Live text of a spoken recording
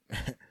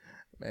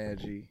Man,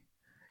 G,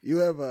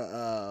 you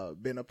ever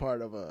been a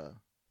part of a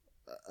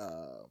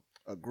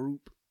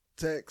group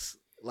text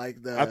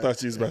like the? I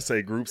thought you was about to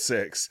say group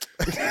sex.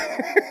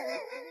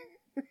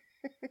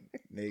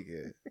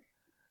 Nigga.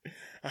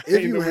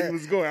 If you where he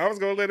was going, I was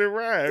gonna let it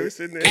ride. I was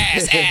sitting there.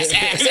 Ass.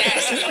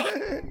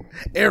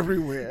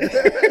 Everywhere.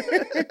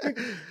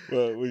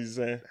 What you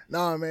saying?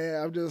 Nah, man,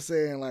 I'm just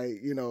saying,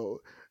 like, you know,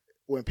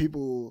 when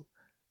people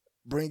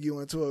bring you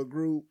into a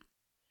group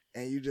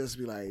and you just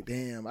be like,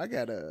 damn, I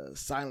gotta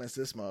silence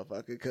this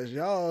motherfucker because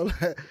y'all,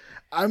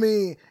 I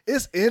mean,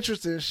 it's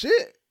interesting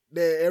shit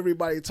that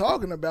everybody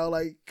talking about,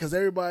 like, because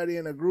everybody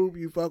in a group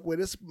you fuck with,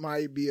 this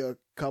might be a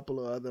couple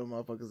of other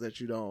motherfuckers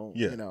that you don't,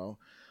 you know,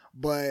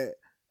 but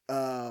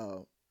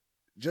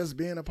just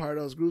being a part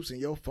of those groups and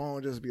your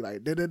phone just be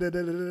like, they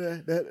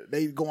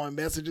go on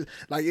messages,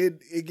 like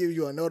it gives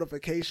you a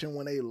notification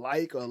when they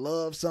like or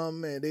love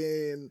something, and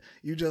then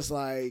you just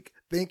like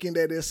thinking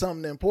that it's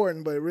something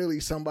important, but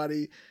really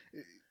somebody,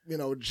 you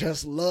know,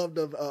 just loved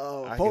a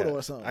photo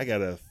or something. I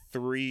got a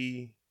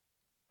 3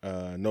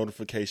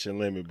 notification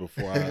limit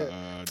before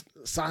I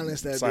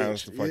silence the fuck out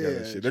of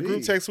that shit. The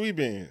group text we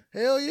been,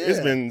 hell yeah,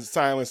 it's been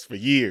silenced for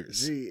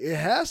years. Gee, it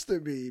has to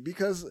be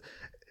because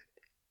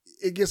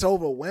it gets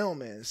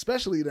overwhelming,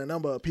 especially the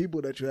number of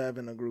people that you have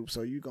in a group.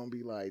 So you're gonna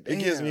be like, damn.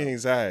 It gives me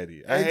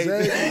anxiety. I hate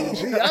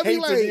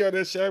to be on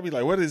that shit. I be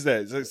like, what is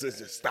that?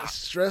 Just stop.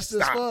 Stressed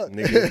as fuck,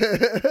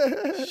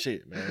 nigga.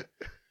 Shit, man.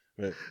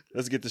 But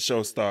let's get the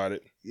show started.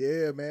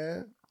 Yeah,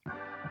 man.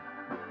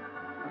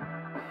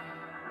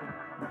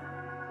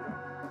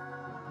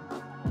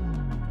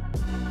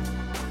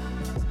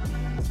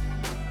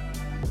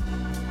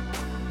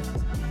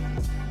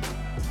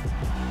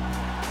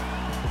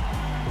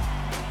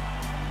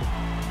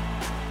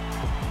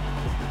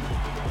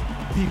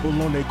 People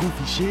on that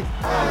goofy shit.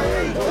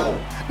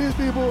 These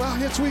people out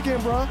here tweaking,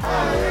 bro.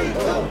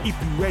 If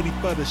you ready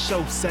for the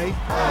show, say.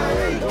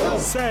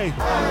 Say.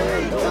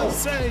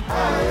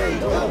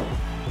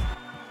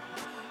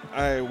 All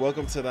right,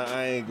 welcome to the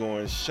I Ain't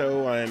Going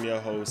Show. I am your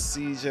host,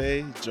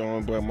 CJ,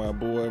 joined by my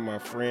boy, my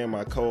friend,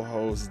 my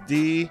co-host,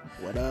 D.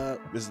 What up?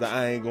 This is the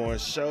I Ain't Going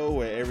Show,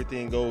 where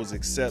everything goes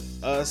except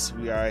us.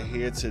 We are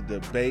here to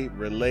debate,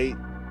 relate,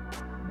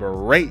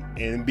 berate,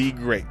 and be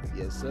great.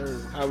 Yes,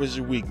 sir. How was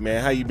your week,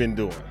 man? How you been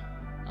doing?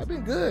 I've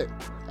been good.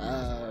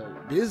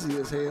 Busy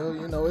as hell.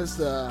 You know, it's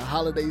the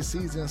holiday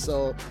season,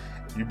 so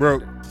you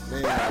broke.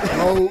 Man,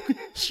 broke,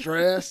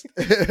 stressed.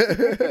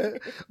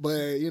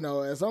 But, you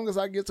know, as long as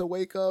I get to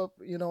wake up,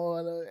 you know,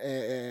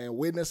 and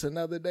witness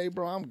another day,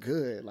 bro, I'm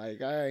good.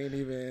 Like, I ain't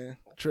even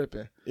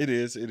tripping. It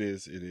is,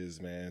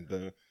 man.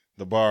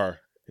 The bar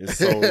is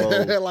so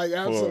low. Like,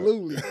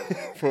 absolutely.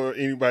 For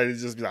anybody to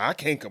just be like, I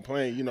can't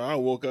complain. You know, I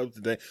woke up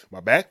today,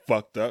 my back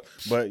fucked up,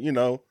 but, you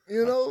know,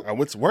 I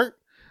went to work.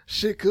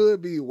 Shit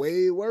could be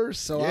way worse.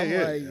 So I'm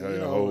like, you know,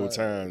 the whole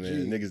time,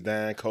 man. Niggas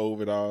dying,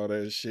 COVID, all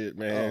that shit,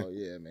 man. Oh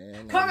yeah,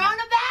 man.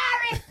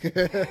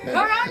 Coronavirus.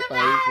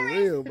 Like, for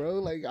real, bro.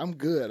 Like, I'm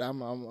good.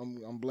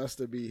 I'm blessed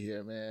to be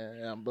here, man.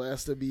 And I'm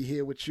blessed to be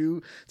here with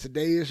you.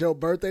 Today is your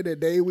birthday. The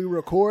day we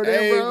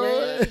recorded, bro.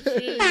 Man,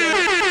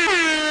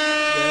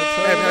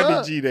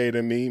 happy G Day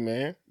to me,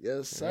 man.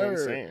 Yes, sir. You know what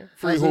I'm saying?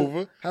 Free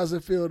Hoover. How's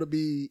it feel to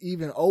be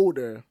even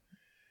older?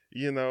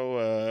 You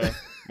know,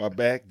 my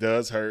back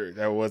does hurt.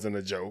 That wasn't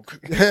a joke.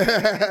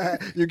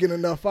 You get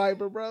enough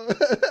fiber, bro?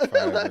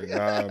 Fiber,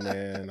 nah,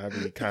 man. I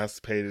be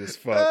constipated as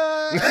fuck.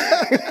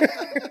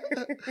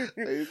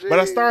 But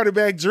I started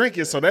back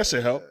drinking, so that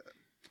should help.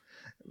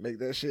 Make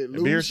that shit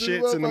loose. Beer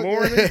shits in the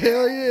morning.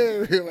 Hell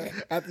yeah.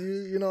 After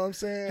you know what I'm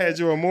saying? Had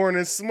you a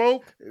morning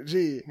smoke?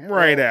 Gee.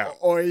 Right out.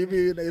 Or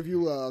even if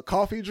you a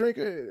coffee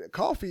drinker,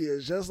 coffee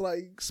is just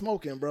like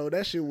smoking, bro.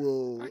 That shit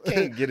will. I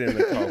can't get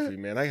into coffee,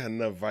 man. I got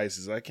enough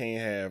vices. I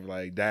can't have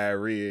like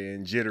diarrhea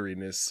and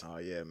jitteriness. Oh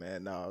yeah,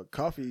 man. No,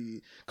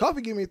 coffee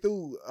get me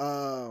through.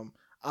 I'm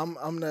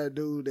that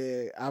dude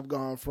that I've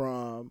gone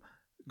from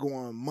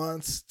going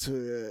months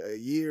to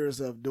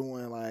years of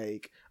doing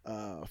like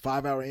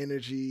 5-hour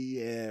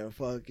energy and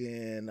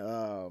fucking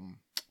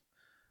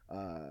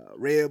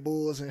Red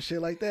Bulls and shit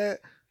like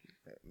that.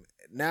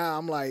 Now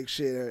I'm like,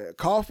 shit,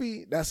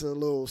 coffee, that's a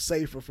little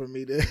safer for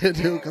me to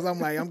do because I'm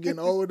like, I'm getting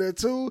older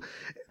too.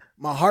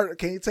 My heart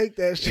can't take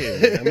that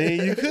shit. Yeah, I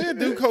mean, you could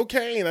do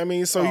cocaine. I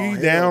mean, so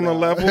you down a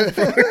level.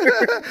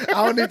 I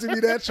don't need to be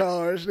that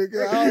charged,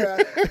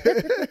 nigga.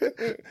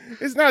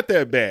 It's not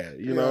that bad,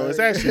 you know. It's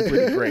actually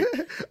pretty great.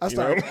 I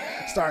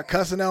start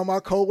cussing out my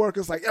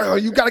coworkers like, "Oh,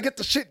 you gotta get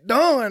the shit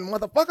done,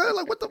 motherfucker!"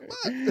 Like, what the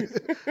fuck?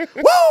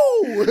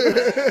 Woo!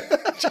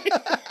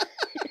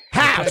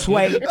 How,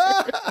 Sway?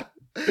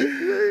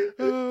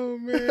 Oh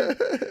man!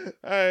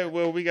 All right,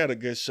 well, we got a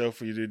good show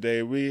for you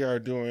today. We are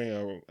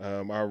doing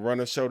our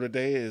runner show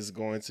today is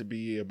going to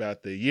be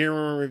about the year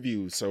in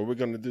review. So we're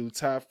going to do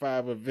top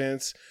 5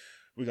 events.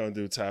 We're going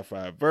to do top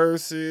 5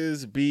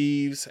 verses,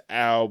 beefs,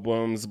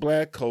 albums,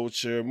 black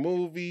culture,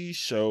 movies,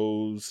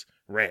 shows,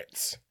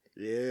 rants.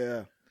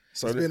 Yeah.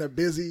 So it's been a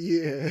busy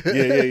year.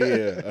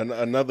 Yeah.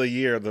 Another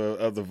year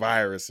of the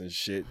virus and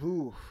shit.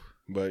 Ooh.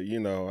 But, you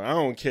know, I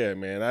don't care,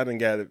 man. I done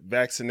got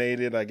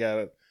vaccinated. I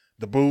got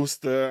the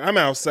booster. I'm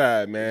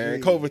outside,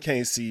 man. COVID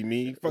can't see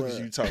me. Fuck is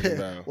you talking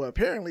about? Well,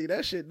 apparently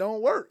that shit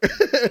don't work.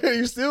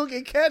 You still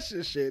can catch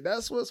this shit.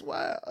 That's what's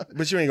wild.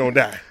 But you ain't gonna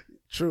die.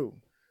 True.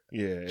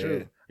 Yeah.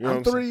 True. You know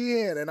I'm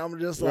 3 in, and I'm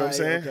just you know like,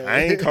 what I'm saying? okay.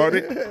 I ain't caught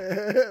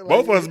it.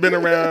 Both of us been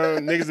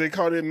around niggas that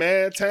caught it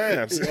mad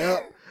times.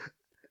 Yep.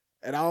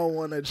 And I don't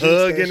want to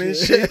hugging and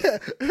shit.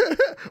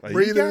 Like,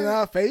 breathing in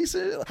our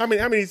faces. How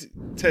many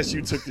tests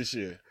you took this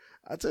year?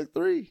 I took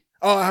 3.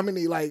 Oh, how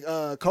many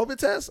COVID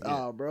tests?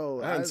 Yeah. Oh,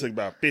 bro, I took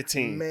about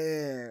 15.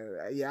 Man,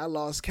 yeah, I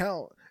lost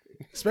count.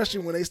 Especially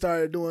when they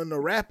started doing the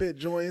rapid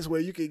joints where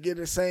you could get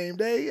it same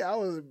day. I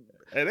was.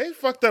 Hey, they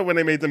fucked up when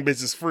they made them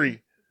bitches free.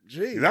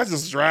 Jeez. I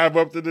just drive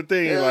up to the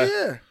thing. Hell like,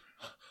 yeah.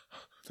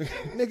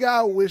 Nigga,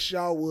 I wish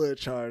y'all would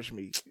charge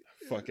me.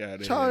 Fuck out of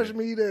here. Charge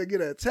me to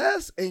get a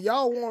test, and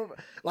y'all want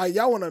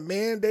to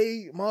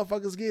mandate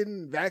motherfuckers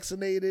getting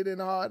vaccinated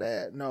and all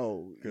that.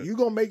 No, you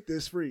gonna make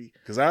this free.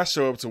 Cause I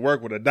show up to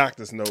work with a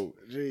doctor's note.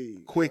 Gee.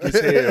 Quick as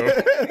hell.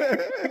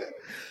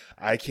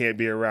 I can't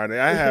be around it.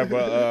 I have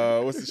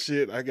what's the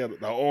shit? I got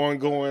the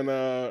ongoing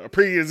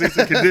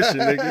pre-existing condition,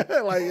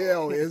 nigga. Like,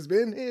 yo, it's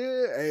been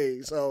here.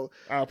 Hey, so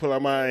I'll pull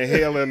out my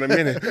inhaler in a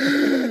minute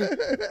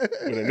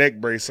with a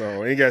neck brace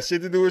on. Ain't got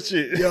shit to do with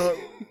shit. Yo,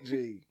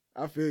 gee,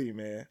 I feel you,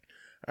 man.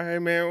 All right,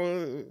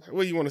 man.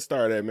 Where you want to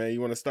start at, man?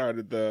 You want to start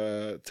at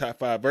the top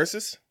 5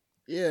 verses?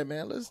 Yeah,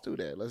 man. Let's do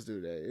that.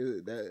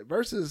 That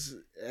Verzuz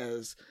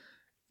as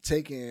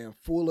taking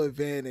full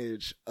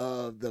advantage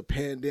of the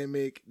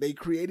pandemic. They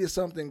created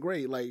something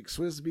great, like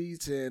Swiss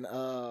Beats and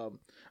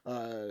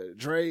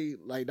Dre,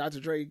 like Dr.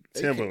 Dre.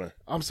 Timberland.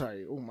 I'm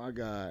sorry. Oh my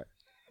God.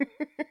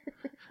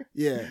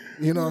 Yeah,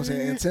 you know what I'm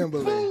saying? And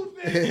Timberland.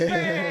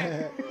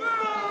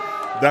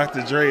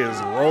 Dr. Dre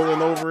is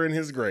rolling over in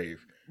his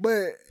grave.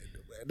 But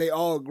they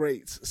all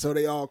greats, so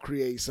they all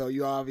create. So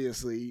you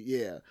obviously,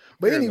 yeah.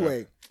 But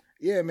anyway,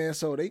 yeah, man.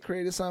 So they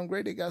created something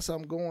great. They got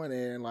something going,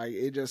 and like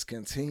it just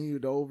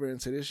continued over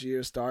into this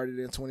year. Started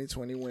in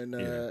 2020 when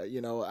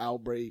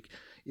outbreak,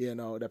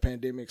 the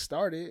pandemic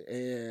started,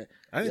 and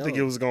I didn't think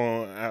it was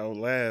going to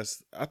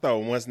outlast. I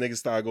thought once niggas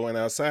started going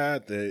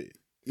outside that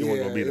it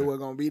wasn't gonna be there. It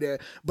wasn't gonna be there.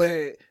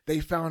 But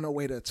they found a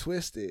way to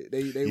twist it.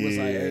 They was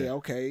like, hey,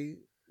 okay.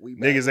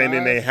 Niggas ain't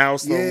in their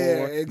house no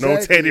more. Exactly. No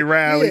Teddy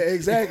Riley. Yeah,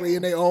 exactly.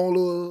 In their own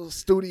little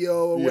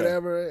studio or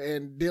whatever,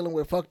 and dealing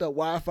with fucked up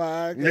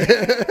Wi-Fi.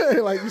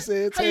 Like you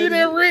said, Teddy. How you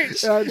that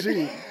rich? Oh,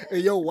 gee.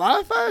 And your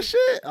Wi-Fi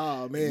shit?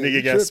 Oh, man.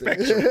 Nigga got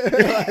Spectrum.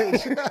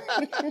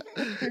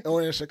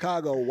 Or in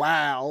Chicago,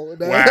 wow.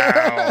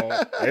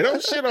 Wow. They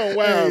don't shit on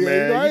wow,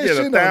 man. You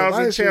get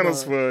 1,000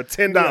 channels for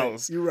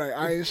 $10. You're right.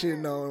 I ain't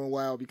shitting on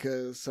wow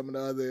because some of the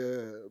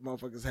other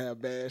motherfuckers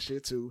have bad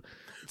shit too.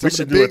 We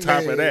should do a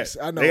top of that.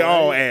 I know, they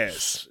all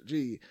ass.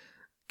 Gee,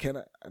 can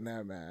I?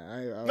 Nah,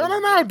 man.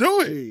 No,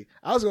 do it. Gee,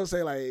 I was gonna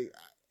say like,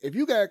 if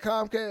you got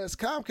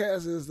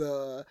Comcast is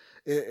the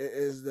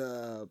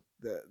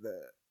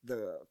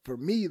for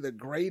me the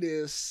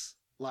greatest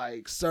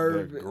like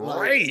serve the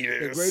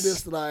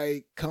greatest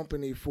like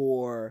company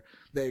for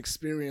the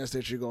experience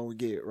that you're gonna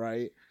get,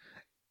 right?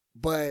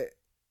 But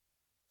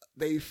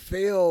they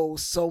fail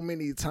so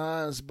many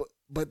times,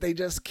 but they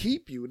just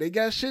keep you. They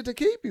got shit to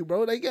keep you,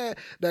 bro. They got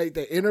like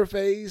the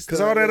interface.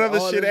 Because all that other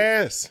shit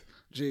ass.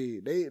 Gee,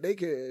 they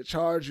could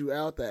charge you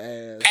out the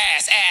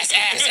ass.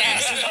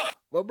 Ass.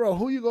 But bro,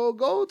 who you gonna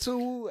go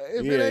to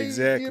if it ain't,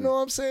 exactly. You know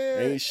what I'm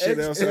saying? Ain't shit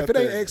else if out it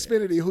ain't there.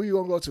 Xfinity, who you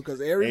gonna go to?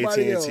 Because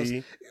everybody AT&T, else.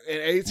 And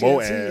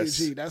AT&T,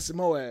 gee, that's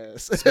Mo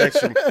ass.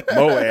 Spectrum,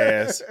 Mo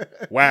ass.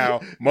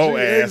 Wow, Mo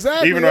ass.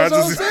 Exactly. Even though That's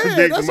I just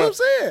that's what I'm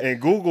saying.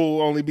 And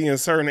Google only be in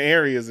certain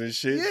areas and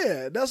shit.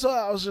 Yeah, that's why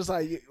I was just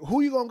like, who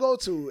you gonna go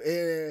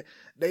to?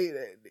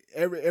 And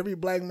every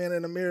black man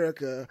in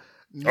America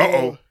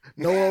know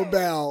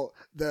about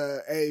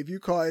if you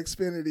call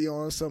Xfinity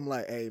on something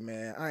like, hey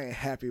man, I ain't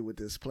happy with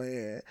this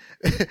plan.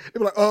 They be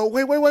like, oh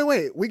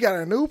wait, we got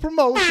a new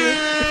promotion.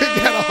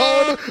 We got a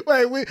whole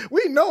new,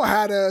 we know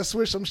how to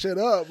switch some shit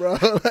up, bro.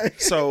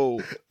 Like, so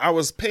I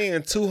was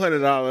paying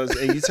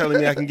 $200 and you telling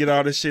me I can get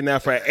all this shit now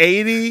for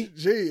 $80?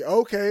 Gee,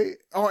 okay.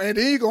 Oh, and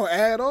then you gonna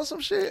add on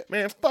some shit?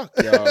 Man, fuck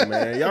y'all,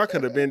 man. Y'all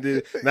could have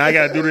been now I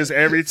gotta do this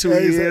every 2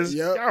 years.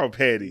 Yep. Y'all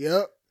petty.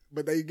 Yep.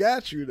 But they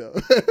got you though.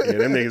 Yeah,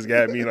 them niggas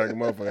got me like a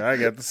motherfucker. I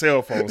got the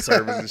cell phone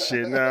service and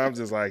shit. Now I'm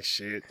just like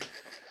shit.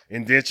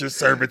 Indenture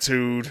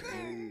servitude.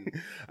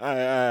 All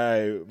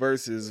right.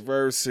 Versus.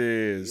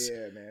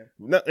 Yeah, man.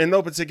 No, in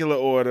no particular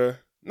order.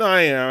 No,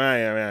 I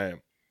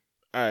am.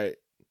 All right.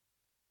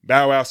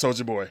 Bow Wow,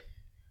 Soulja Boy.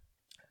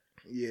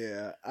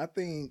 Yeah, I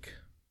think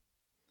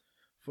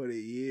for the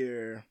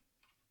year,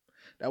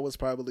 that was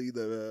probably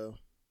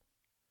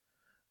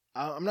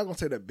I'm not gonna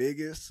say the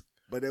biggest.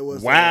 But it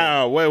was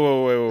wow. Wait.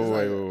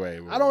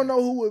 I don't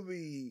know who would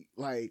be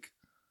like.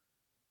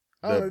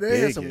 I don't know.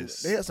 They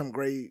had some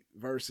great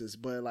verses,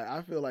 but like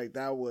I feel like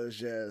that was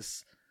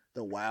just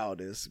the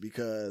wildest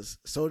because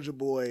Soulja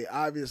Boy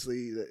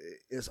obviously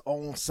is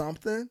on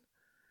something.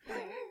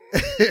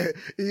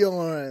 He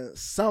on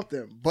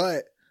something,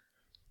 but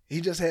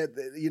he just had,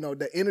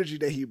 the energy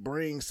that he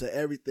brings to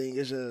everything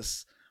is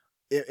just,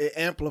 it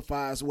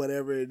amplifies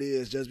whatever it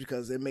is just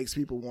because it makes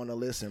people want to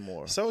listen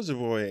more. Soulja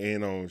Boy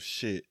ain't on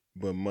shit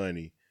but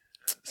money.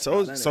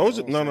 No.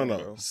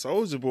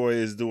 Soulja Boy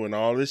is doing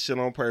all this shit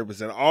on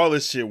purpose, and all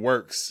this shit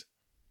works.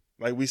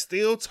 Like, we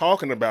still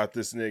talking about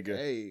this nigga.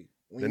 Hey,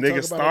 the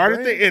nigga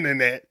started the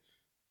internet.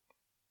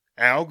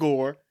 Al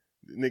Gore.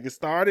 The nigga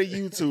started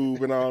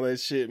YouTube and all that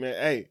shit, man.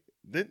 Hey,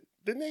 the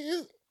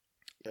nigga,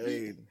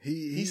 hey,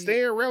 he's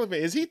staying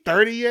relevant. Is he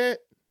 30 yet?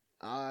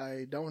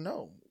 I don't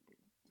know.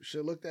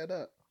 Should look that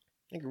up.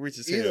 Nigga rich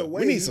as Either hell.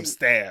 way, We need some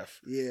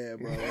staff. Yeah,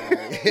 bro.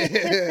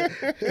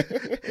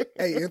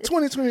 Hey, in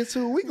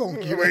 2022, we gonna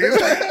get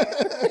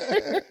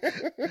it.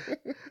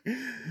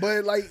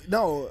 But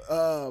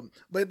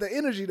but the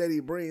energy that he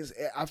brings,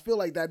 I feel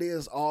like that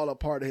is all a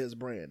part of his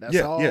brand. That's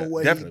all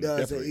what he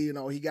does.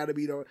 Definitely. He got to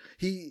be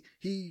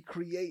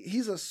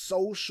he's a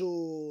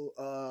social.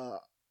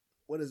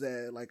 What is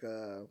that, like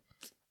a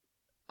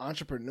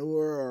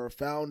entrepreneur or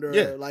founder?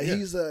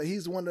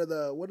 He's one of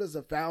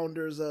the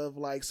founders of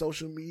like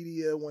social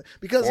media,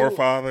 because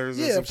forefathers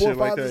and some shit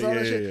like that.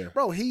 Yeah.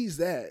 Bro, he's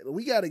that.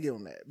 We got to give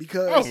him that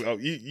because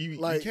you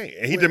can't,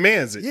 and he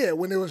demands it. Yeah,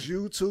 when it was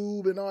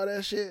YouTube and all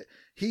that shit,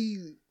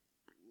 he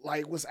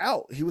was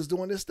out. He was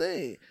doing this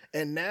thing,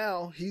 and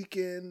now he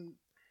can,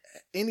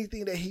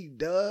 anything that he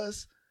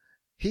does,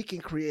 he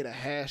can create a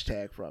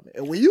hashtag from it.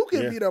 And when you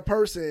can be the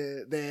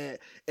person that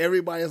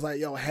everybody's like,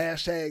 yo,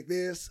 hashtag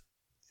this,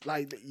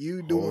 like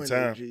you doing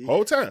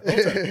whole time. All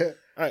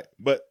right,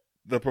 but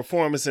the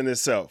performance in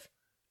itself,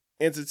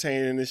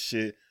 entertaining this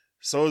shit.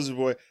 Soulja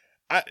Boy,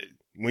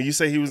 when you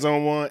say he was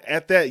on one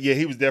at that,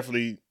 he was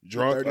definitely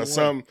drunk 31. or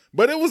something.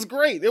 But it was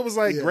great. It was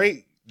like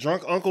great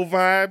drunk uncle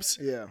vibes.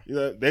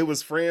 Yeah, they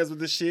was friends with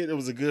the shit. It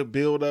was a good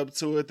build up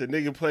to it. The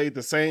nigga played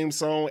the same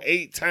song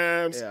 8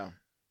 times. Yeah,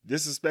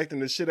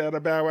 disrespecting the shit out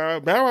of Bow Wow.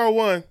 Bow Wow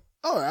won.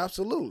 Oh,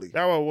 absolutely.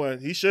 Bow Wow won.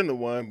 He shouldn't have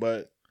won,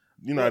 but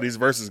you know how these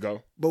verses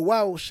go. But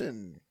why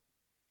shouldn't?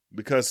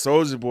 Because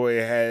Soulja Boy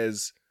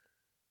has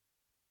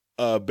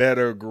a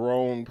better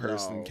grown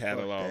person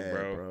catalog,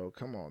 bro.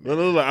 Come on, man.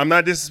 Look, I'm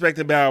not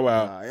disrespecting Bow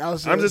Wow.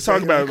 I'm just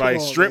talking about like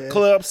strip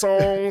club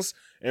songs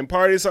and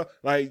party songs.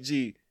 Like,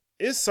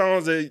 it's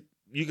songs that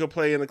you can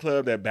play in the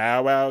club that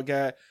Bow Wow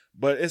got,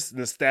 but it's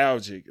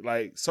nostalgic.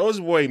 Like,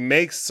 Soulja Boy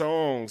makes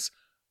songs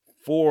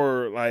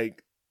for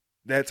like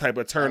that type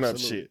of turn up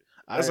shit.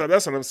 That's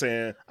what I'm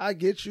saying. I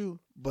get you,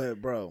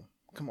 but bro,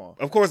 come on.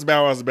 Of course,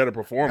 Bow Wow's a better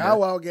performer. Bow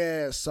Wow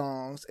got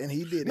songs, and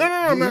he did. No,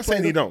 I'm not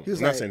saying he don't. I'm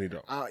not saying he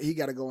don't. He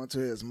got to go into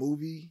his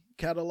movie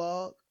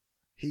catalog.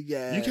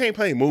 You can't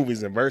play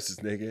movies and verses,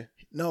 nigga.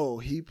 No,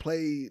 he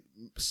played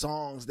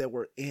songs that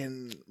were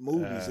in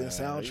movies and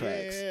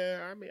soundtracks.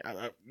 Yeah, I mean,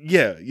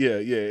 yeah.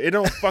 It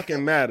don't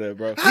fucking matter,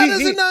 bro. How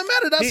does it not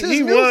matter? That's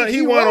his music.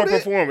 He won on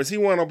performance. He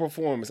won on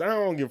performance. I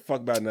don't give a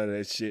fuck about none of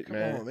that shit,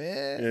 man. Come on,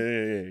 man.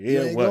 Yeah.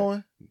 You ain't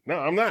going? No,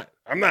 I'm not.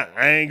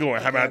 I ain't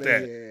going. How about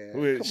that?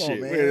 Where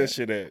that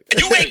shit at?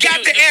 You ain't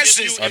got the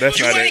answers. Oh, that's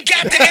you not ain't it.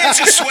 got the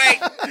answers, Sway.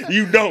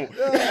 You don't.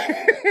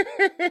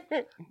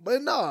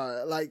 But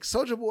no, like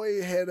Soulja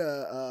Boy had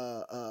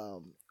a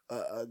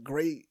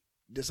great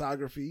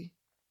discography.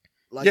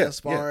 Like as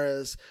far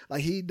as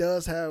like he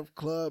does have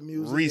club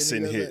music,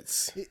 recent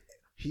hits.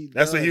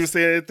 That's what he was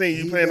saying. The thing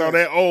you playing all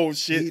that old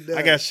shit.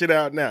 I got shit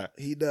out now.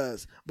 He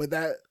does, but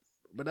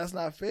that's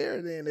not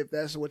fair. Then if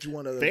that's what you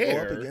want to go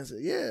up against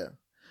it, yeah.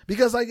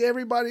 Because like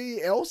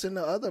everybody else in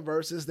the other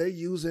verses, they're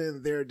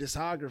using their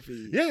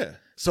discography. Yeah.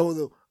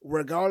 So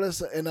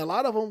regardless, and a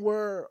lot of them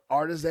were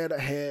artists that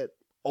had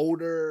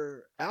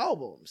older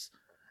albums.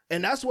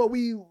 And that's what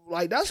we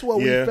like. That's what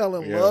we fell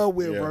in love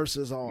with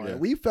Verzuz on. Yeah.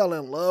 We fell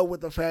in love with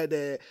the fact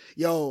that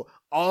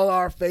all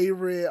our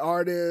favorite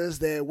artists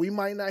that we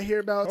might not hear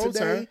about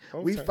today,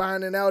 we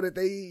finding out that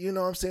they, you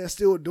know what I'm saying,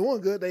 still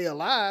doing good. They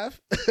alive.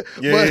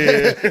 Yeah.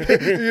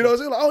 You know what I'm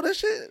saying? Like, oh, that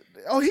shit.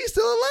 Oh, he's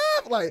still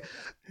alive. Like,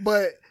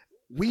 but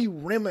we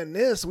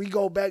reminisce. We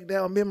go back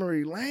down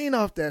memory lane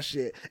off that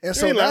shit. And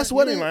so that's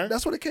what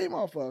it came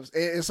off of.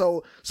 And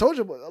so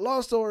Soulja Boy,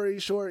 long story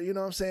short, you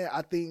know what I'm saying?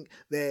 I think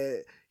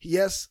that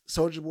yes,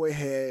 Soulja Boy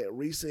had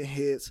recent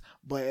hits,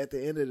 but at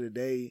the end of the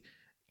day,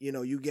 you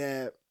know, you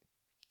got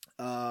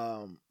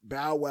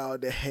Bow Wow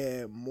that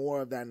had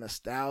more of that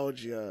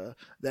nostalgia,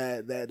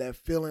 that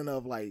feeling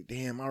of like,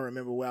 damn, I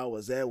remember where I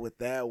was at with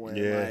that one.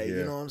 You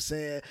know what I'm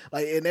saying?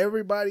 Like, and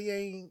everybody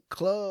ain't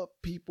club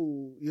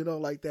people, you know,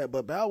 like that.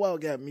 But Bow Wow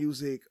got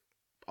music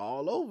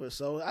all over.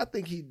 So I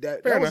think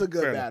that was a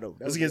good battle.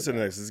 Let's get into the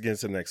next. Let's get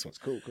into the next one.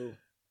 Cool.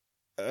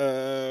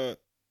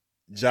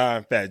 Ja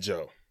and Fat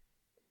Joe.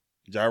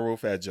 Ja Rule,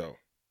 Fat Joe.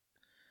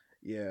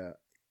 Yeah.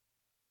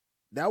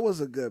 That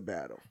was a good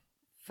battle.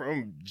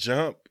 From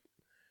jump,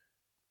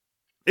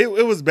 it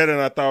was better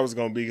than I thought it was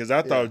going to be, because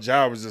I thought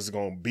Ja was just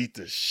going to beat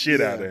the shit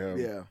out of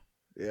him.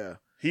 Yeah.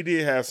 He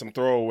did have some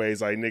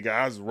throwaways, like, nigga,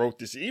 I just wrote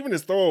this shit. Even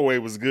his throwaway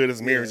was good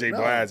as Mary J.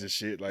 Blige and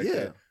shit like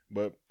that.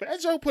 But Fat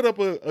Joe put up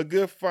a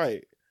good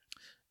fight.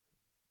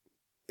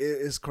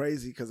 It's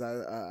crazy because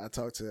I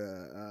talked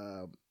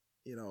to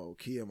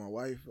Kia, my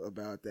wife,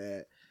 about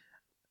that.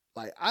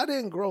 Like, I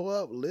didn't grow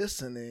up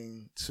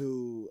listening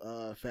to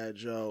Fat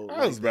Joe.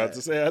 I was about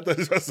to say, I thought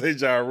you were about to say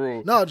Ja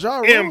Rule. No, Ja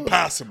Rule.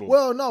 Impossible.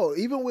 Well, no,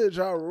 even with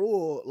Ja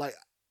Rule, like,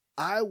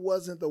 I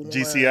wasn't the one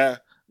GCI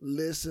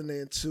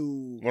listening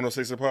to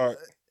 106 Park.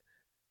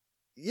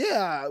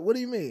 Yeah, what do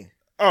you mean?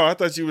 Oh, I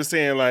thought you were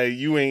saying like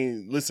you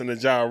ain't listening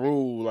to Ja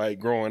Rule like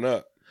growing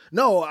up.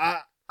 No,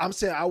 I'm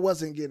saying I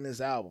wasn't getting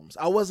his albums.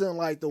 I wasn't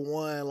like the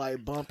one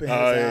like bumping his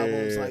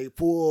albums like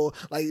full,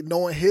 like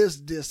knowing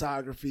his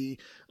discography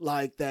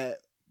like that.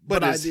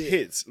 But his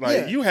hits,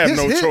 like you have his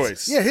no hits,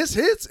 choice. Yeah, his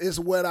hits is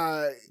what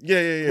I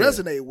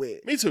resonate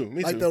with. Me too.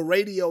 Like the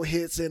radio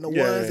hits and the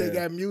ones that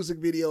got music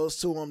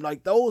videos to them.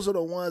 Like those are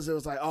the ones that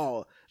was like,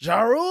 oh,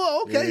 Ja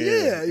Rule,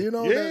 okay,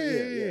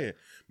 yeah.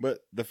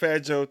 But the Fat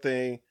Joe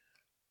thing,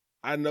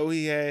 I know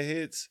he had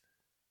hits,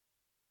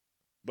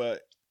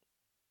 but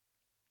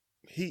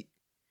he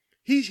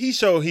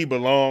showed he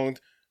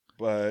belonged.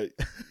 But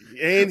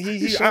and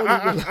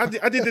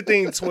I did the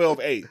thing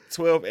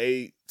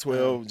 12-8,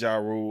 12 Ja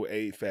Rule,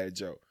 8 Fat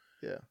Joe.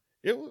 Yeah.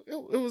 It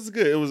was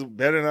good. It was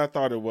better than I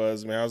thought it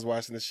was, man. I was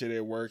watching the shit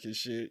at work and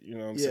shit. You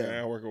know what I'm saying?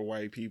 I work with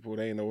white people.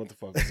 They didn't know what the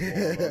fuck was going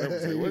on. They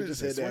was like, what is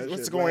this?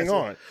 What's going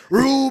on?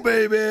 Rule,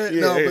 baby.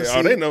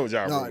 Yeah, they know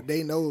Ja Rule. No,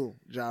 they know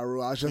Ja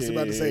Rule. I was just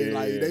about to say,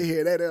 like, they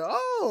hear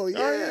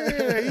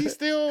that. He's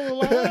still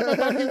alive. I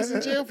thought he was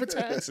in jail for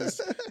taxes.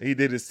 He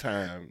did his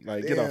time.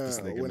 Like, get off this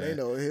nigga, when man. they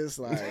know his,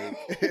 like...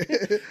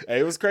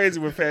 Hey, it was crazy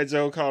when Fat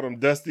Joe called them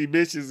dusty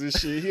bitches and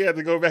shit. He had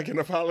to go back and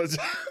apologize.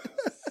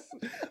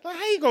 Like,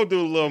 how you gonna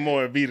do a little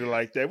more in Vita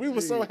like that? We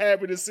were so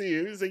happy to see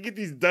him. He said, get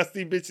these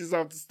dusty bitches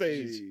off the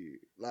stage.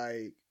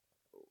 Like,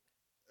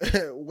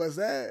 was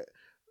that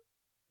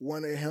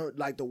one of him,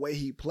 like the way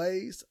he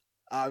plays?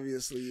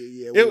 Obviously,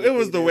 yeah. It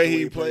was the way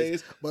he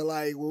plays. But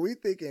like, when we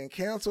thinking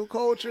cancel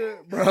culture,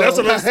 bro. That's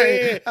what I'm like,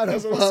 saying. How the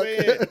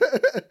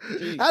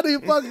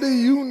fuck do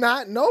you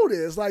not know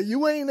this? Like,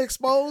 you ain't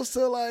exposed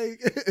to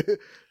like...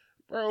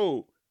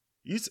 Bro,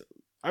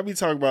 I be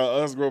talking about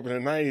us grew up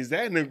in the 90s.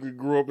 That nigga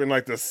grew up in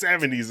like the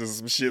 70s or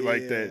some shit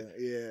like that.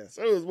 Yeah.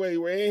 So it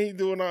was ain't he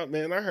doing all,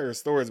 man? I heard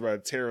stories about a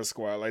terror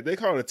squad. Like they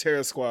call it a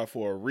terror squad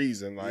for a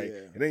reason. Like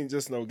it ain't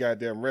just no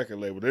goddamn record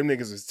label. Them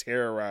niggas is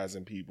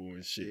terrorizing people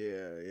and shit.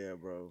 Yeah,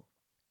 bro.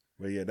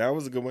 But yeah, that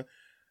was a good one.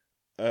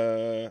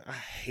 I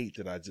hate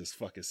that I just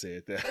fucking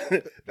said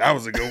that. That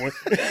was a good one.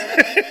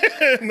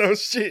 No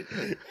shit.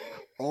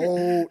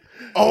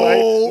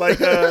 Like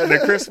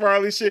the Chris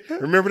Farley shit.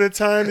 Remember the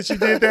time that you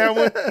did that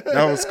one?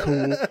 That was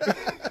cool.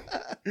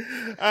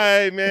 All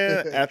right,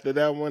 man. After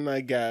that one,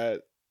 I got.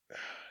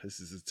 This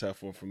is a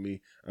tough one for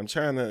me. I'm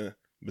trying to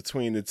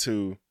between the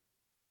two.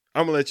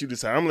 I'm gonna let you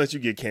decide. I'm gonna let you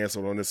get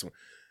canceled on this one.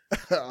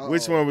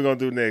 Which one are we gonna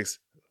do next?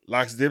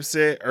 Locks,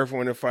 Dipset, Earth,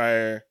 Wind and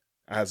Fire,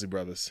 Isley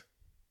Brothers.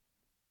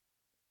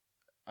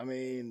 I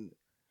mean,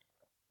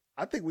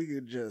 I think we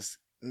could just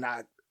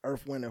knock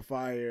Earth, Wind and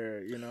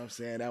Fire, you know what I'm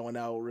saying, that one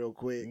out real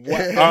quick.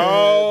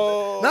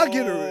 Not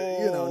get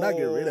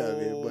rid of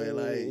it, but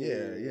like,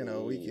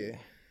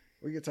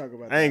 we can talk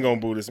about that. I ain't gonna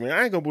boo this man.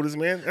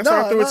 That's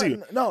why I threw it to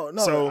you. No.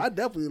 So, I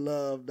definitely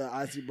love the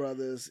Isley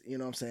Brothers, you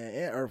know what I'm saying,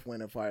 and Earth,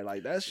 Wind and Fire.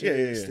 Like that shit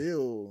is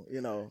still,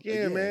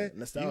 again, man.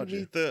 Nostalgia. You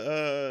meet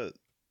this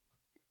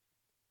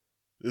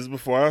is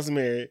before I was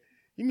married.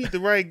 You meet the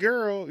right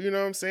girl, you know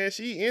what I'm saying?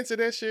 She into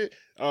that shit.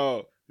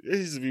 Oh, this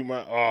used to be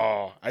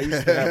I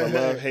used to have a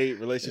love-hate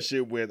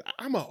relationship with,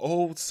 I'm an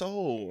old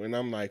soul. And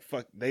I'm like,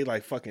 fuck, they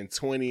like fucking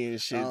 20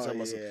 and shit.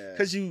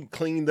 Because you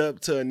cleaned up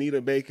to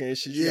Anita Baker and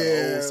shit. You got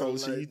an old soul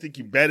shit. You think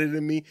you better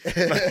than me?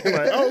 like,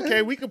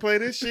 okay, we can play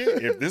this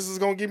shit. If this is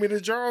going to give me the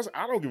draws,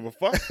 I don't give a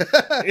fuck.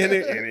 And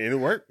it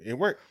worked. It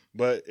worked.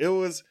 But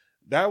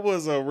that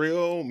was a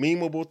real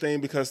memeable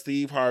thing because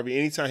Steve Harvey,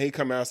 anytime he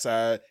come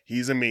outside,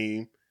 he's a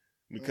meme.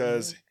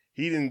 Because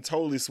he didn't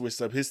totally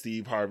switch up his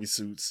Steve Harvey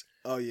suits.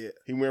 Oh, yeah.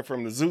 He went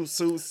from the Zoot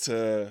suits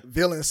to...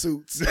 villain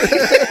suits.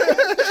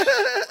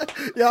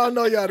 Y'all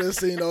know y'all done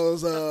seen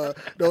those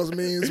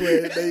memes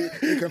where they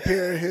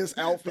compare his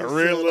outfits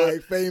to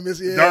like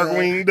famous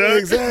Darkwing Duck.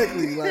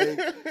 Exactly. Like,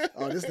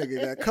 oh, this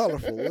nigga got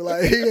colorful.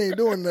 Like he ain't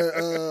doing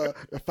the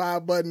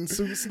 5-button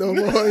suits no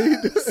more. He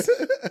just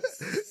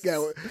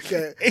got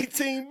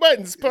 18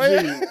 buttons,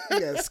 player. He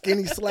got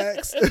skinny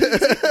slacks. Yo,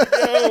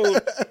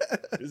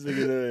 this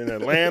nigga in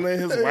Atlanta,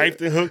 his wife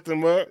done hooked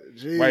him up.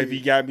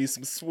 Wifey got me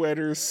some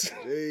sweaters.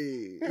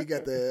 He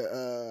got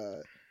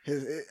the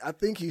I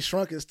think he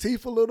shrunk his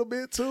teeth a little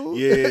bit too.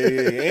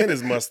 Yeah, and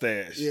his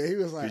mustache. Yeah, he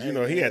was like,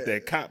 he had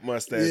that cop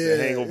mustache that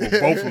hang over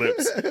both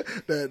lips.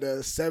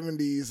 The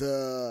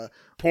 70s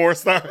porn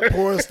star.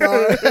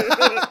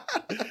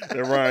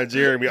 And Ron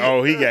Jeremy.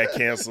 Oh, he got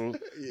canceled.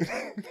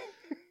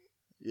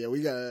 Yeah,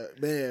 we gotta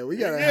have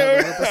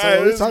an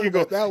episode. Let's talk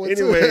about that one.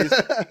 Anyways,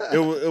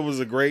 it was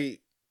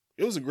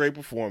a great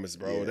performance,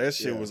 bro. Yeah, that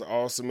shit was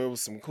awesome. It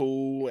was some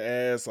cool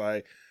ass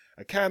like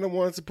I kind of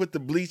wanted to put the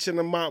bleach in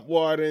the mop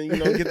water and,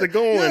 get the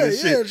going and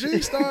shit. Yeah,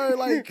 G started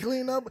like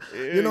clean up,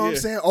 what I'm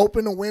saying?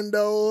 Open the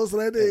windows,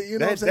 let it,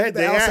 what I'm saying? That the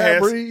day outside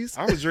breeze.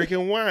 I was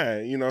drinking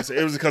wine, what I'm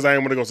saying? It was because I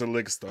didn't want to go to the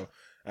liquor store.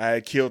 I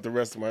had killed the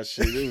rest of my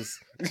shit. It was...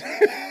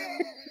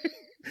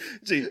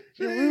 Gee,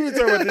 we were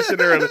talking about this shit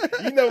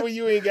earlier. When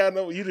you ain't got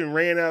you done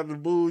ran out of the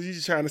booze, you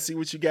just trying to see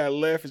what you got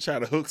left and try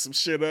to hook some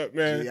shit up,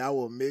 man. Gee, I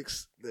will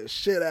mix the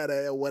shit out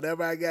of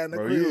whatever I got in the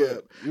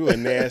crib. You a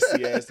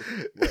nasty ass.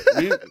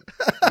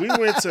 We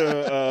went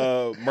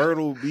to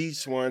Myrtle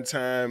Beach one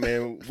time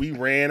and we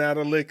ran out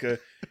of liquor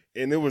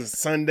and it was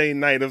Sunday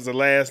night. It was the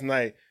last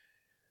night.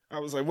 I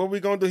was like, what we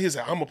gonna do? He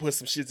said, I'm gonna put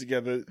some shit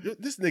together.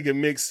 This nigga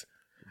mixed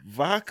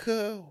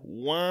vodka,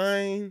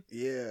 wine,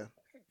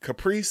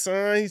 Capri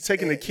Sun. He's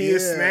taking the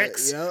kids'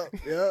 snacks.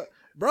 Yeah.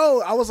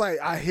 Bro, I was like,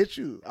 I hit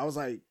you. I was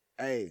like,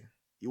 hey,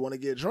 you want to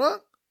get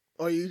drunk?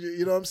 Or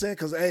you know what I'm saying?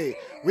 Because, hey,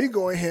 we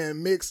go in here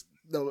and mix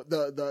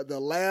the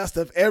last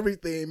of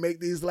everything, make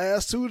these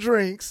last 2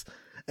 drinks,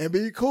 and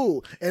be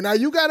cool. And now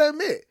you got to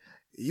admit,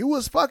 you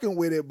was fucking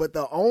with it, but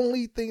the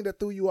only thing that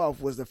threw you off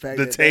was the fact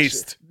that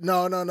taste.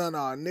 No,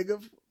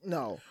 nigga,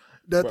 no.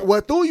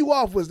 What threw you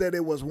off was that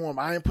it was warm.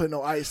 I ain't put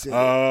no ice in it.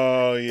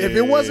 Oh, yeah. If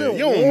it wasn't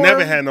you warm, don't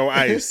never had no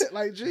ice.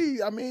 Like,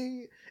 gee, I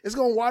mean, it's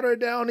going to water it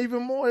down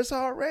even more. It's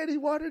already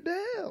watered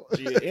down.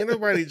 Gee, ain't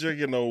nobody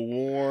drinking no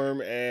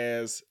warm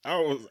ass. I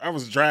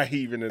was dry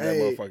heaving in that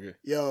motherfucker.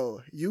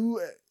 Yo,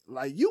 you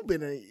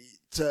been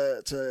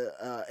to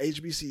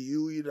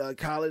HBCU,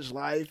 college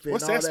life. And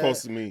what's all that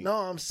supposed to mean? No,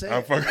 I'm saying.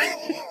 I'm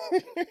fucking...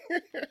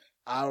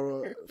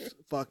 I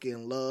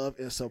fucking love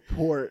and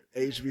support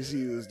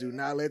HBCUs. Do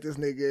not let this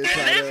nigga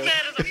try to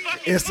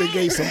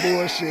instigate some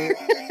bullshit.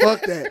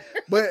 Fuck that.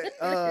 But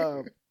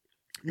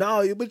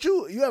no, but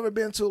you ever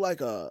been to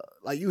like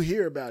you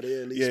hear about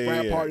it at least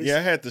frat parties? Yeah, I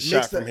had the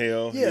shot from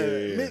hell.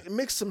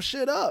 Mix some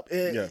shit up,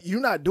 and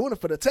you're not doing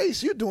it for the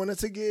taste. You're doing it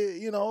to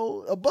get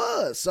a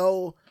buzz.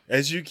 So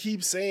as you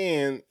keep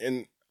saying,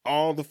 and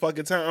all the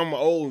fucking time, I'm an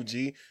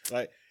OG.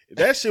 Like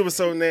that shit was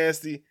so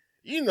nasty.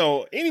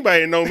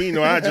 Anybody that know me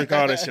know I drink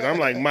all that shit. I'm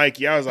like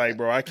Mikey. I was like,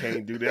 bro, I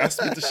can't do that. I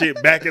spit the shit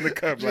back in the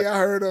cup. Like, I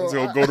heard him. I was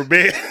gonna go to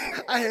bed.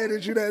 I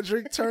handed you that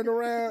drink, turned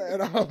around,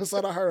 and all of a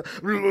sudden I heard.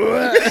 I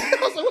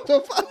was like, what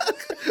the fuck?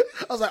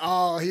 I was like,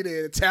 oh, he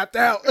did tapped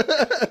out.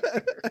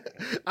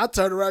 I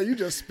turned around, you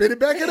just spit it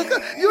back in the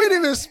cup. You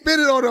didn't even spit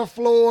it on the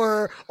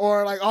floor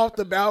or like off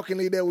the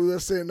balcony that we were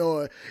sitting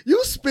on.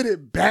 You spit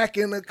it back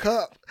in the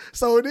cup.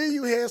 So then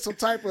you had some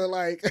type of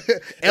like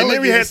and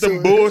then we had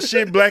some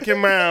bullshit Black and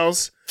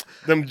Miles.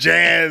 Them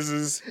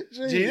jazzes.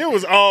 Gee, it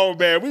was all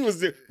bad. We was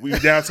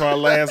down to our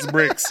last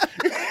bricks.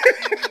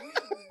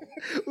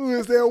 We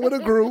was there with a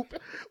group.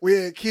 We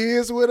had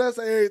kids with us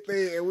and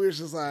everything. And we was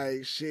just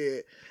like,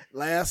 shit.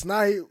 Last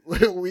night,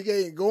 we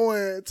ain't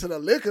going to the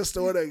liquor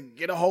store to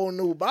get a whole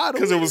new bottle.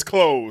 Because it was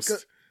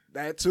closed.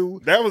 That too.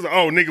 That was,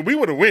 nigga, we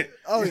would have went.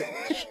 Oh, yeah.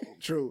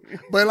 True.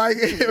 But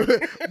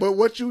but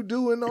what you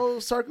do in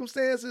those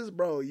circumstances,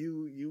 bro,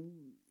 you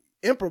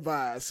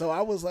improvise. So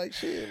I was like,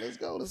 shit, let's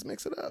go. Let's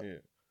mix it up. Yeah.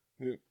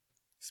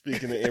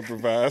 Speaking of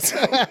improvise,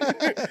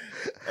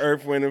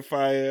 Earth, Wind, and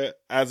Fire,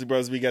 Ozzy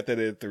Brothers, we got that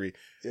at 3.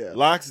 Yeah.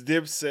 Locks,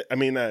 Dip said,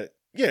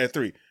 at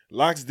 3.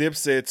 Locks, Dip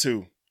said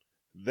 2.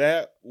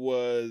 That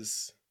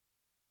was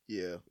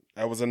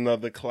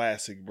another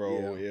classic,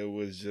 bro. Yeah. It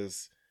was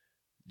just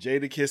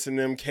Jadakiss and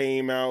them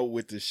came out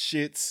with the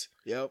shits.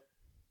 Yep.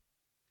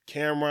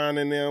 Cameron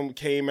and them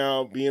came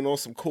out being on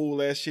some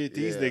cool ass shit.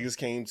 These niggas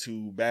came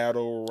to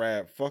battle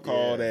rap. Fuck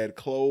all that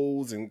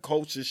clothes and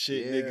culture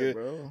shit, nigga.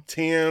 Bro.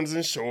 Timbs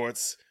and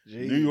shorts.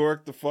 Gee. New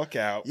York the fuck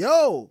out.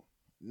 Yo,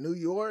 New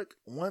York.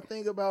 One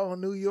thing about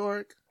New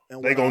York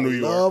and what I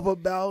love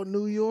about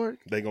New York.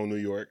 They go New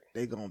York.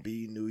 They gonna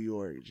be New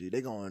York, G.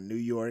 They gonna New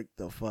York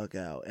the fuck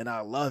out. And I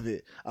love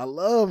it. I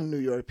love New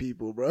York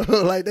people, bro.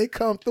 Like they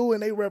come through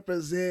and they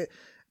represent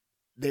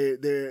their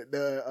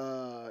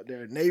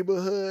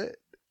neighborhood.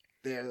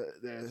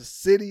 Their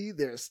city,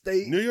 their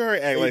state. New York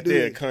act like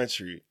they're a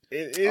country.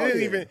 It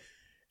didn't even,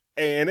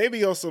 and they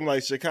be on some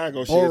like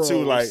Chicago shit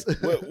too. Like,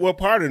 what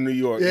part of New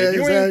York? If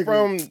you ain't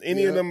from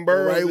any of them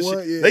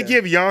boroughs, they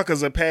give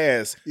Yonkers a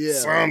pass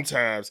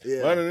sometimes.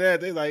 Yeah. Other than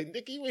that, they like,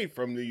 nigga, you ain't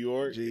from New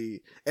York.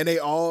 Gee. And they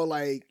all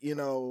like,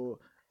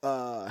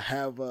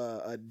 have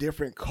a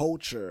different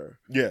culture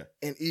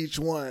in each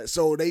one.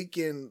 So they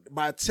can,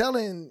 by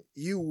telling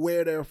you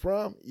where they're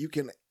from, you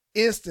can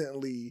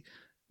instantly,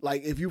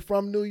 like, if you're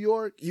from New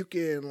York, you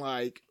can,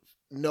 like,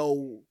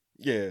 know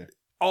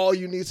all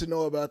you need to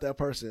know about that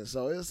person.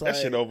 So it's like...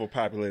 That shit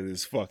overpopulated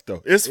as fuck,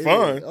 though. It's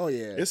fun. Oh,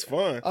 yeah. It's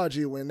fun. Oh,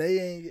 gee, when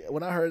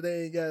I heard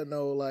they ain't got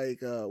no, like,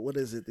 what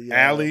is it? The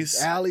alleys.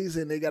 Alleys,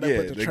 and they got to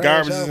put the trash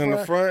garbage out is in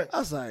the front. I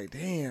was like,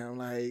 damn,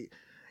 like...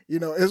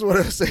 it's what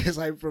I say. It's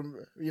like from,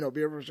 being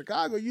from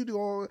Chicago, you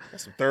doing...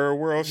 That's some third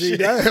world shit.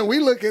 We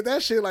look at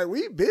that shit like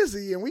we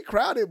busy and we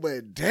crowded,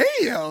 but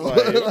damn. Like,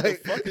 what the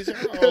fuck is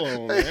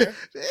y'all on, man?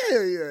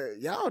 Damn,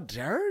 y'all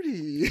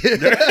dirty.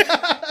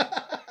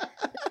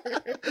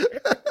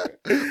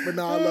 But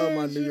no, I love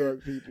my New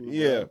York people.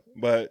 Yeah,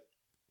 but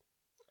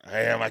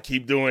I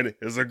keep doing it.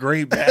 It's a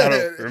great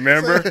battle.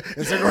 Remember?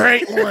 It's a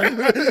great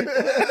one.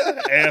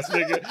 Ass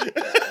nigga.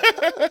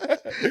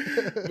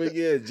 But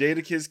yeah,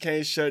 Jadakiss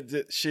can't shut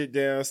shit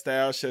down.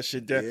 Style shut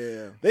shit down.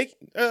 Yeah. They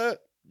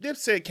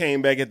Dipset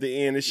came back at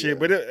the end and shit,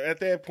 but at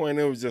that point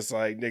it was just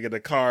like, nigga, the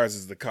cars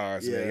is the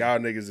cars, man. Y'all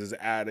niggas is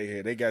out of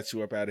here. They got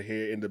you up out of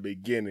here in the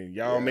beginning.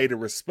 Y'all made it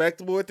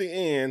respectable at the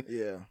end.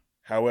 Yeah.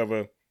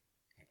 However,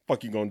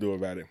 fuck you gonna do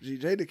about it?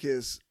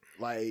 Jadakiss,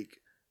 like,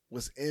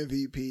 was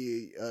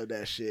MVP of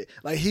that shit.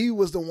 Like, he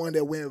was the one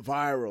that went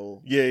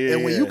viral. Yeah.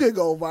 And when you could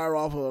go viral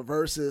off of a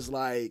Verzuz,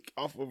 like...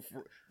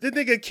 This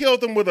nigga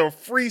killed him with a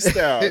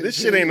freestyle. This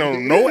shit ain't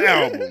on no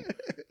album.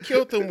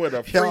 Killed him with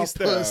a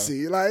freestyle.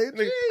 Pussy. Like,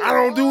 nigga, I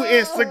don't do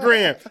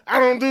Instagram. I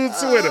don't do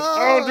Twitter.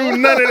 I don't do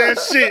none of that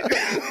shit.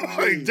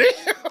 Like,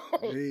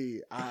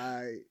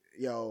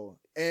 damn.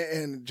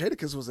 And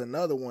Jadakiss was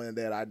another one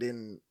that I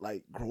didn't,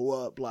 like, grow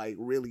up, like,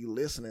 really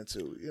listening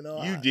to, you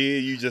know? You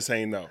did, you just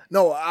ain't know.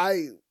 No,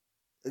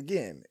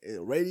 again,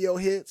 radio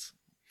hits.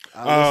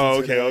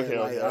 Okay.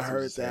 I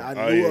heard that.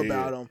 I knew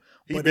about him.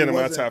 He's been in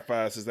my top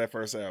 5 since that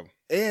first album.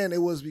 And it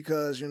was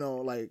because, you know,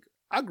 like,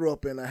 I grew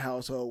up in a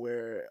household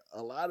where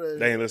a lot of...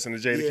 They ain't listen to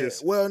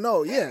Jadakiss? Yeah, well,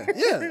 no, yeah.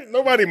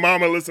 Nobody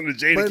mama listen to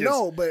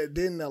Jadakiss. But it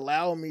didn't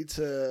allow me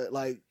to,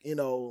 like, you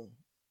know,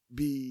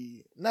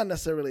 be not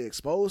necessarily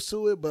exposed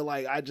to it, but,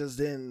 like, I just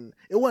didn't...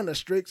 It wasn't a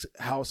strict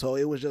household.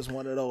 It was just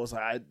one of those.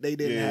 They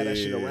didn't have that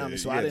shit around me,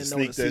 so I didn't know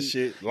sneak that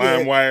shit.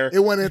 LimeWire. It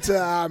wasn't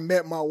until I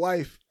met my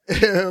wife. She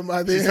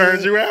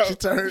turned you out? She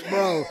turned,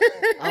 bro.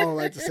 I don't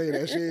like to say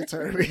that. She ain't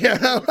turned me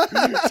out.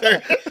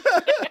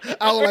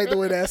 I don't like the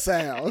way that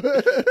sound.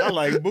 I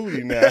like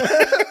booty now.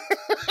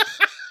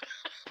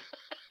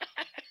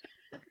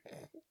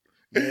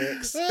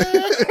 Next.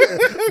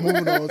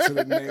 Moving on to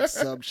the next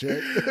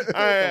subject.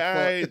 All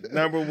right.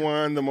 Number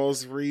 1, the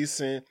most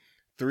recent,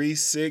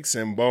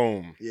 3-6 and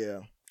boom.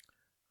 Yeah.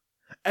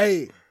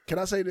 Hey, can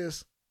I say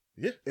this?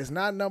 Yeah. It's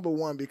not number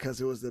 1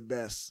 because it was the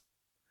best.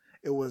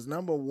 It was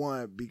number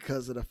 1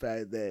 because of the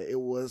fact that it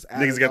was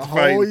out niggas of got the to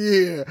fight. whole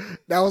year.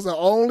 That was the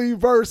only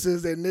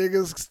verses that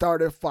niggas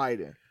started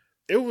fighting.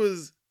 It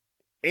was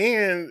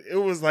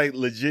like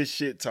legit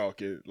shit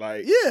talking.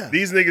 Like,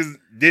 these niggas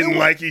didn't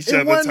like each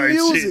other type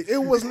music. shit.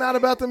 It was not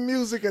about the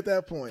music at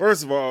that point.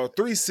 First of all,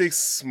 3-6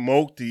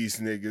 smoked these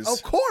niggas.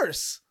 Of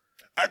course.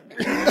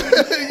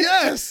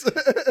 Yes.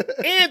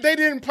 And they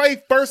didn't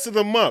play first of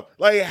the month.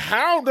 Like,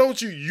 how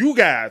don't you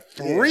got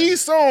 3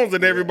 songs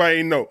that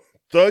everybody know?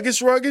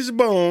 Thuggish Ruggish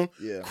Bone,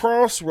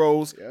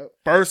 Crossroads,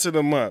 first of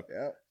the month.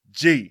 Yep.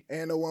 G.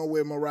 And the one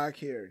with Mariah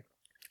Carey.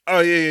 Oh,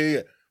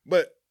 yeah.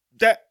 But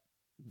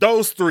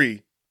those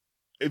 3,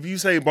 if you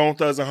say Bone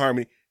Thugs and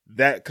Harmony,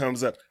 that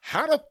comes up.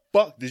 How the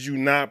fuck did you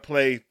not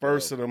play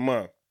first of the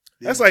month?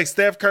 That's like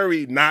Steph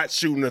Curry not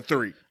shooting a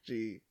 3.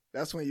 Gee.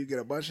 That's when you get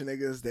a bunch of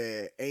niggas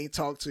that ain't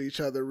talk to each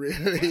other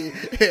really,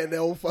 and they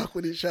don't fuck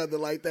with each other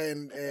like that.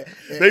 And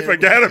they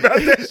forgot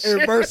about that shit.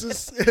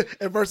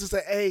 And versus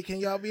say, hey, can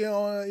y'all be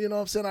on, you know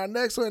what I'm saying, our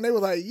next one? And they were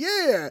like,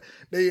 yeah.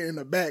 They in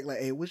the back like,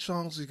 hey, which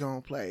songs we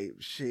gonna play?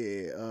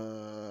 Shit.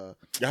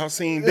 Y'all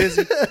seen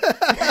Busy?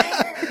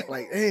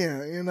 Like,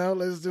 damn, you know,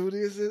 let's do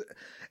this.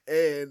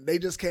 And they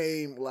just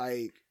came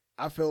like,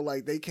 I felt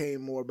like they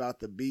came more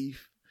about the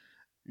beef.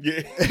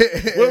 Yeah.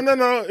 Well,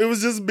 no. It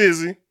was just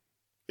Busy.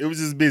 It was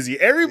just Busy.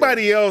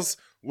 Everybody else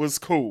was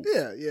cool.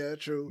 Yeah,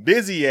 true.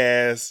 Busy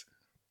ass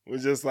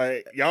was just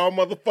like, y'all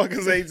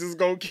motherfuckers ain't just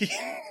gonna keep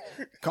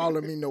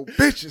calling me no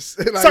bitches.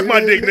 Like, suck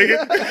my dick,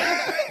 nigga.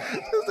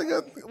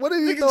 What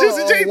did he throw?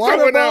 Juicy J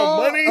throwing out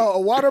money.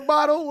 A water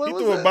bottle? He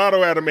threw a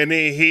bottle at him and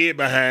then hid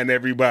behind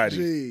everybody.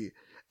 Gee.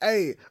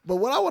 Hey, but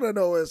what I want to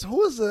know is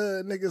who is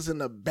the niggas in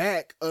the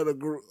back of the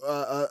group,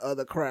 of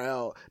the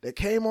crowd that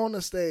came on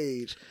the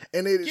stage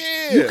and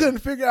you couldn't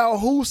figure out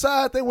whose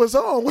side they was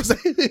on. Was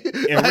they,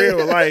 in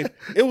real life?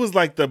 It was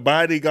like the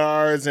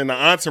bodyguards and the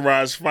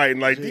entourage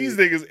fighting. Like these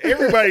niggas,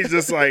 everybody's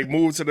just like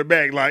moved to the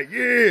back. Like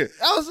I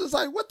was just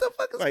like, what the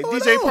fuck is like going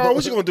DJ on? Paul?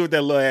 What you gonna do with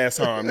that little ass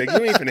arm, nigga?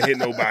 You ain't finna hit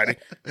nobody.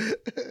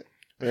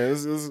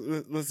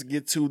 Man, let's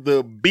get to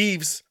the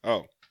beefs.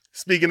 Oh.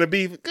 Speaking of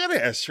beef, good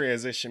ass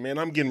transition, man.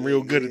 I'm getting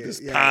real good at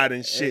this pod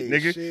and shit,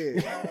 nigga.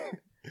 Shit.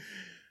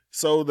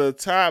 So the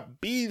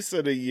top beefs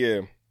of the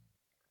year.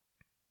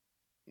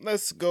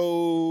 Let's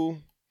go.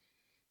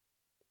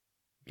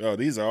 Oh,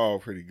 these are all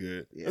pretty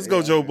good. Let's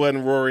go Joe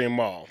Budden, Rory, and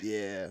Mal.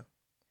 Yeah.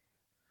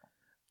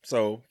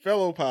 So,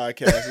 fellow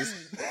podcasters,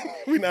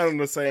 we're not on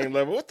the same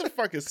level. What the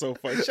fuck is so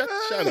funny? Shut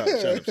up.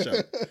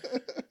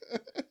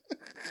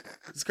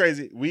 It's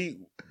crazy.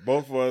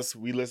 Both of us,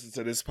 we listen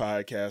to this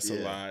podcast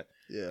a lot.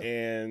 Yeah.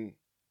 And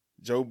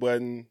Joe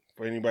Budden,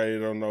 for anybody that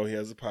don't know, he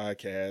has a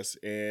podcast,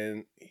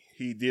 and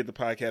he did the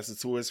podcast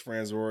with 2 of his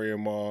friends, Rory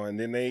and Mal, and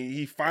then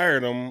he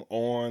fired them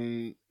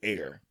on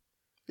air.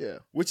 Yeah.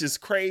 Which is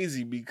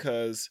crazy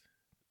because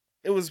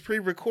it was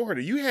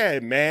pre-recorded. You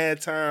had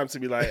mad time to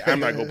be like, I'm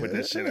not going to put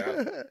that shit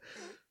out.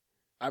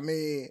 I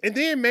mean. And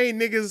then made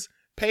niggas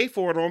pay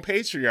for it on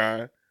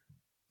Patreon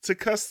to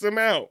cuss them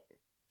out.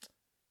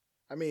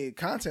 I mean,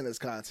 content is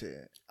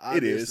content.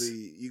 It is.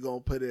 Obviously, you're going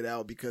to put it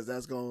out because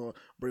that's going to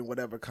bring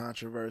whatever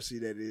controversy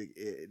that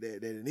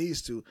it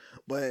needs to.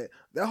 But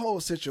that whole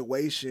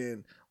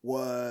situation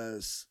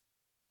was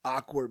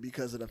awkward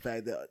because of the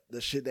fact that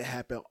the shit that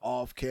happened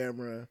off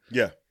camera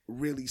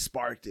really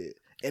sparked it.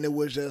 And it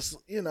was just,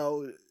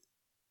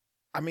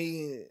 I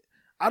mean,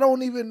 I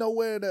don't even know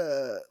where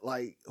to,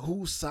 like,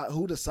 who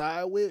to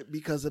side with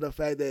because of the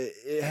fact that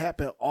it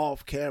happened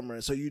off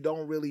camera. So you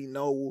don't really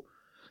know.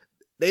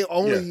 They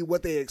only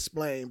what they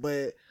explain,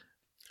 but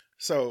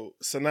so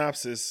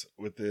synopsis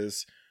with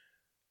this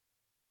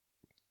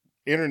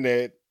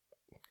internet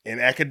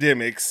and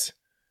academics.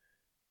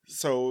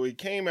 So it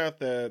came out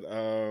that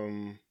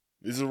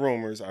these are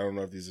rumors. I don't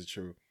know if these are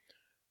true.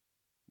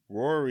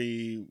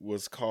 Rory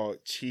was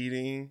caught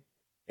cheating,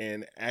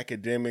 and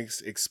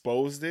academics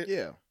exposed it.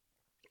 Yeah,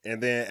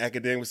 and then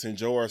academics and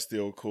Joe are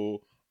still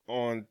cool.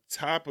 On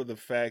top of the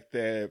fact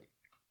that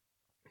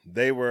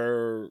they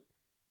were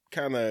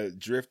kind of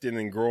drifting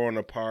and growing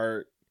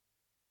apart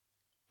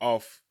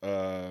off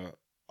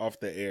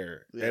the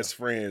air as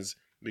friends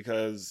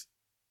because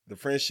the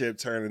friendship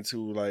turned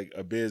into like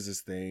a business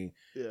thing.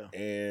 Yeah.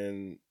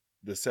 And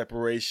the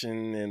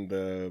separation and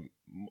the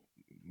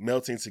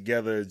melting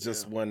together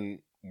just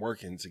wasn't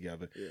working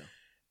together.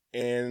 Yeah.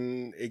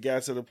 And it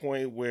got to the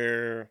point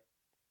where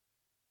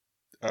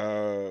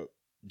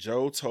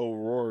Joe told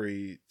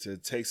Rory to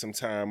take some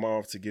time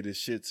off to get his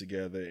shit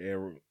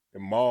together,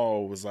 and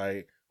Maul was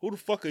like, who the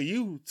fuck are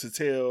you to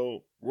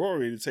tell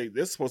Rory to take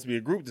this? Supposed to be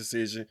a group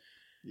decision.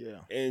 Yeah.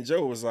 And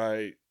Joe was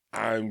like,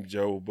 I'm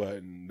Joe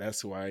Button. That's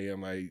who I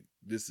am. Like,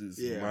 this is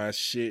my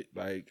shit.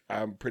 Like,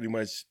 I'm pretty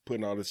much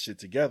putting all this shit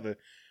together.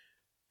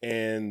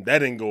 And that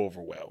didn't go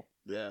over well.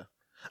 Yeah.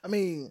 I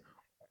mean,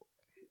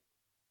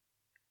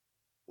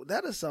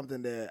 that is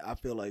something that I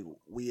feel like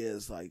we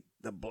as like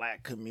the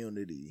black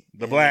community.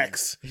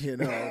 Blacks.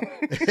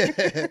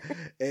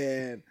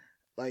 And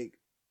like,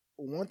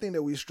 one thing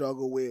that we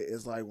struggle with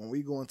is like when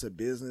we go into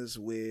business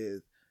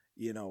with,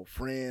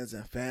 friends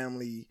and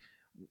family,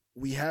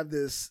 we have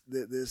this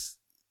thing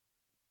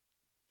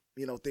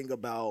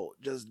about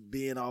just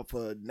being off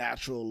of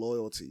natural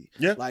loyalty.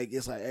 Yeah. Like,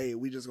 it's like, hey,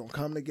 we just gonna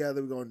come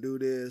together, we're gonna do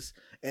this.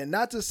 And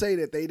not to say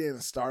that they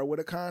didn't start with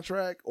a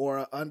contract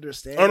or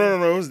understand. Oh,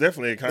 no. It was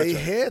definitely a contract. They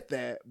had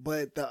that,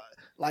 but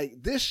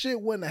this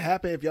shit wouldn't have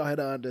happened if y'all had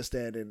an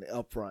understanding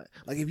up front.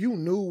 Like, if you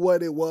knew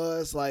what it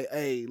was, like,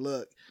 hey,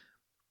 look,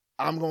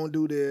 I'm going to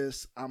do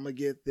this. I'm going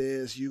to get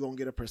this. You're going to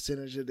get a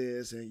percentage of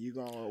this. And you're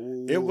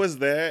going to... It was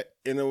that.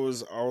 And it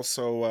was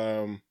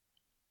also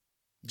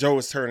Joe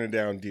was turning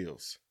down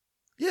deals.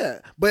 Yeah.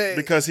 But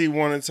because he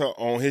wanted to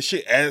own his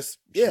shit as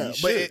he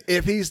should. But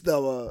if he's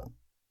the...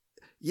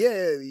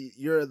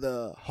 you're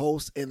the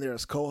host and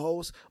there's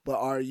co-host, but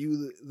are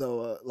you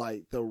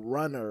the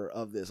runner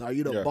of this? Are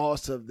you the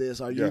boss of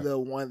this? Are you the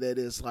one that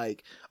is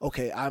like,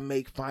 okay, I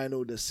make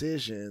final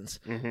decisions?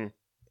 Mm-hmm.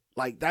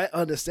 Like, that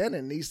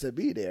understanding needs to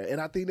be there. And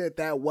I think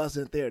that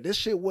wasn't there. This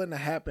shit wouldn't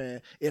have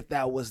happened if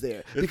that was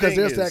there. Because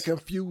there's that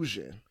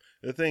confusion.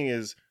 The thing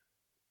is,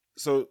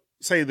 so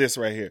say this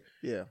right here.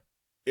 Yeah.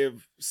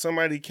 If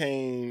somebody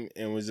came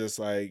and was just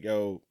like,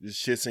 yo, this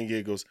shits and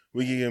giggles,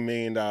 we give you $1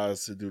 million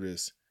to do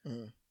this.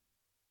 Mm-hmm.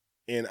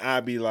 And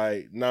I'd be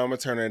like, no, I'm going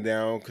to turn that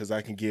down because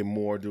I can get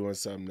more doing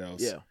something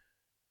else. Yeah.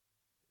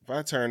 If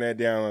I turn that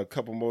down a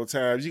couple more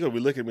times, you're going to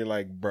be looking at me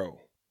like, bro.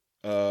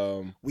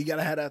 We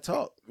gotta have that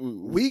talk.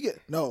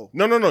 No.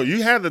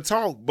 You have the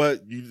talk, but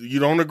you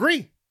don't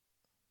agree.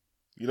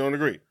 You don't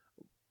agree.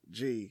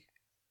 Gee,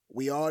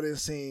 we all done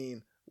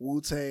seen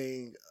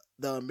Wu-Tang: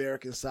 The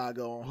American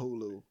Saga on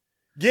Hulu.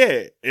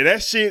 Yeah, and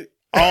that shit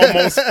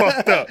almost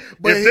fucked up.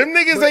 But if them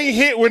niggas ain't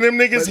hit when them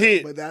niggas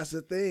hit. But that's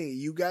the thing.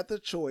 You got the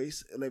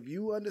choice, and if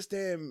you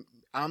understand,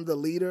 I'm the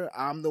leader.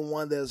 I'm the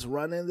one that's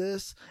running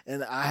this,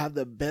 and I have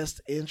the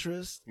best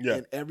interest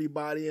in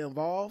everybody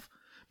involved.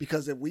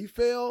 Because if we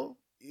fail,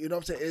 you know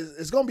what I'm saying,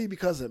 it's going to be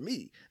because of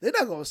me. They're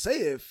not going to say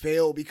it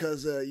failed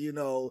because,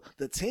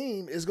 the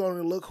team is going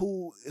to look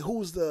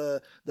who's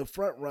the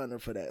front runner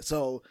for that.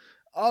 So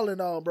all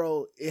in all,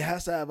 bro, it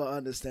has to have an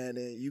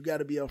understanding. You got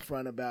to be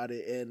upfront about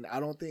it. And I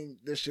don't think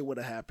this shit would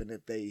have happened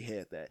if they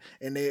had that.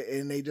 And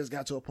they just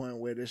got to a point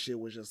where this shit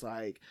was just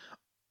like,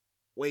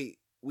 wait,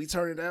 we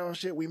turning down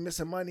shit. We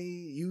missing money.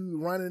 You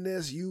running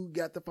this. You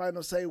got the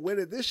final say. Where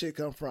did this shit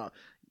come from?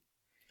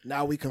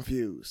 Now we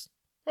confused.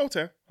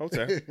 Hotel. All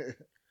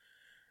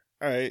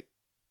right.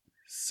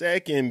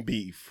 Second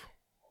beef.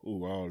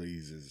 Ooh, all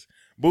these is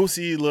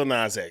Boosie, Lil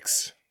Nas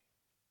X.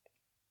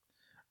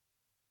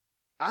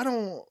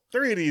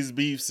 Three of these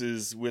beefs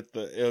is with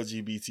the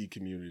LGBT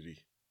community.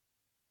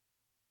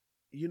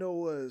 You know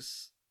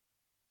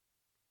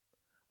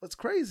what's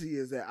crazy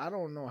is that I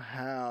don't know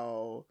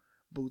how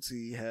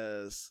Boosie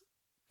has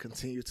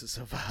continued to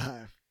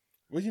survive.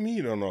 What do you mean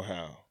you don't know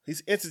how?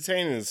 He's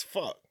entertaining as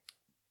fuck.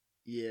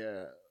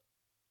 Yeah.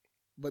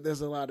 But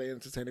there's a lot of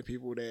entertaining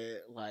people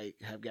that like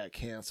have got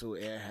canceled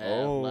and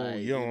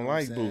have you don't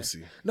like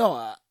Boosie?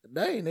 No,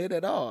 they ain't it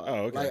at all. Oh,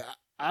 okay. Like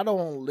I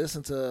don't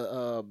listen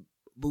to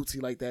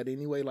Bootsy like that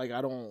anyway. Like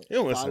I don't. He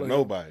don't listen follow to him.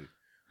 nobody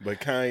but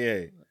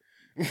Kanye.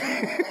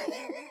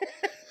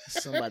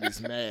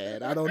 Somebody's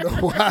mad. I don't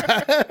know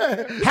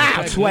why.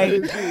 How, Sway?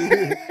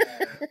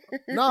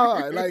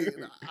 No, like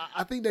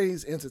I think that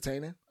he's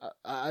entertaining.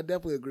 I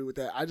definitely agree with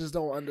that. I just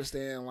don't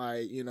understand,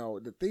 like, you know,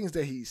 the things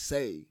that he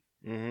say,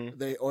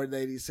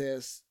 that he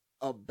says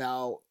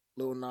about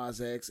Lil Nas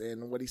X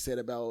and what he said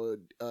about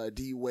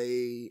D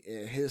Wade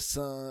and his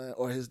son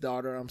or his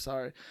daughter. I'm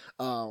sorry,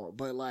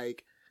 but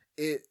like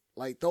it,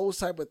 like those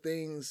type of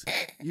things,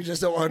 you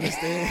just don't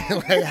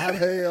understand. Like how the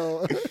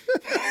hell?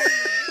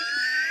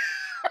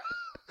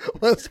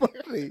 What's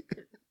funny?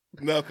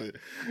 Nothing.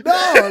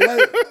 No,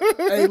 like,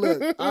 hey,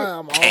 look, I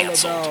am all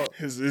about.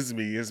 It's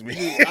me.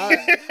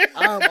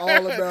 I'm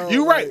all about.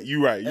 You right. Like,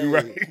 You right. You hey,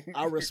 right.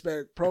 I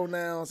respect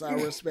pronouns. I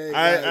respect.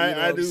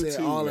 I do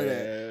too. All man. of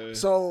that.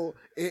 So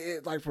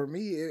it like for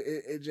me,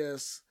 it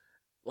just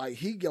like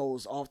he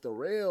goes off the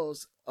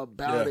rails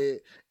about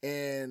it,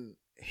 and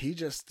he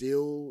just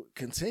still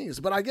continues.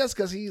 But I guess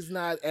because he's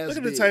not as Look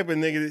at big. the type of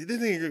nigga.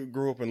 This nigga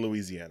grew up in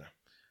Louisiana.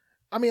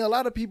 I mean, a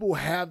lot of people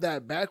have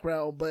that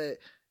background, but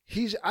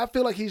I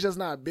feel like he's just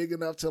not big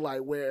enough to like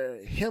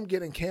where him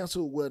getting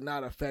canceled would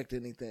not affect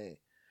anything.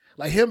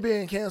 Like him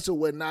being canceled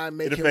would not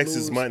make It him affects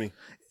lose. his money.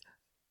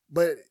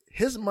 But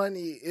his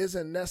money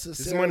isn't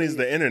necessarily. His money is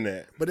the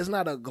internet. But it's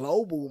not a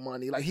global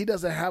money. Like he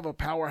doesn't have a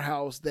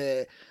powerhouse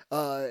that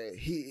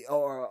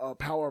or a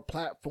power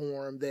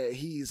platform that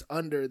he's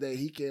under that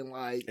he can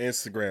like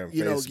Instagram,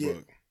 you know,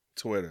 Facebook,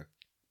 Twitter.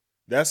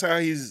 That's how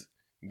he's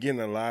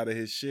getting a lot of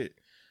his shit.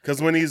 Because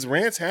when these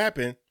rants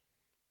happen,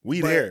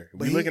 we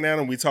looking at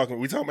them, we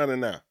talking about it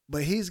now.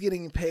 But he's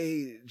getting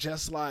paid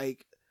just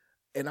like,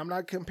 and I'm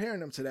not comparing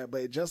him to that,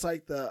 but just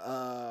like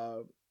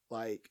the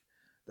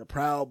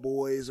Proud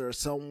Boys or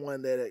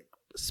someone that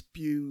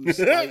spews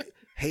like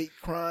hate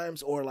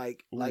crimes or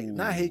like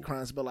not hate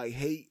crimes, but like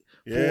hate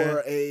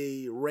for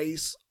a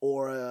race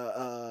or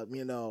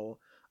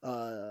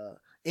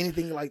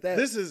anything like that.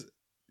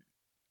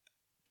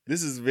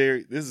 This is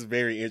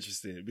very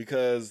interesting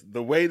because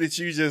the way that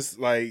you just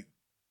like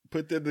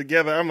put them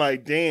together, I'm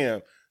like,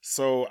 damn.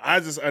 So I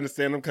just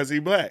understand him because he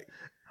black.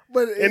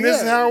 And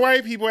this is how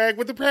white people act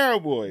with the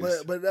Proud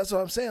Boys. But that's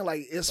what I'm saying.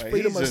 Like it's like,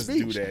 freedom of just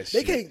speech. They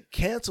shit. Can't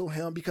cancel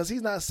him because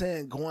he's not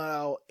saying go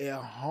out and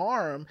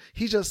harm.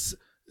 He just.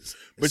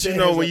 But you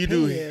know when you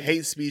do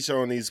hate speech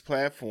on these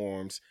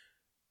platforms,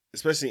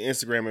 especially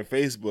Instagram and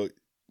Facebook,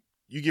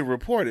 you get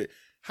reported.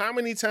 How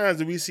many times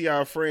do we see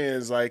our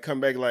friends like come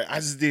back like I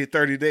just did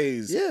 30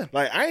 days? Yeah.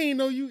 Like I ain't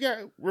know you got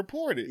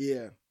reported.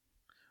 Yeah.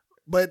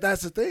 But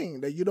that's the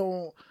thing that you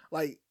don't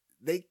like.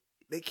 They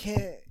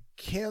can't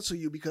cancel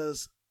you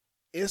because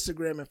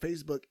Instagram and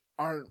Facebook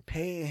aren't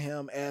paying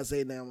him as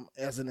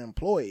an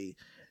employee.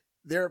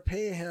 They're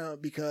paying him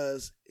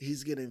because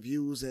he's getting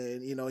views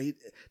and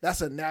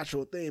that's a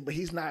natural thing. But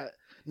he's not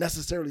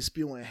necessarily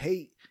spewing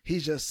hate.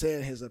 He's just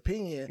saying his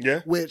opinion.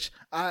 Yeah. Which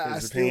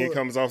his opinion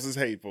comes off as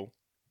hateful.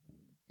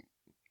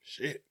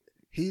 Shit.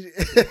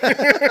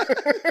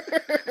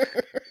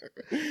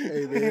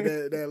 Hey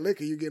man, that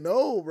liquor you getting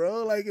old,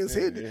 bro. Like it's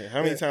hitting. Yeah.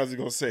 How many times you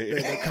gonna say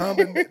it?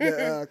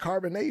 The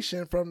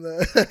carbonation from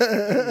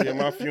the yeah,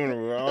 my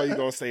funeral. All you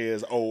gonna say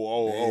is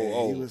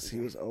oh. He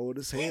was old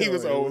as hell. He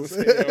was old as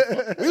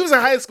hell. We was in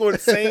high school at the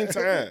same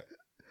time.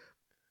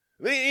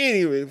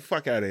 Anyway,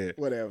 fuck out of here.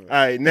 Whatever. All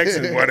right, next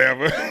is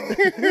whatever.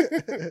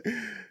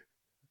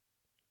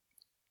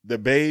 The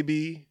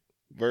baby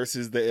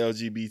versus the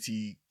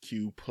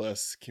LGBTQ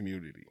plus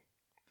community.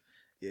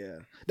 Yeah,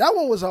 that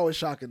one was always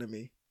shocking to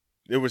me.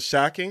 It was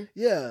shocking.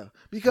 Yeah,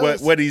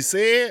 because what he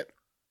said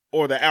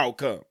or the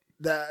outcome.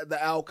 The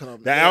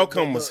outcome. The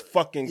outcome was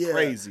fucking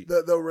crazy.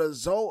 The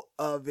result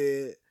of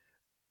it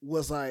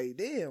was like,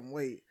 damn.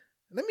 Wait,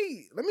 let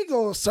me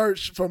go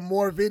search for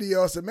more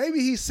videos and maybe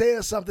he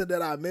said something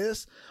that I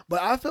missed.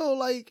 But I feel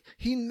like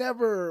he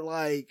never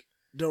like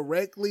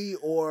directly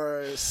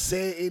or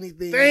said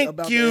anything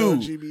about the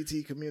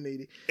LGBT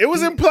community. It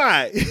was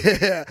implied.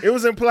 Yeah. It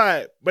was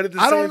implied. But at the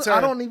same time,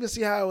 I don't even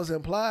see how it was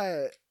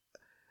implied.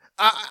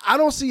 I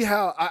don't see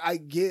how I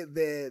get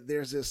that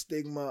there's a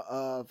stigma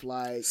of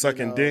like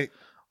sucking dick.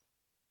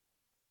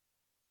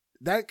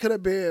 That could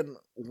have been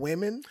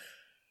women.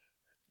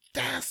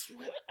 That's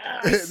what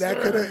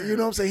that could have, you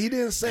know what I'm saying? He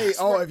didn't say,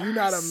 if you're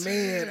not a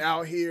man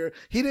out here.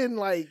 He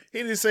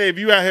didn't say if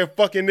you out here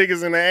fucking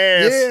niggas in the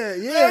ass. Yeah.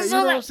 You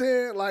know what I'm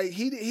saying? Like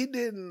he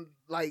didn't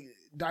like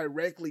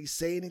directly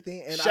say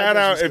anything. And shout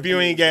out if you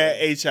ain't got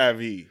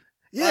HIV.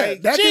 Yeah,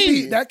 like,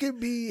 that could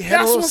be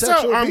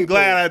heterosexual. I'm people.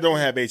 glad I don't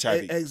have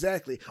HIV.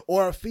 Exactly.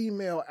 Or a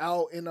female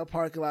out in the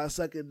parking lot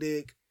sucking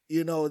dick.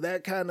 You know,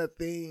 that kind of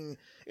thing.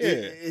 Yeah.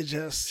 It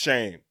just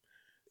shame.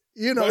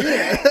 You know,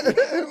 yeah.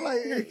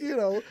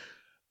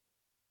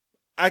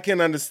 I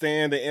can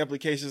understand the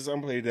implications.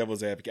 I'm playing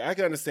devil's advocate. I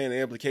can understand the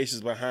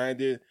implications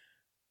behind it.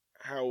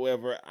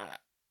 However,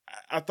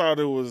 I thought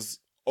it was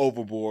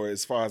overboard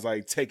as far as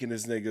like taking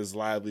this nigga's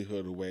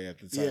livelihood away at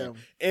the time.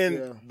 Yeah.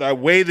 And the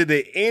way that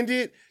it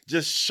ended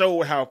just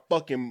showed how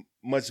fucking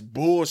much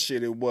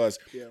bullshit it was.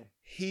 Yeah.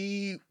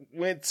 he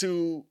went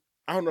to,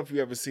 I don't know if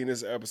you ever seen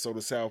this episode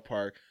of South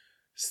Park.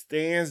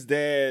 Stan's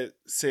dad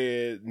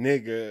said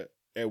nigga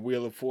at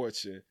Wheel of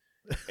Fortune,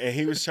 and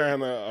he was trying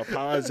to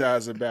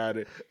apologize about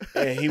it,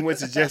 and he went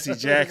to Jesse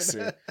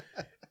Jackson,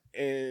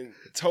 and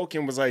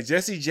Token was like,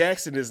 Jesse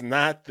Jackson is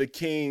not the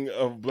king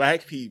of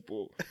black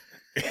people.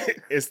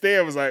 And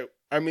Stan was like,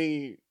 I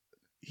mean,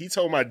 he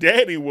told my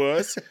dad he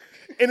was.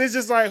 And it's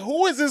just like,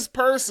 who is this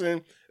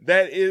person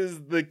that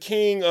is the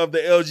king of the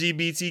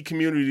LGBT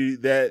community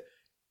that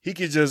he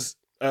could just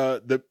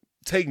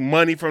take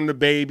money from the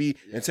baby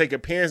and take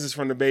appearances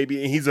from the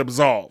baby, and he's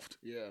absolved?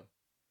 Yeah.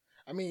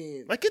 I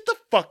mean, like, get the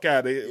fuck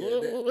out of here.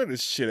 Yeah, Where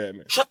this shit at,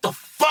 man? Shut the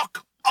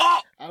fuck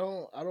up! I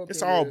don't It's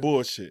think all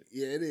bullshit.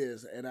 Yeah, it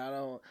is. And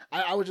I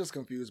was just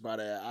confused by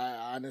that.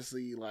 I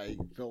honestly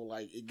felt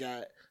like it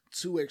got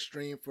too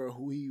extreme for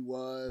who he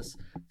was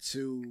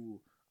to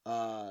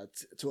a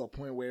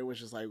point where it was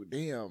just like,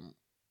 damn,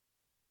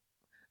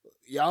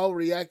 y'all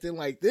reacting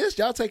like this?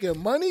 Y'all taking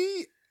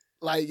money?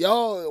 Like,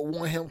 y'all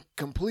want him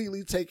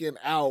completely taken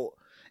out.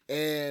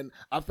 And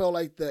I felt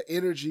like the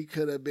energy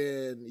could have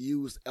been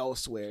used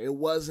elsewhere. It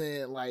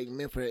wasn't like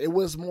meant for it. It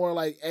was more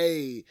like,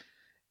 hey,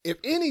 if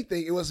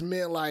anything, it was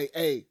meant like,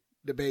 hey,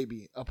 the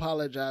baby,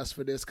 apologize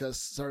for this because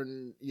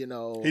certain, he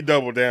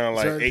doubled down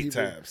like 8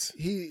 people, times.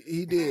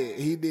 He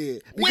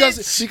did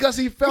because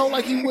he felt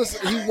like he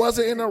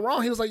wasn't in the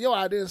wrong. He was like, yo,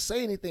 I didn't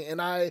say anything, and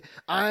I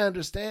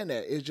understand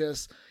that. It's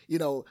just,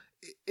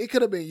 it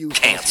could have been used.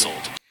 Canceled.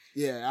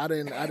 Yeah, I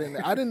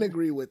didn't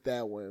agree with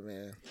that one,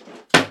 man.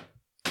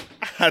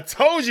 I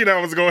told you that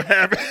was gonna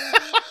happen.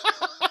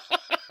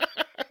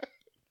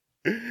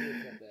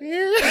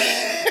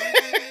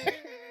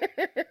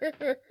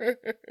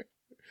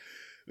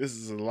 This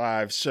is a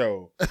live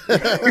show. All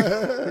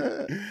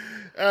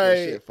right,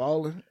 shit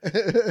falling.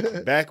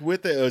 Back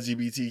with the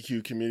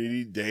LGBTQ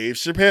community, Dave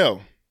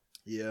Chappelle.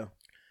 Yeah.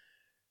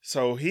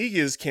 So he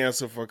gets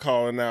canceled for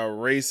calling out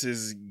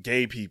racist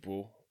gay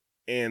people,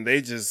 and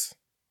they just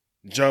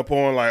jump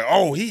on like,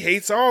 oh, he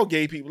hates all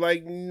gay people.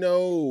 Like,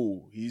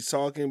 no, he's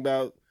talking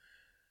about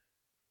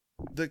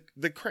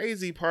the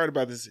crazy part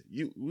about this.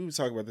 We were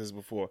talking about this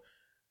before.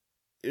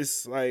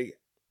 It's like,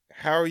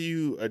 how are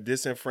you a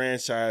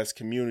disenfranchised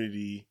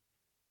community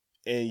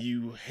and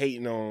you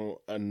hating on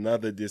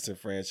another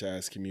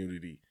disenfranchised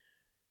community?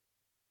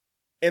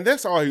 And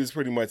that's all he was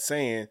pretty much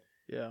saying.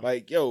 Yeah.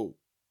 Like, yo,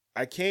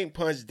 I can't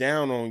punch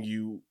down on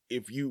you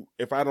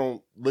if I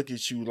don't look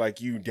at you like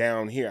you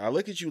down here. I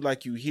look at you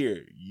like you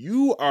here.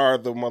 You are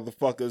the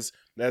motherfuckers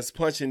that's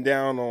punching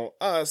down on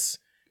us.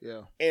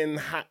 Yeah.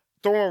 And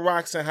throwing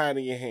rocks and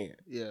hiding your hand.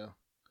 Yeah.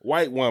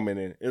 White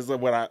woman is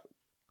what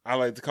I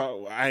like to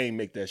call. I ain't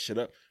make that shit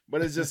up.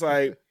 But it's just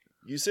like,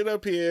 you sit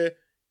up here,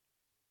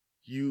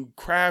 you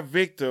cry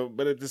victim,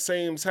 but at the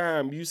same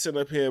time, you sit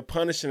up here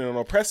punishing and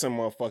oppressing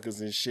motherfuckers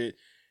and shit.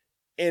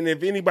 And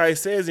if anybody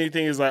says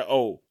anything, it's like,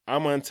 oh,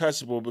 I'm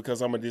untouchable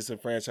because I'm a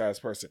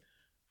disenfranchised person.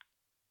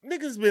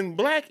 Niggas been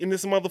black in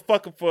this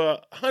motherfucker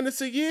for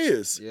hundreds of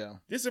years. Yeah.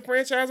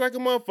 Disenfranchised like a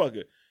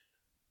motherfucker.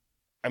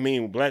 I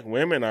mean, black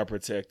women are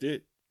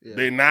protected. Yeah.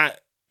 They're not,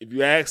 if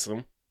you ask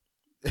them.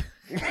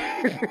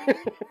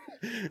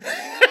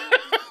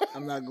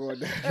 I'm not going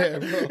down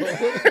that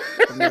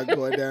road. I'm not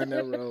going down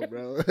that road,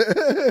 bro.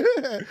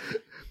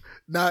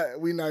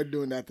 We're not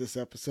doing that this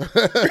episode.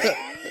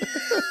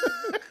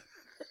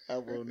 I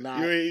will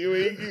not.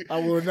 I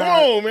will not. Come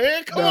on,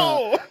 man. Come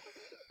on.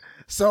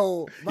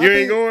 So you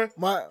ain't going?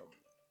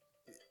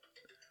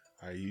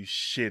 Are you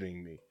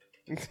shitting me?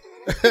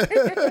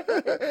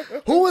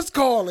 Who is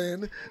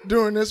calling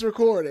during this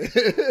recording?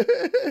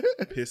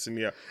 Pissing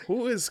me off.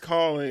 Who is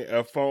calling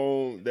a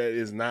phone that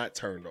is not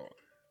turned on?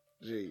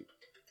 Gee,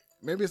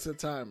 maybe it's a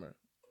timer.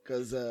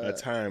 A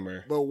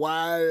timer. But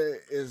why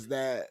is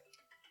that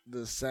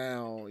the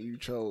sound you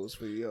chose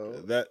for your?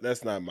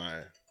 That's not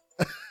mine.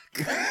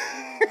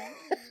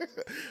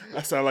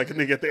 I sound like a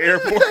nigga at the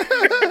airport.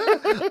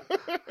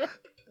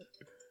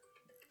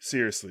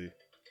 Seriously.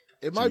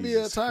 It might be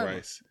a timer.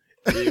 Christ.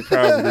 It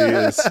probably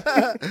is.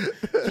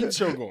 Keep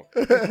show going.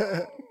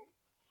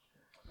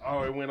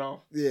 Oh, it went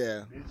off?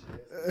 Yeah.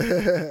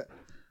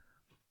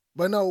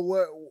 But no,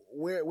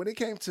 when it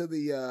came to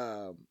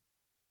the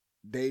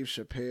Dave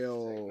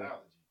Chappelle,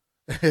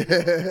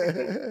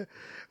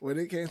 when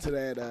it came to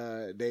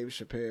that Dave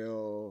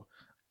Chappelle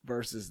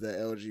versus the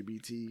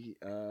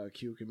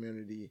LGBTQ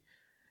community,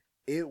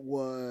 it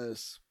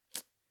was,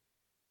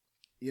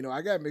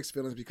 I got mixed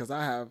feelings because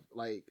I have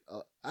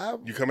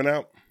you coming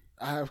out?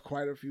 I have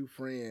quite a few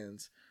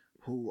friends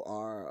who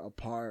are a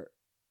part,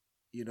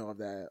 of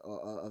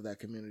that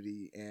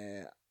community,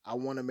 and I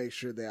want to make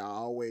sure that I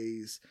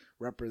always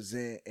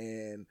represent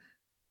and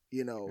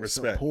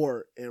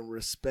support and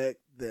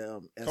respect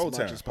them as much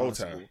as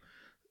possible.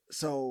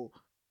 So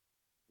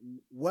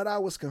what I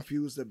was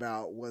confused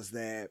about was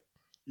that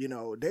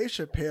Dave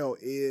Chappelle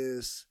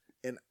is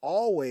and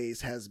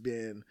always has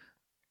been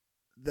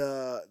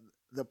the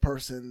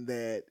person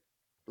that,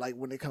 like,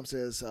 when it comes to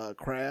his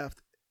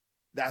craft,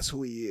 that's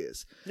who he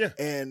is. Yeah.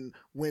 And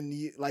when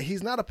you like,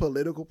 he's not a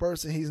political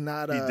person. He's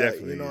not He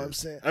definitely you know is. what I'm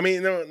saying? I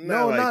mean,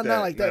 not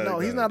like that. No,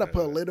 he's not a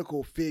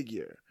political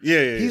figure.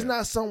 Yeah. He's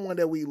not someone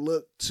that we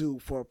look to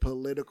for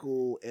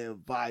political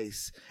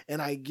advice.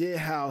 And I get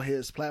how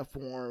his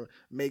platform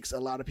makes a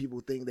lot of people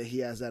think that he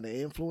has that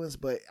influence,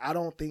 but I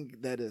don't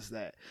think that is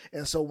that.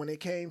 And so when it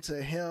came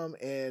to him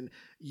and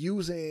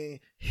using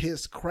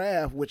his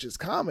craft, which is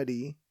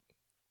comedy,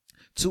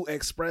 to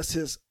express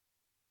his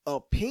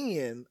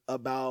opinion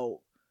about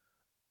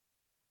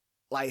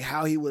like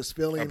how he was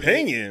feeling.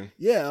 Opinion?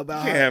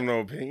 About you can't have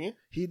no opinion.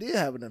 He did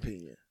have an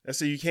opinion. I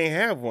said you can't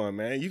have one,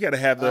 man. You got to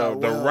have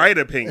the right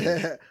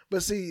opinion.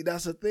 But see,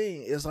 that's the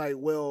thing. It's like,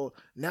 well,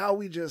 now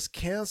we just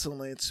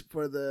canceling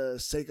for the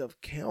sake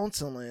of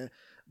canceling,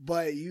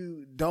 but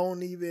you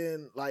don't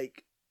even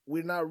like.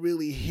 We're not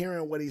really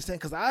hearing what he's saying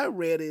because I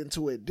read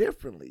into it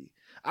differently.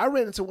 I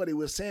read into what he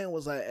was saying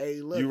was like,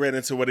 hey, look. You read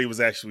into what he was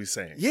actually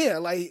saying. Yeah,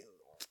 like.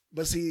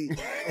 But see,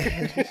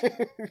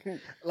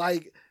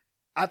 like,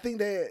 I think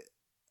that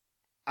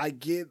I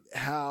get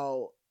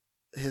how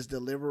his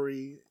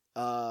delivery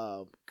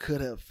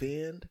could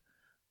offend.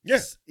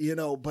 Yes. You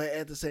know, but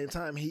at the same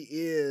time, he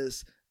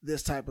is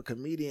this type of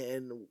comedian,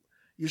 and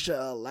you should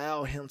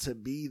allow him to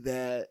be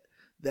that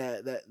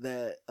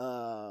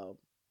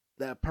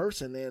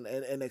person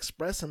and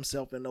express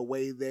himself in a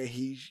way that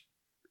he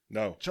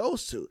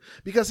chose to,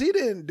 because he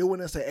didn't do it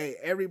and say, hey,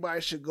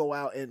 everybody should go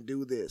out and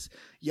do this.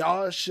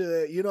 Y'all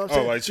should, you know what I'm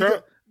saying? Like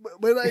Trump?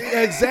 But like,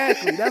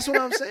 exactly. That's what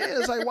I'm saying.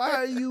 It's like, why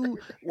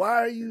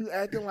are you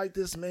acting like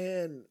this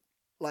man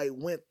like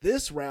went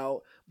this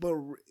route? But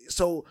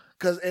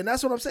and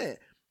that's what I'm saying.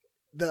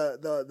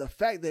 The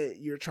fact that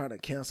you're trying to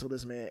cancel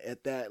this man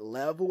at that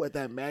level, at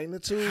that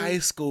magnitude. High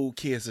school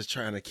kids are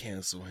trying to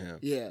cancel him.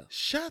 Yeah.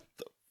 Shut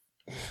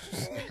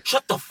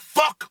the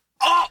fuck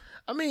up.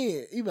 I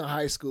mean, even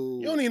high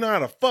school. You don't even know how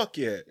to fuck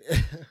yet.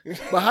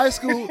 But high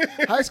school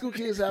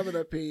kids have an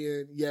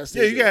opinion. Yes.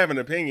 Yeah, you can have an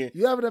opinion.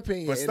 You have an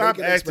opinin, but stop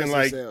acting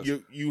like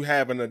you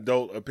have an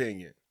adult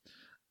opinion.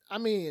 I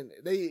mean,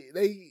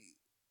 they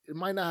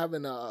might not have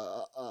an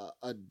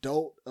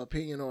adult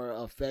opinion or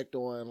effect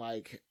on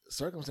like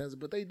circumstances,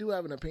 but they do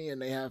have an opinion.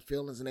 They have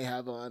feelings and they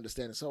have an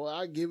understanding. So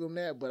I give them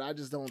that, but I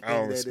just don't think I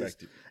don't that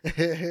respect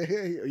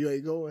it. You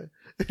ain't going.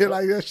 You're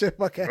like that shit.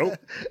 Fuck nope.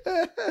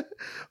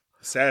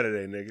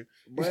 Saturday, nigga.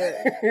 But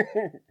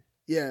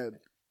yeah,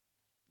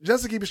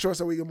 just to keep it short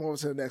so we can move on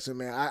to the next one,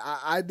 man.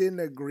 I didn't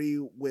agree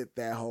with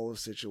that whole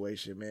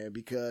situation, man,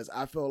 because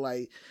I feel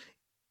like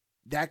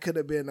that could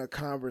have been a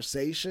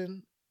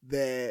conversation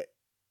that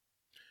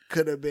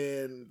could have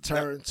been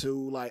turned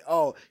to like,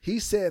 oh, he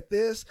said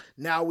this,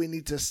 now we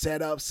need to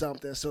set up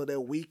something so that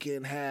we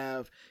can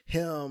have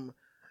him,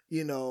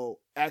 you know,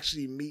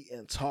 actually meet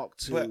and talk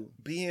to.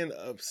 But being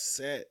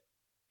upset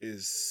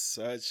is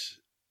such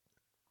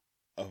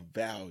a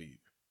value.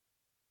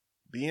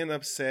 Being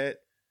upset,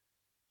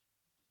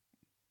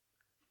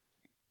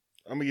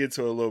 I'm gonna get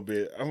to it a little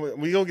bit.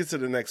 We gonna get to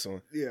the next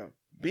one. Yeah.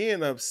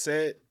 Being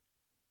upset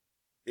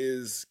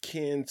is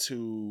kin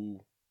to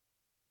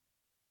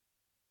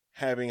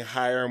having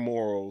higher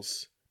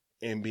morals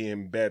and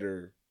being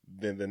better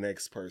than the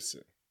next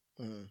person.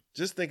 Mm-hmm.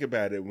 Just think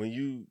about it. When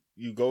you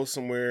go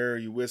somewhere,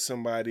 you with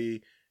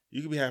somebody,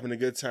 you could be having a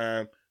good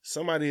time.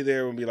 Somebody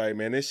there will be like,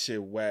 man, this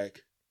shit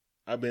whack.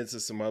 I've been to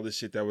some other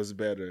shit that was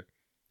better.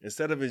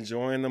 Instead of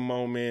enjoying the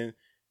moment,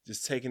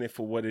 just taking it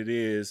for what it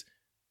is,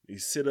 you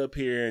sit up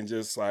here and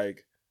just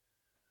like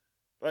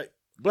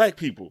black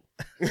people.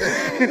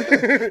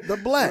 The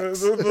blacks.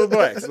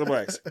 The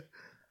blacks.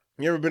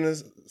 You ever been to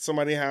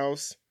somebody's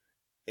house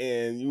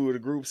and you were in a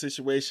group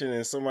situation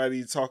and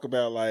somebody talk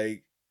about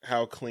like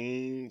how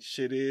clean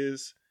shit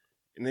is?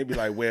 And they be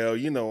like, well,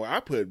 you know, I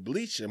put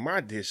bleach in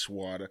my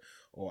dishwater,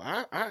 or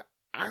I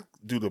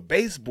do the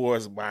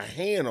baseboards with my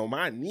hand on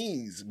my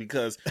knees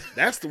because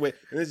that's the way.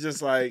 And it's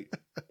just like,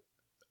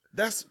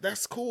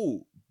 that's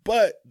cool.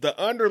 But the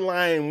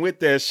underlying with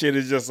that shit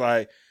is just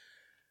like,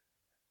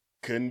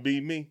 couldn't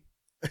be me.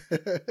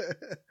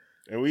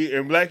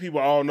 and black people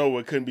all know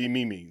what couldn't be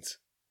me means.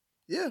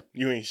 Yeah.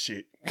 You ain't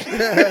shit.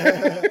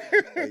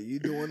 Hey, you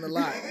doing a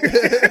lot.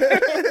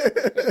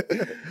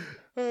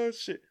 Oh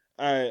shit.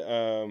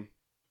 All right,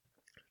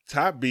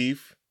 top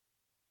beef,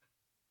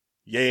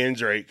 Ye and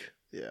Drake.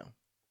 Yeah.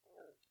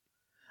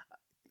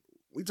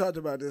 We talked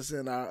about this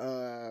in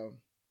our,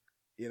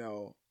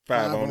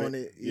 five on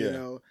it. You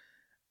know,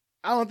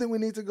 I don't think we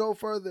need to go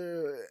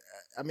further.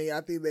 I mean,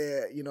 I think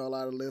that, a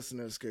lot of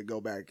listeners could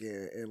go back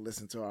and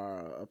listen to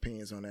our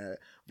opinions on that.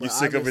 But you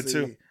sick of it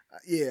too?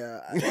 Yeah.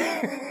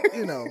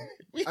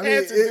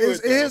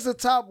 It is the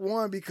top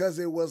one because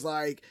it was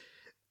like,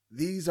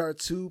 these are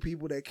two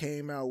people that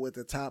came out with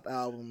the top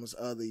albums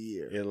of the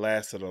year. It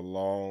lasted a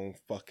long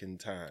fucking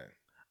time.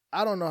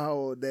 I don't know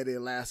how that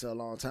it lasted a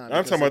long time.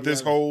 I'm talking about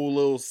this whole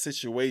little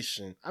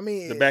situation. I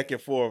mean, the back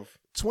and forth.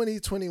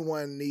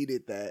 2021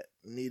 needed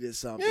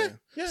something.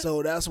 Yeah.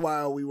 So that's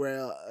why we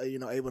were,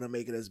 able to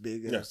make it as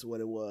big as what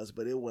it was,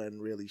 but it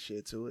wasn't really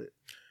shit to it.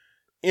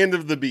 End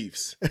of the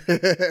beefs. All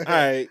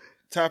right.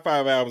 top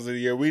 5 albums of the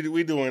year.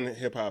 We doing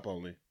hip hop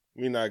only.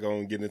 We're not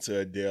gonna get into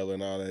Adele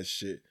and all that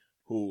shit.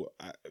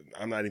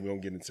 I'm not even gonna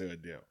get into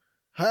Adele.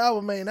 Her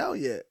album ain't out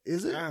yet,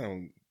 is it? I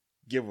don't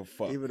give a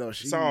fuck. Even though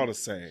it's all the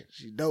same.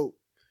 She dope.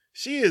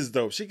 She is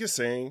dope. She can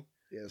sing.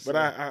 Yes, but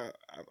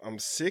I'm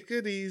sick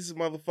of these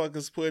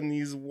motherfuckers putting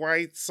these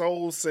white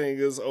soul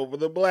singers over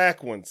the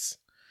black ones.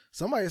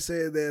 Somebody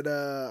said that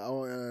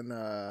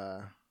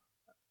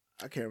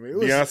I can't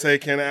remember. Beyonce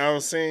can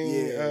out sing.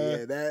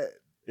 Yeah, that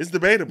it's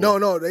debatable.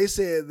 No, they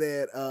said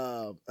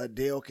that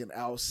Adele can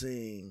out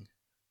sing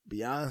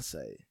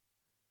Beyonce.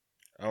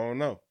 I don't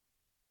know.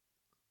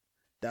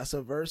 That's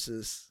a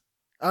Verzuz.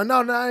 Oh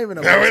no, not even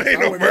a Verzuz. No, it ain't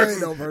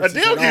no Verzuz.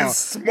 Adele getting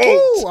smoked.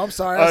 Ooh, I'm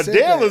sorry.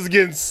 Adele is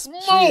getting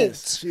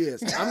smoked. She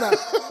is. I'm not.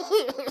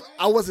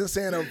 I wasn't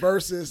saying a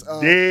Verzuz.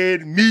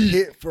 Dead meat.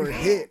 Hit for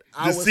hit.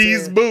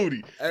 Deceased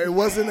booty. It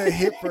wasn't a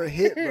hit for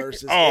hit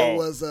Verzuz. It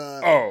was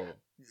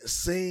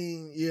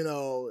sing.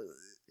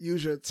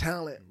 Use your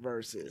talent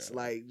Verzuz.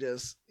 Like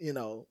just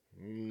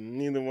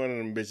Neither one of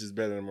them bitches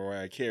better than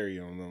Mariah Carey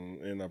on them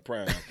in her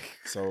prime.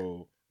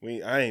 So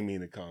I ain't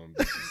mean to call them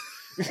bitches.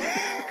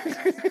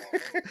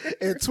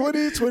 In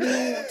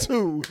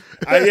 2022,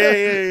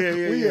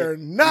 we are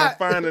not. I'm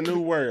gonna find a new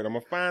word. I'm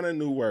gonna find a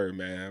new word,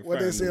 man. What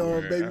they say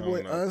on Baby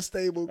Boy,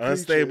 unstable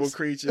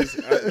creatures.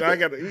 You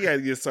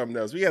gotta get something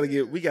else. We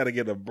gotta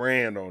get a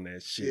brand on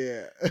that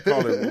shit. Yeah,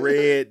 call it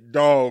Red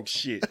Dog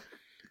shit.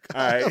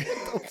 All right,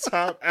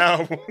 top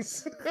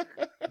albums.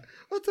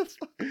 What the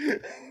fuck?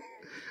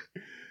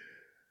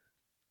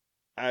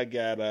 I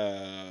got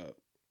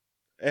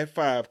at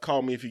 5.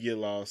 Call Me If You Get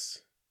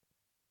Lost.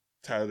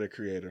 Tyler, the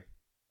Creator.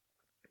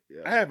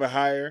 Yeah. I have it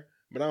higher,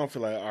 but I don't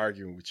feel like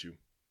arguing with you.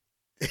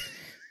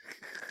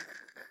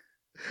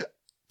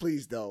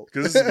 Please don't.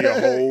 Because this would be a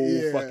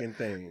whole fucking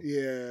thing.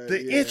 Yeah.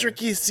 The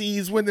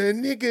intricacies when the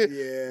nigga.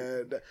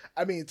 Yeah.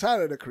 I mean,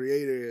 Tyler, the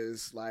Creator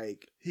is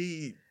like.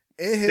 He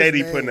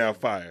steady putting out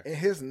fire. In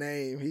his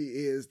name, he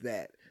is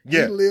that.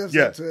 Yeah. He lives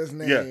up to his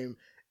name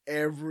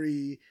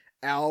every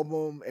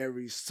album,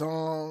 every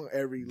song,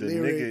 every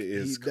lyric. The nigga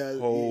is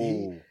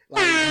cold.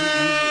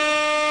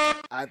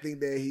 I think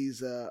that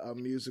he's a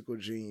musical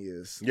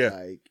genius. Yeah.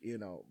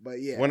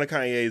 But yeah. One of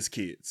Kanye's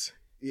kids.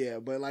 Yeah,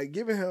 but like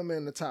giving him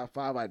in the top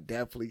 5, I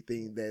definitely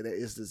think that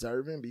it's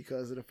deserving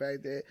because of the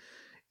fact that,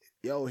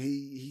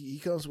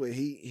 he comes with,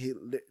 he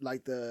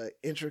like the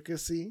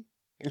intricacy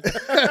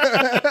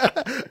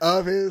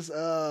of his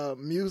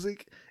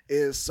music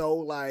is so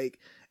like,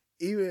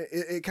 even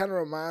it kind of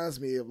reminds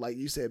me of, like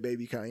you said,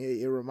 Baby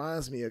Kanye. It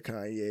reminds me of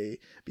Kanye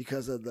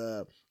because of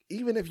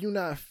even if you're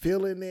not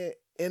feeling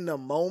it in the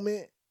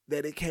moment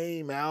that it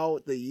came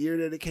out, the year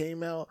that it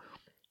came out,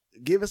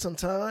 give it some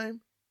time,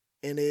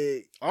 and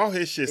all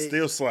his shit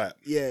still slap.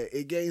 Yeah,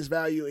 it gains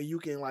value, and you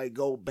can like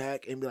go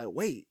back and be like,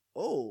 wait,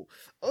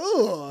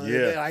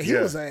 yeah, like he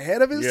was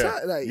ahead of his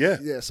time. Like,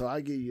 yeah. So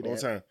I give you that. All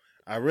time.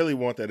 I really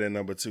want that at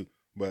number 2,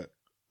 but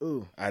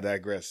I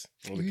digress.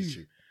 Look at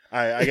you. All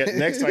right,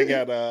 I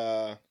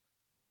got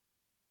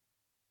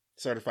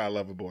Certified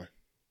Lover Boy.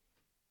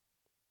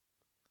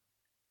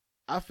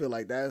 I feel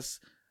like that's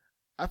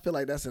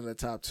in the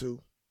top 2.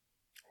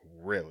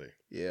 Really?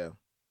 Yeah.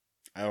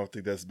 I don't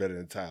think that's better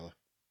than Tyler.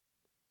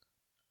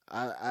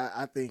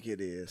 I think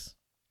it is.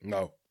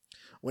 No.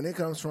 When it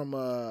comes from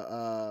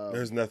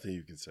there's nothing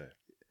you can say.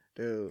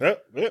 Dude.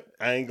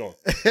 I ain't going.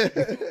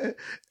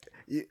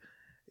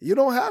 You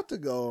don't have to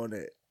go on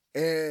it.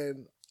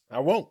 And I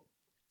won't.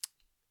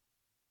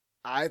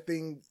 I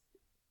think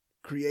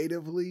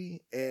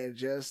creatively and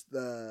just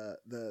the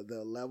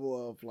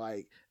level of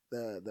like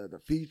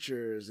the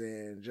features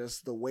and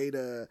just the way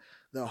the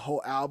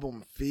whole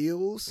album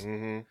feels.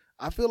 Mm-hmm.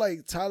 I feel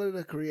like Tyler,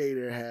 the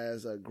Creator,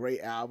 has a great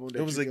album.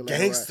 That it was a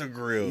Gangsta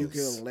Grills. You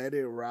can let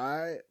it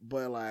ride,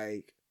 but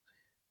like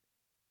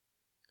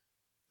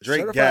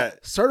Drake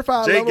got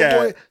Certified Lover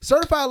Boy.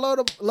 Certified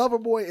Lover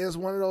Boy is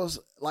one of those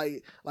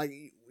like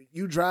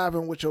you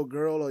driving with your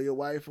girl or your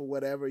wife or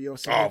whatever.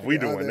 We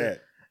doing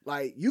that.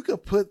 Like you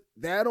could put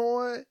that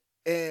on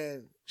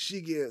and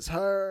she gets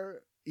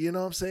her. You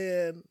know what I'm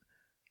saying?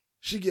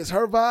 She gets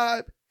her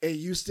vibe, and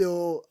you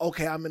still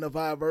okay. I'm in a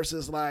vibe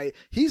versus like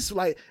he's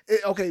like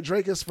okay.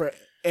 Drake is for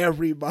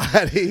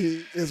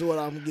everybody is what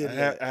I'm getting.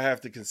 I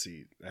have to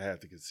concede.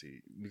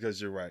 Because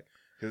you're right.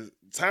 Because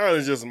Tyler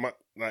is just I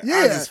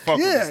just fuck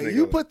with this nigga.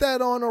 You put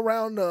that on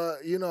around the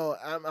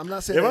I'm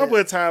not saying if I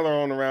put Tyler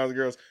on around the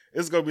girls,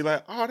 it's gonna be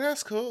like, oh,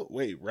 that's cool.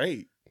 Wait,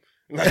 rape.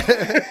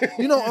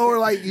 Or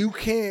like you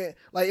can't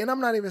like, and I'm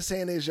not even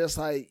saying it's just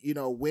like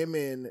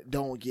women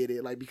don't get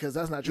it, like because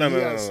that's not true. He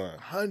has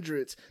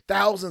hundreds,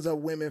 thousands of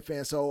women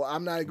fans, so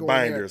I'm not going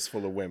binders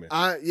full of women.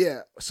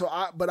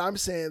 But I'm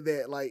saying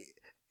that like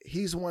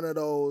he's one of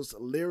those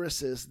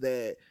lyricists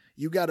that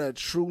you gotta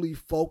truly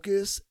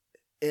focus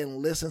and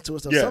listen to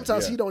it. So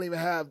sometimes he don't even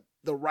have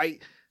the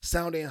right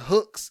sounding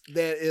hooks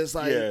that is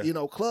like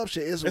club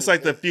shit. It's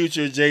like the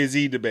Future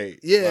Jay-Z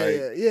debate. Yeah,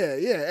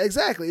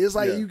 exactly. It's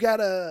like you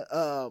gotta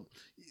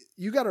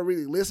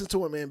really listen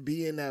to him and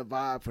be in that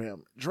vibe for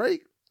him.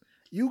 Drake,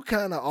 you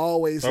kind of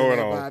always Throw in it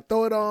that on. vibe.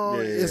 Throw it on.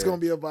 Yeah. It's gonna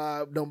be a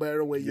vibe, no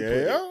matter where you put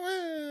it.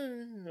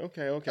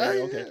 Okay.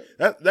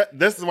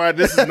 This is why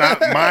this is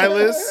not my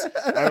list.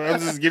 I'm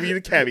just giving you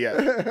the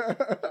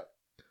caveat.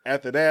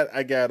 After that,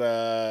 I got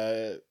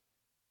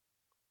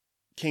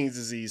King's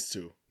Disease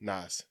 2,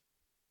 Nas.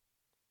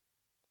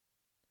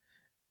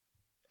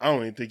 I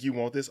don't even think you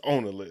want this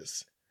on the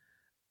list.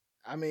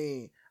 I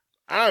mean,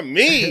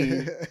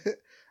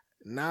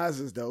 Nas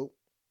is dope.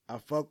 I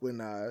fuck with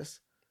Nas,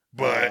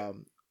 but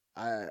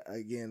I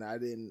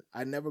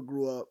never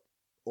grew up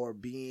or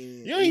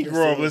being. You ain't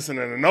grow up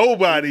listening to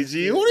nobody,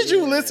 G. Who did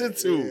you listen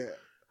to? Yeah.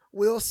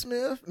 Will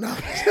Smith? No.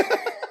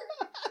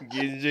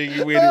 Getting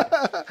jiggy with it.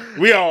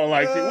 We all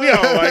liked it.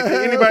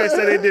 Anybody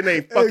said they didn't,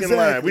 they fucking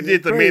lying. We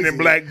did the Men in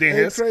Black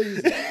dance.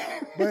 Crazy.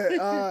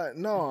 But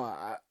no,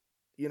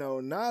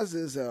 Nas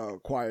is a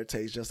acquired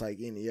taste, just like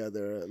any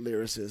other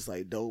lyricist,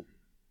 like dope,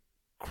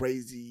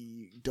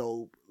 crazy,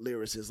 dope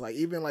lyricist. Like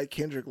even like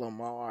Kendrick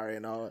Lamar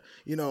and Ooh,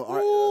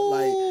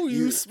 like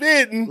you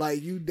spitting.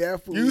 Like you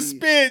definitely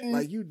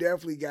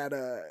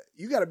gotta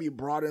be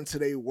brought into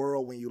their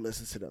world when you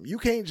listen to them. You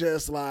can't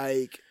just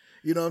like.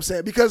 You know what I'm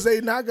saying? Because they're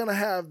not going to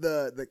have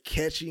the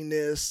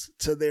catchiness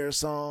to their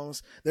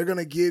songs. They're going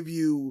to give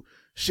you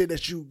shit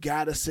that you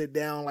got to sit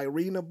down, like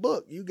reading a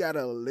book. You got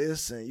to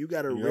listen. You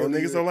got to really.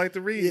 Niggas don't like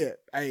to read. Yeah.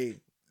 Hey,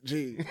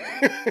 G.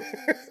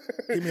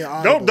 Give me an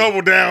audible. Don't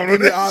double down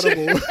on that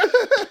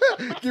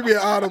shit. Give me an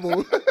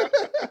audible.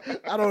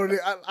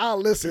 I'll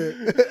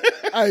listen.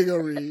 I ain't going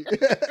to read.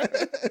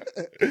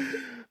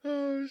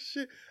 Oh,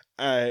 shit.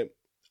 All right.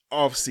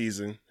 Off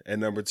season at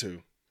number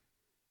 2.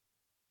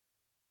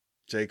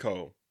 J.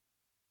 Cole.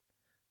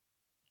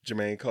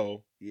 Jermaine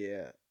Cole.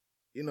 Yeah.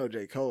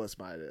 J. Cole is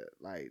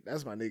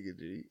that's my nigga,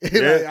 G.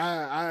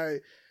 Yeah.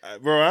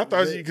 Bro, I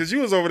thought because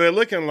you was over there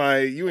looking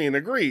like you ain't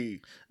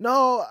agreed.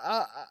 No,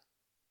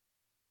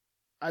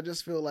 I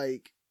just feel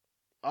like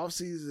off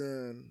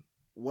season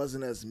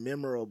wasn't as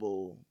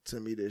memorable to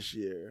me this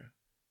year.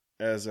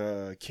 As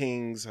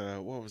King's,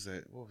 what was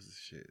that? What was the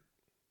shit?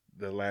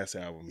 The last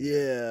album.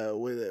 Yeah,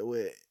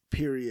 with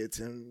periods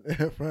in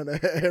front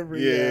of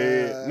every.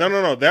 Yeah.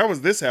 No. That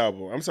was this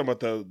album. I'm talking about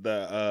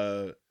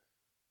the.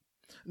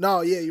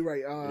 No, yeah, you're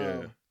right.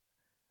 Yeah.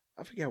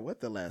 I forget what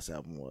the last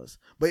album was,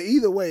 but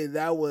either way,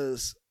 I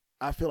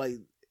feel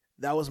like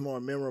that was more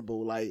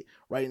memorable. Like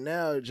right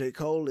now, J.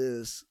 Cole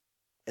is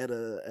at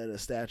a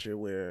stature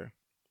where,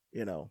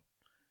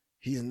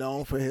 he's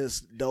known for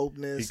his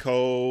dopeness. He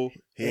cold.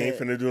 He ain't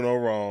finna do no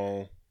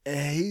wrong.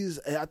 And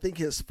I think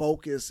his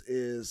focus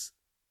is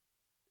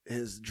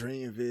his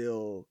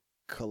Dreamville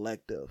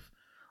collective,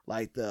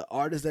 like the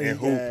artists that and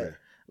he hooping. got,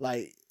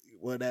 like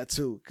that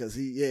too, because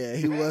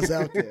he was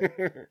out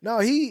there. No,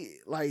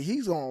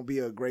 he's gonna be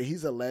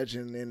he's a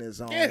legend in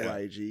his own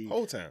right, G.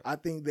 Whole time. I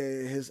think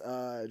that his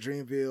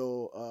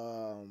Dreamville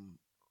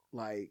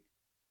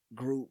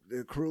group,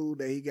 the crew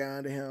that he got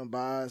under him,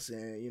 Boss,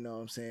 and you know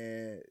what I'm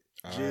saying,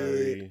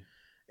 Jid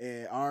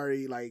and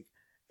Ari,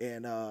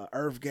 and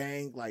Earth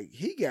Gang,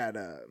 he got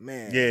a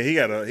man. Yeah, he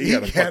got a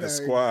fucking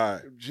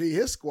squad. Gee,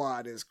 his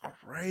squad is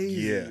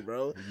crazy,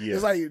 bro. Yeah.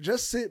 It's like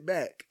just sit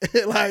back,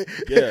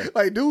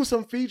 do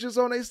some features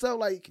on their stuff.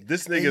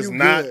 This nigga's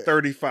not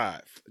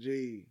 35.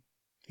 Gee,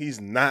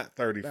 he's not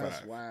 35.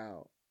 That's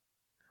wild.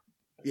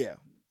 Yeah,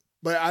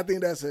 but I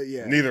think that's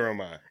Neither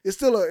am I.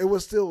 It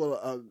was still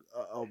a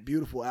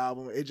beautiful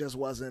album. It just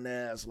wasn't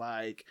as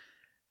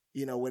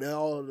with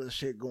all of the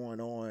shit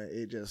going on.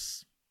 It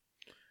just.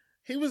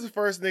 He was the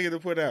first nigga to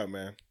put out,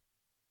 man.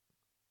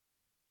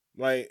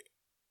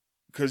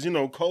 Because,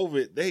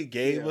 COVID, they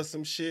gave us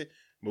some shit,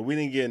 but we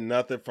didn't get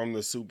nothing from the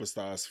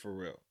superstars for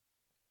real.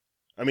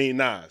 I mean,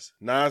 Nas.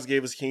 Nas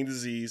gave us King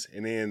Disease,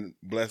 and then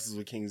blessed us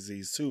with King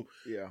Disease too.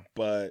 Yeah.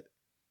 But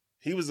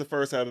he was the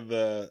first out of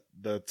the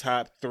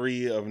top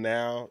 3 of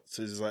now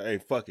to just hey,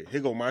 fuck it. Here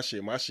go my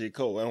shit. My shit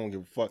cold. I don't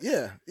give a fuck.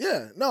 Yeah.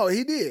 No,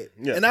 he did.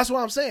 Yeah. And that's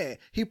what I'm saying.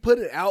 He put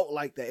it out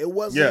like that. It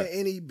wasn't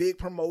any big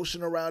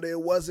promotion around it.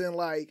 It wasn't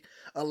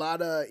a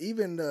lot of,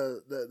 even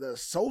the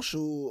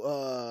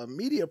social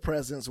media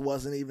presence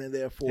wasn't even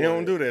there for it. He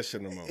don't do that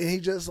shit no more. And he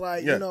just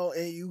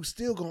and you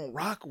still gonna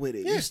rock with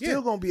it. You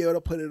still gonna be able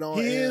to put it on.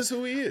 He is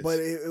who he is. But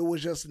it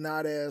was just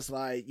not as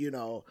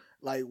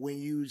when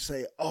you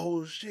say,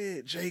 oh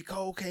shit, J.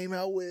 Cole came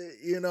out with,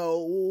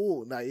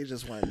 it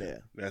just wasn't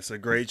there. That's a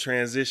great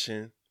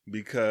transition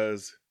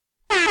because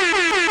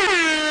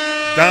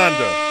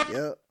Donda.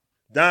 Yep.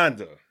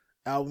 Donda.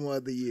 Album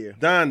of the year.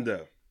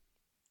 Donda.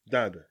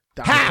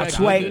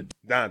 Halfway.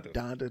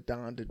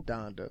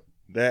 Donda.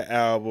 That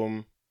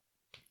album.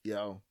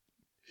 Yo.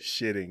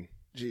 Shitting.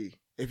 Gee.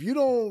 If you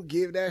don't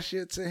give that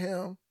shit to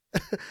him,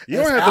 you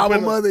don't have to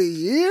album of the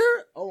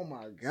year? Oh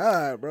my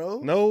God, bro.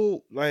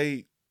 No,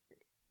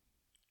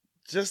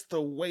 just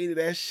the way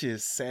that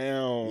shit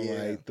sound,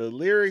 the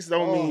lyrics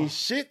don't mean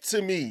shit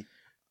to me.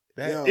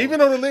 Even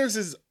though the lyrics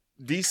is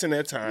decent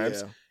at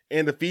times,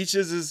 and the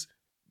features is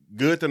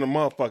good than a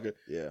motherfucker.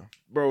 Yeah,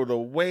 bro, the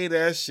way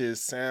that shit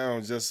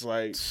sounds, just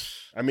they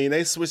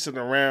switched it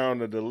around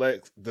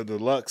the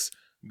deluxe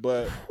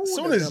But as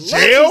soon the as deluxe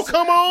Jail is-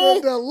 come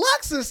on, the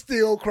deluxe is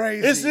still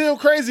crazy. it's still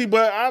crazy.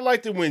 But I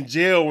liked it when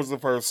Jail was the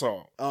first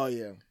song. Oh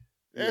yeah,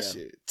 That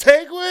shit.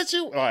 Take with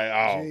you. Like,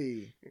 oh,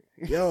 Gee.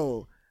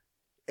 Yo,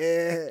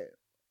 and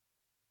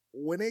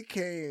when it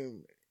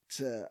came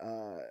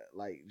to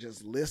like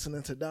just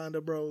listening to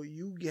Donda, bro,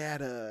 you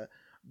gotta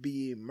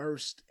be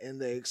immersed in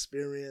the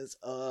experience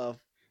of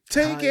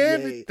take Kanye.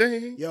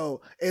 everything.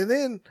 Yo, and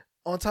then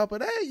on top of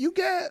that, you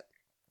got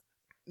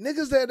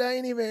niggas that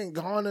ain't even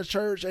gone to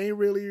church, ain't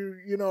really,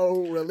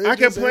 religious. I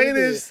can play or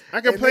this. I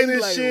anything, can and play they,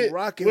 this like, shit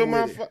rocking with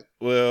my. with it.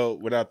 Well,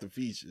 without the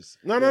features.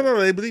 No.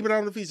 They believe it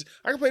without the features.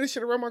 I can play this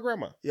shit around my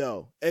grandma.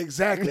 Yo,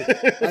 exactly.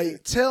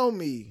 Like, tell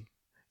me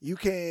you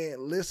can't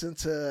listen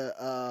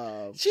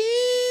to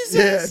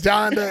Jesus,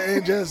 Donda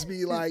and just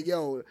be like,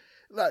 yo,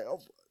 like,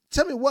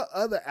 tell me what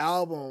other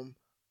album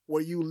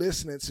were you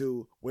listening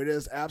to where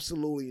there's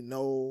absolutely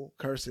no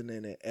cursing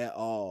in it at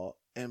all,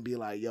 and be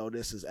like, yo,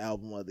 this is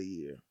album of the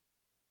year.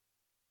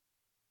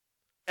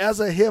 As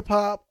a hip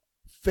hop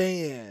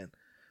fan,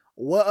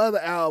 what other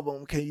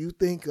album can you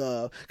think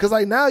of? Because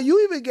like now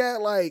you even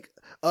got like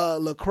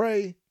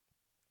Lecrae.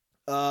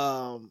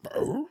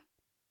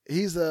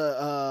 He's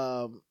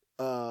a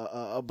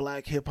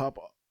black hip hop,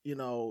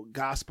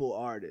 gospel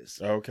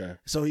artist. Okay,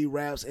 So he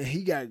raps and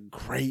he got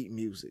great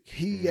music.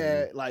 He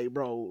got like,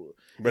 bro,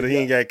 but he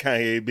ain't got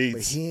Kanye beats.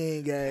 but he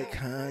ain't got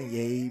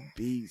Kanye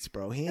beats,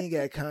 bro. He ain't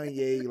got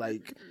Kanye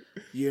like,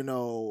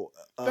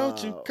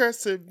 Don't you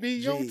curse at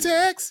me on gee.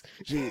 text.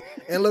 Gee,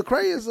 and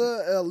Lecrae is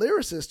a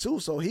lyricist too,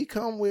 so he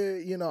come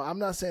with, I'm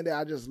not saying that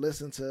I just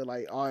listen to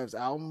like all his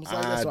albums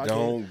like that. I So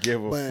don't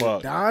give a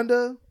fuck.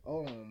 Donda,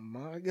 oh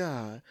my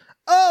god,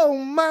 oh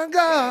my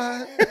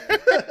god.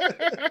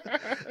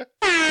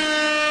 All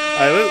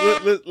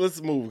right,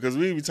 let's move because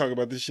we be talking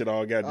about this shit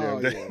all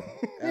goddamn day. Yeah,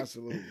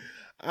 absolutely.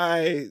 All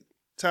right,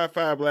 top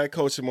 5 black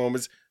culture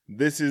moments.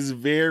 This is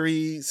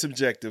very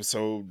subjective,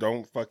 so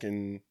don't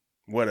fucking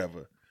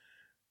whatever.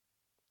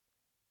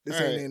 This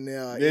All ain't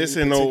right. in This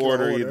any in no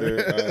particular order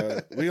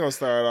either. We gonna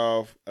start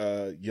off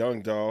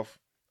Young Dolph,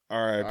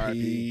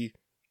 R.I.P.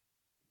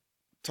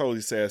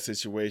 Totally sad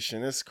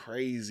situation. It's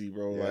crazy,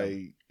 bro. Yeah.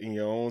 Like in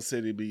your own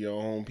city, be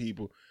your own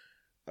people.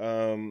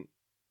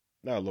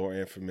 Not Lord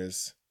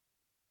Infamous.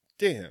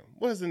 Damn,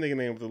 what's the nigga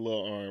name with the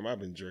little arm? I've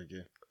been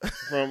drinking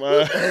from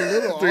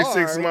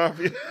 3-6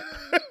 Mafia.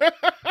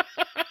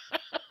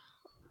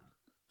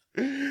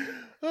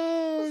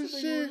 Oh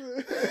shit!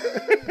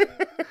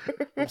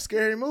 From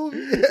Scary Movie.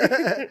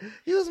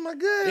 He was my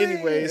guy.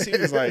 Anyways, he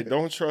was like,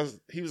 "Don't trust."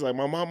 He was like,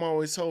 "My mom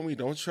always told me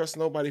don't trust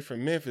nobody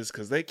from Memphis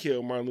because they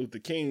killed Martin Luther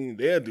King.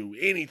 They'll do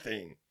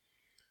anything."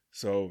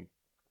 So,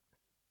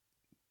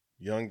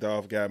 Young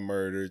Dolph got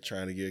murdered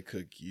trying to get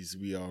cookies.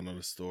 We all know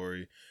the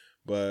story,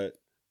 but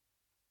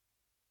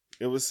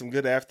it was some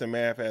good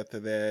aftermath after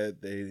that.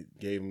 They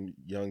gave him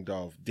Young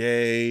Dolph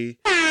Day.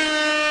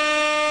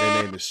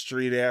 They named the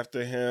street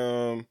after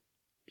him.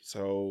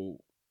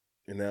 So,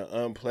 in that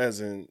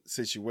unpleasant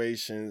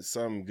situation,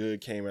 something good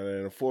came out of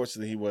it.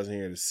 Unfortunately, he wasn't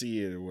here to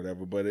see it or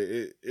whatever, but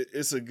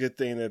it's a good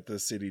thing that the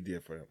city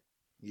did for him.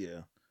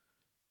 Yeah.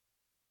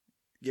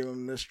 Give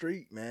him the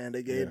street, man.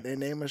 They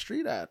named a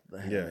street after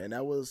him. Yeah. And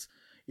that was,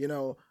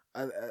 a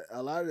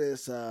lot of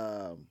this,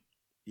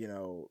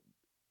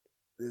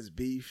 this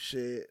beef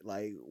shit,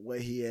 like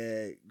what he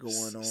had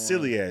going on.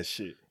 Silly ass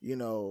shit. I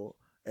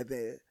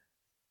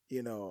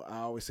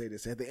always say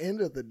this, at the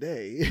end of the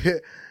day,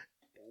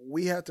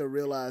 we have to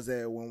realize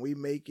that when we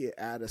make it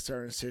out of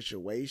certain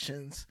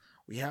situations,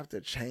 we have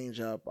to change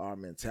up our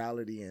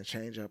mentality and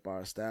change up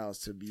our styles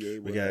to be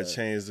able to. We got to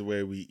change the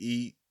way we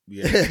eat.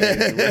 We got to change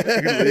the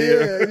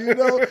way we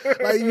live. Yeah,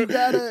 like you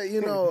got to,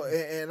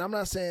 and I'm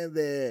not saying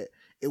that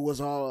it was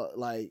all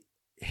like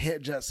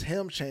just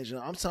him changing.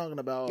 I'm talking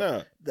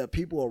about the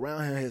people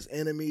around him, his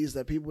enemies,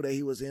 the people that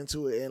he was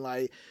into, and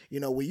like,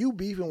 when you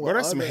beefing with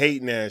that's some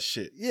hating ass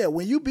shit. Yeah,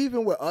 when you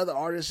beefing with other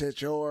artists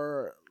at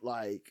your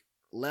like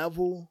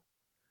level,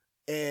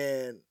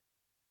 and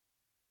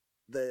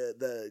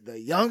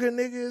the younger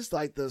niggas,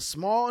 like the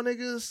small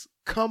niggas,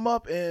 come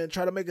up and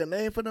try to make a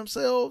name for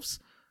themselves.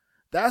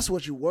 That's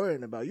what you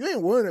worrying about. You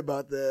ain't worrying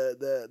about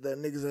the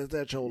niggas that's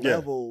at your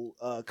level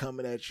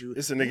coming at you.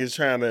 It's the niggas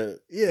trying to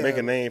make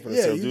a name for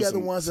themselves. Yeah, you got the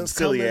ones that's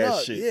silly coming ass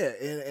up. shit. Yeah,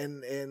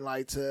 and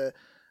like to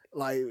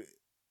like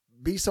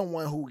be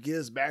someone who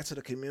gives back to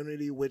the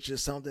community, which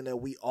is something that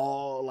we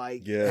all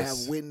like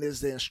have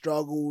witnessed and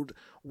struggled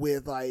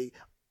with, like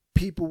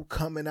people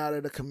coming out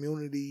of the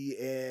community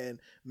and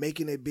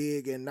making it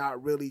big and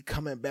not really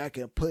coming back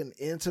and putting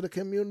into the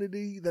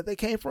community that they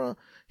came from.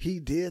 He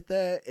did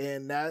that,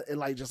 and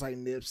like just like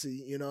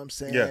Nipsey, you know what I'm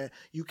saying? Yeah.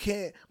 You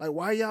can't, like,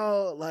 why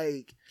y'all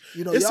like,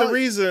 it's y'all, the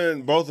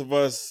reason both of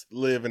us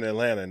live in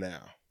Atlanta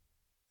now.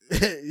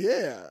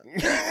 Yeah.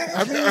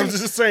 I mean, I'm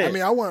just saying. I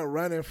mean, I wasn't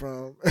running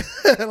from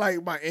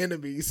like my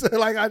enemies.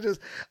 Like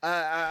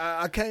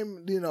I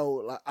came,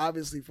 like,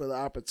 obviously for the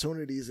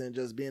opportunities and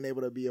just being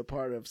able to be a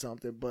part of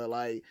something, but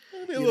like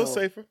be a little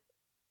safer. A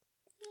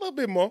little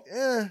bit more.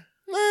 Yeah.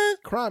 Nah.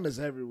 Crime is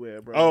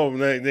everywhere, bro. Oh,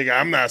 nigga,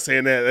 I'm not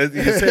saying that.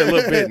 You said a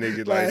little bit,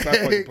 nigga. Like, stop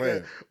fucking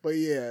playing. But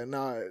yeah,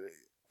 no.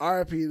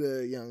 R.I.P.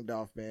 to Young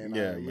Dolph, man.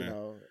 Yeah, you man.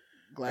 know,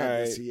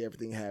 glad to see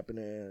everything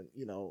happening,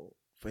 you know,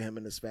 for him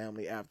and his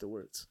family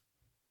afterwards.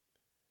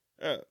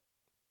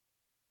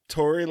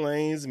 Tory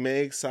Lanez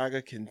Meg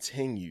saga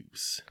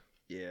continues.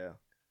 Yeah.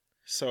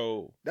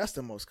 So that's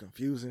the most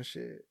confusing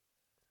shit.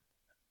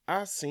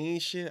 I seen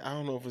shit. I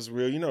don't know if it's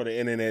real. You know the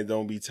internet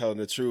don't be telling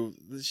the truth.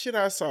 The shit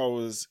I saw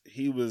was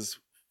he was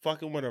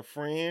fucking with a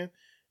friend,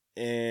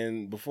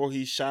 and before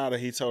he shot her,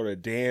 he told her,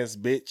 "Dance,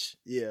 bitch."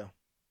 Yeah.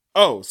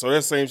 Oh, so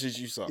that's the same shit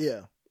you saw.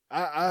 Yeah.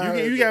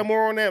 You got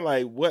more on that?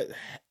 Like what?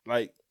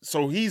 Like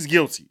so he's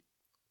guilty.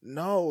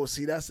 No,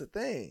 see that's the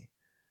thing.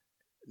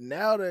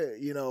 Now that,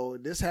 you know,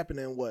 this happened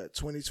in what,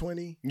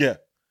 2020? Yeah.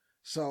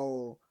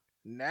 So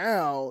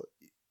now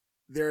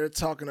they're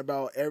talking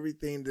about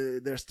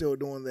everything. They're still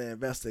doing the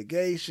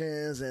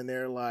investigations, and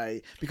they're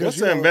like, because what's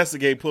to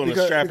investigate pulling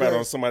a strap out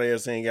on somebody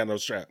else ain't got no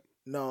strap?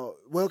 No,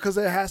 well, because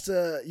there has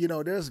to, you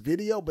know, there's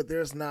video, but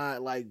there's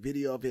not like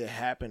video of it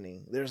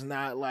happening. There's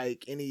not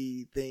like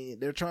anything.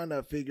 They're trying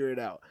to figure it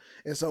out.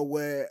 And so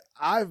what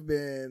I've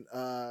been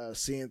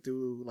seeing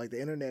through like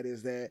the internet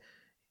is that,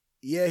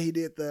 yeah, he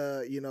did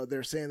the, you know,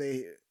 they're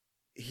saying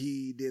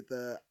he did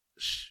the,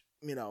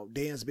 you know,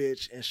 dance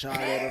bitch and shot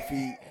at her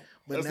feet.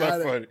 But That's now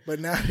not funny. But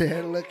now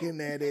they're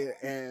looking at it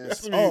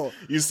as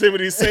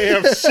Yosemite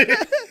Sam shit.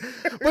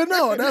 But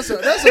no, that's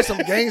on some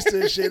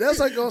gangster shit. That's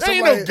like on some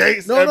like no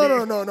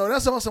gangster. No.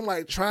 That's on some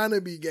like trying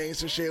to be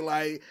gangster shit.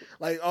 Like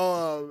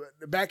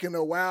back in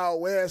the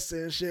Wild West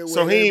and shit.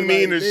 So he ain't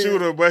mean to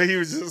shoot her, but he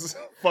was just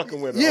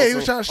fucking with her. Yeah, he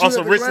was trying to shoot her.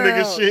 Also rich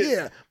nigga shit.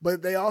 Yeah,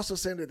 but they also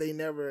saying that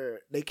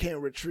they can't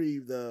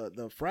retrieve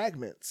the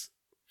fragments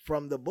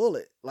from the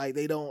bullet. Like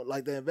they don't,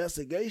 like the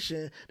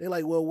investigation. They're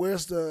like, well,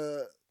 where's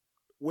the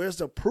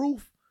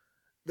proof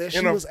that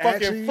she was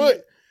actually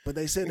foot? But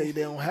they said they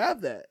don't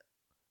have that.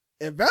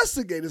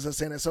 Investigators are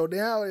saying it. So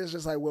now it's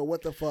just like, well,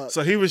 what the fuck?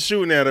 So he was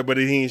shooting at her, but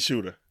he didn't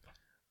shoot her.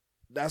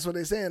 That's what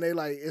they're saying. They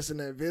like, it's an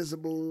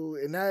invisible,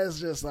 and now it's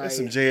just like that's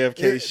some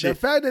JFK shit. The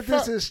fact that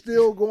this is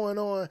still going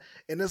on,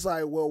 and it's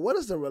like, well, what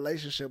is the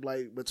relationship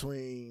like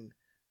between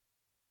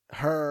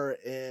her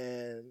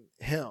and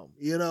him?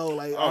 You know,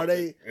 like, are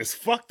they? It's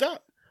fucked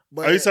up.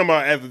 But are you talking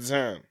about at the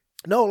time?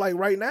 No, like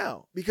right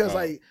now, because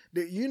like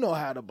you know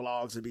how the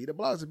blogs would be. The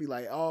blogs would be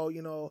like, oh,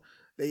 you know,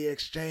 they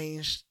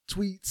exchanged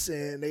tweets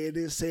and they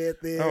just said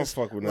this. I don't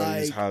fuck with none of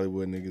these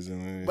Hollywood niggas in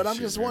there. But I'm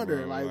just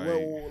wondering, like,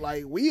 well,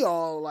 like we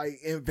all like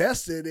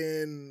invested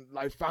in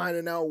like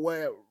finding out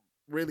what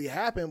really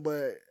happened,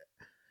 but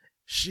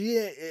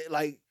she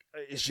like.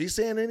 Is she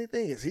saying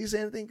anything? Is he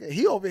saying anything?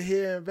 He over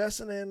here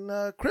investing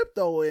in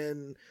crypto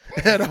and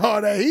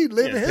all that. He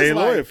living his life.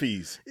 Lawyer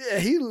fees. Yeah,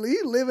 he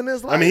living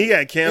his life. I mean, he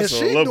got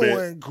canceled a little bit. She's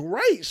doing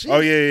great. She,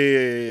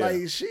 yeah.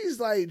 Like she's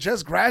like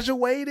just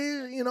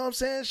graduated. You know what I'm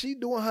saying? She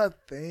doing her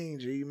thing.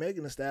 G.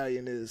 Megan Thee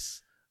Stallion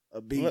is a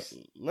beast.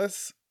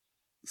 Let's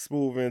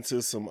move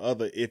into some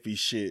other iffy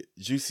shit.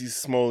 Juicy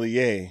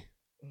Smollett.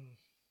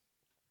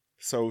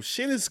 So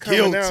shit is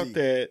coming out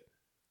that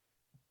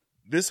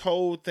this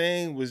whole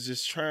thing was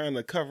just trying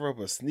to cover up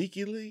a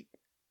sneaky leak.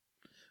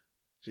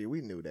 Gee, we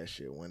knew that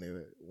shit when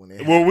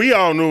it well, we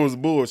all knew it was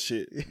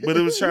bullshit, but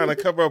it was trying to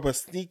cover up a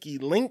sneaky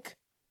link.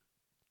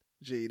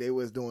 Gee, they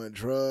was doing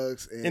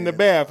drugs in the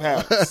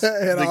bathhouse,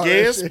 the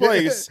gayest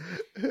place.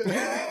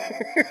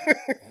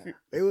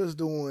 They was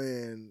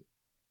doing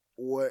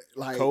what,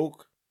 like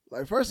coke.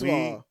 Like first of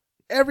all,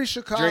 every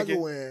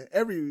Chicagoan,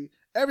 every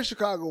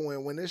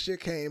Chicagoan, when this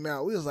shit came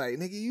out, we was like,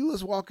 nigga, you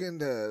was walking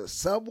the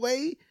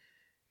subway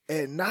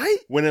at night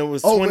when it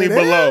was 20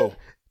 below.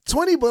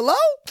 20 below?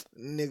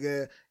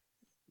 Nigga,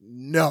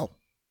 no,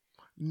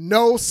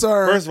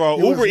 sir. First of all,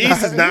 Uber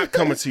Eats is not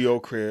coming to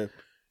your crib.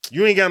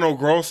 You ain't got no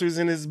groceries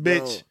in this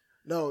bitch.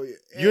 No.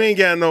 You ain't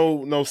got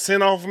no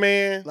send off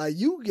man. Like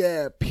you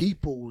got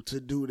people to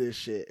do this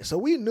shit. So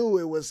we knew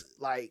it was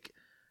like,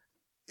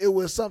 it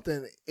was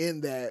something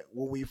in that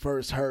when we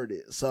first heard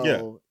it.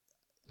 So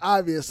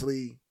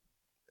obviously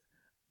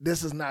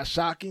this is not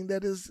shocking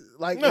that it's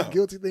like a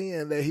guilty thing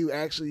and that he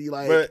actually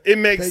like. But it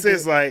makes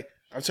sense. Like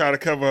I'm trying to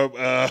cover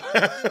up.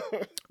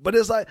 But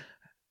it's like,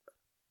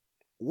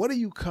 what are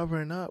you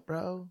covering up,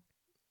 bro?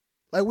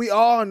 Like we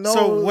all know.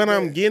 So what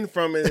I'm getting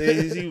from it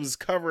is he was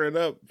covering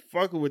up,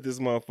 fucking with this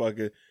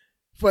motherfucker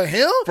for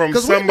him from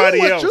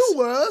somebody else. You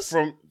was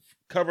from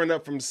covering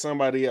up from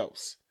somebody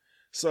else.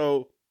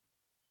 So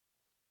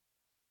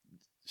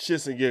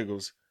shits and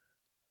giggles.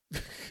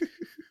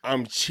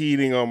 I'm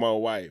cheating on my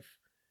wife.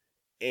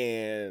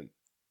 And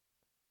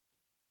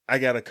I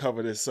gotta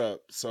cover this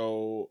up.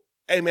 So,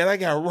 hey man, I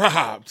got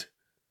robbed.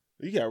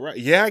 You got robbed?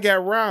 Yeah, I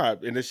got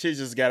robbed, and the shit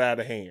just got out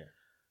of hand.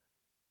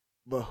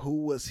 But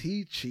who was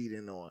he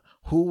cheating on?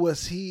 Who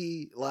was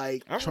he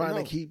like trying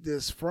to keep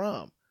this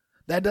from?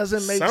 That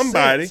doesn't make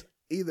sense.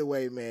 Either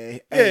way,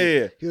 man.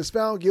 Yeah. He was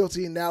found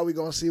guilty. Now we're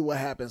gonna see what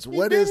happens.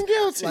 What is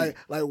guilty?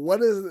 Like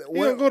what is? He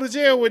gonna go to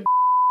jail with?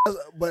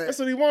 But that's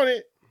what he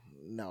wanted.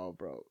 No,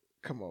 bro.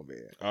 Come on,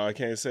 man. Oh, I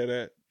can't say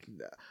that.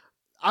 Nah.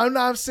 I'm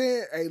not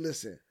saying. Hey,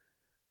 listen.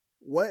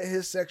 What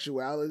his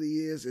sexuality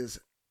is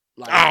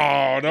like.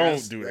 Oh,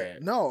 don't do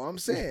that. No, I'm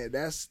saying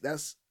that's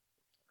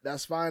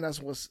fine.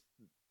 That's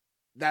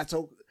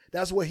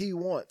what he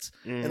wants,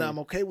 and I'm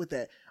okay with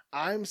that.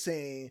 I'm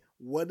saying,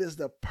 what is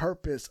the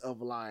purpose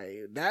of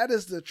lying? That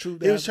is the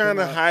truth. He was trying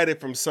to hide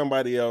it from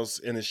somebody else,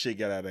 and the shit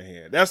got out of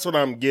hand. That's what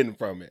I'm getting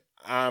from it.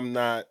 I'm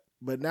not.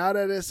 But now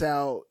that it's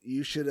out,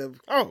 you should have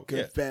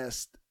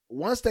confessed. Yeah.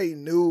 Once they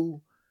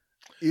knew,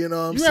 you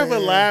know what I'm saying? You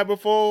ever lied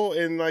before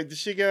and like the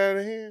shit got out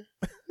of hand?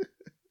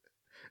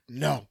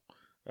 No.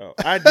 Oh,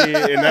 I did,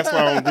 and that's why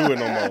I don't do it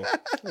no more.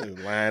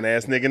 Lying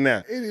ass nigga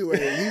now. Anyway,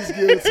 he's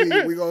guilty.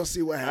 We're going to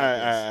see what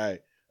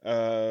happens.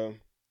 All right.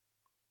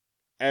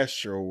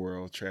 Astro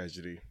World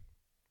tragedy.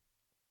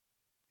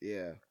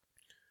 Yeah.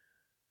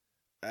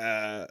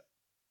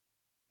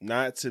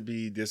 Not to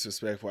be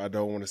disrespectful, I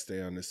don't want to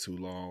stay on this too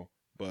long,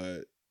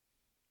 but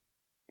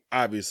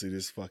obviously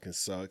this fucking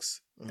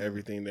sucks. Mm-hmm.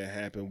 Everything that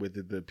happened with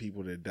it, the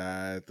people that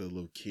died, the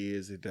little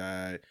kids that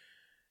died.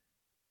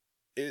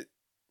 It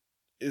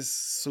is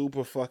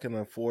super fucking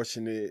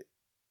unfortunate.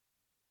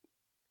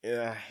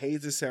 And I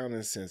hate to sound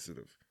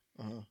insensitive,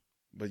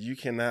 but you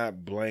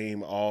cannot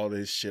blame all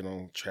this shit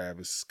on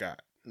Travis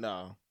Scott.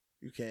 No,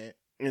 you can't.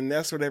 And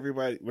that's what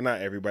everybody, well,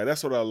 not everybody,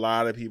 that's what a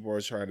lot of people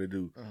are trying to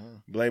do.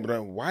 Blame it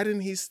on, why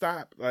didn't he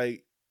stop?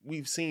 Like,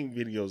 we've seen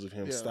videos of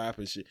him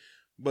stopping shit.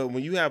 But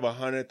when you have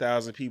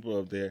 100,000 people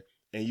up there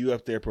and you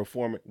up there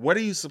performing, what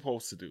are you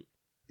supposed to do?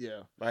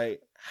 Yeah.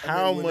 Like,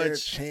 how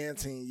much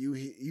chanting, you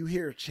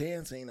hear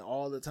chanting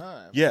all the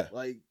time. Yeah.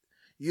 Like,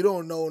 you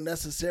don't know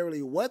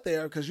necessarily what they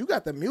are because you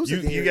got the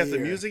music in your ear. You got the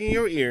music in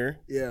your ear.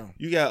 Yeah.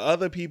 You got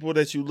other people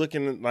that you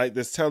looking like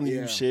that's telling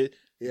you shit.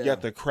 Yeah. You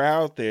got the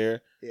crowd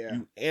there. Yeah.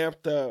 You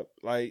amped up.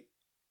 Like,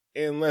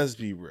 and let's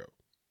be real.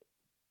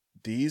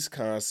 These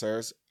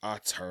concerts are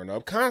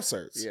turn-up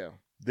concerts. Yeah.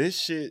 This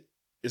shit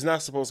is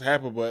not supposed to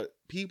happen, but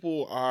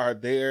people are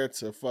there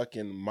to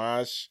fucking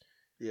mosh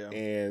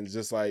and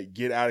just like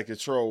get out of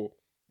control.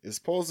 It's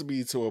supposed to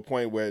be to a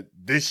point where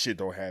this shit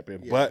don't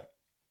happen, but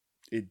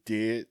it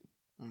did.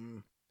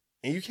 And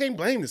you can't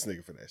blame this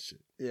nigga for that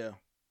shit. Yeah.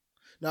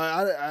 No,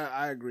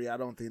 I agree. I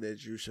don't think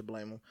that you should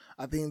blame him.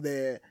 I think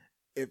that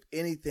if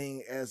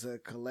anything, as a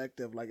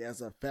collective, like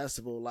as a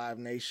festival, Live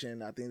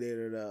Nation, I think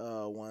they're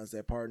the ones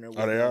that partner with.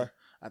 Oh, they are?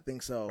 I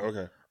think so.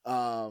 Okay.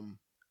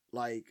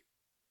 Like,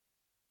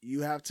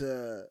 you have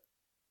to,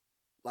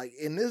 like,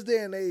 in this day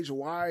and age,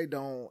 why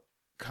don't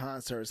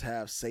concerts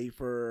have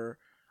safer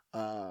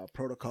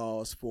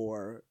protocols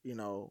for, you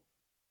know,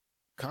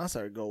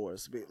 concert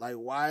goers? Like,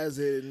 why is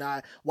it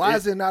not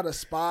a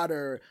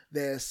spotter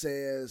that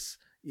says,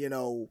 you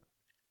know,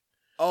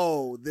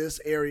 oh, this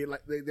area,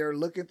 like they're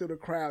looking through the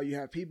crowd. You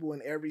have people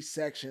in every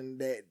section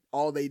that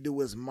all they do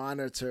is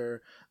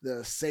monitor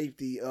the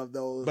safety of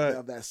those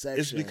of that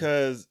section. It's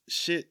because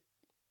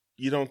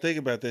you don't think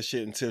about that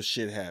shit until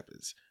shit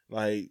happens.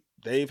 Like,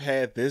 they've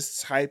had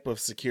this type of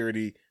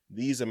security,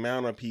 these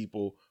amount of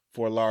people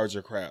for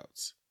larger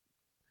crowds.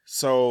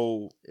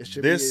 So it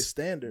should be a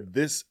standard.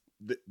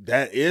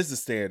 That is the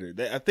standard.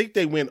 I think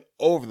they went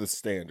over the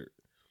standard.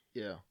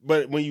 Yeah.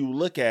 But when you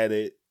look at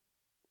it,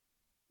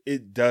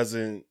 it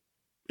doesn't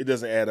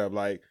add up.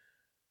 Like,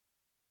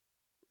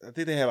 I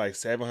think they had like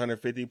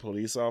 750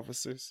 police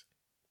officers.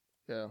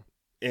 Yeah.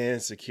 And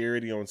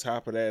security on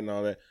top of that and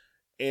all that.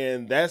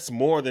 And that's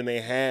more than they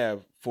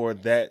have for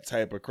that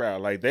type of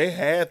crowd. Like, they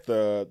had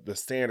the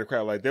standard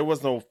crowd. Like, there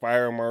was no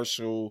fire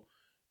marshal,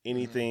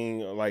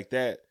 anything like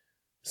that.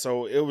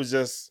 So it was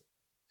just,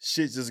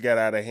 shit just got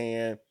out of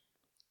hand.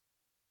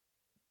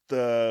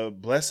 The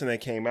blessing that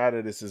came out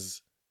of this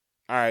is,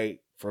 all right,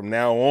 from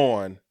now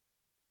on,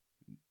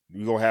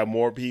 we're going to have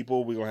more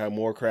people. We're going to have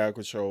more crowd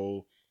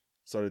control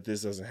so that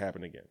this doesn't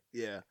happen again.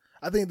 Yeah.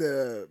 I think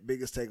the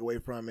biggest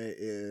takeaway from it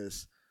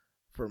is,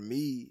 for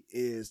me,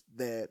 is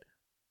that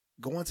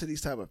going to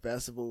these type of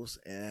festivals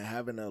and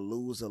having to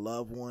lose a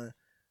loved one,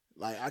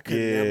 like, I could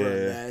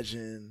never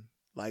imagine,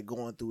 like,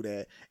 going through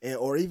that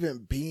or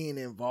even being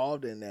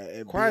involved in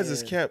that. Quiet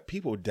as kept,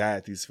 people die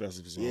at these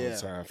festivals all the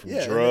time from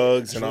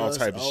drugs and all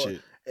type of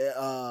shit.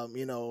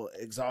 You know,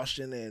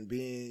 exhaustion and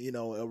being, you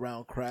know,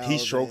 around crowds, heat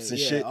strokes and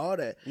shit, all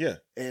that,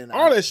 and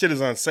all that shit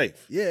is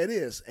unsafe. Yeah, it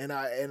is, and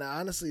I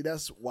honestly,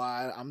 that's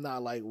why I'm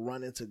not like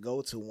running to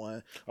go to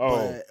one.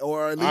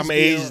 Or at least I'm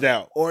aged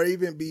out, or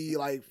even be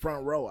like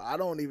front row. I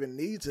don't even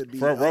need to be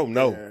front row.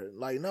 No,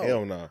 like no,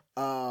 hell no.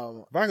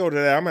 If I go to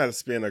that, I'm gonna have to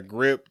spend a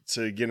grip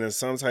to get in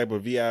some type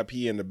of VIP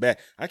in the back.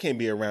 I can't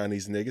be around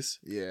these niggas.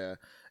 Yeah.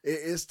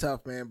 It's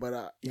tough, man,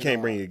 but you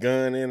can't bring your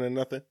gun in or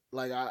nothing.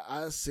 like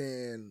I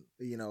send,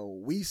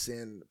 we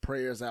send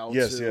prayers out.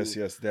 Yes, to,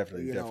 yes,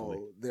 definitely,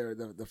 definitely.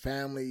 The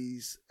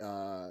families,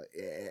 and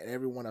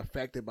everyone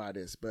affected by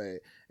this. But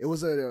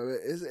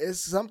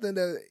it's something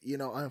that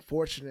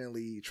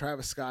unfortunately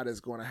Travis Scott is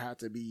going to have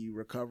to be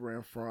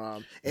recovering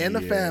from, and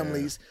the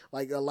families.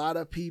 Like a lot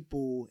of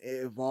people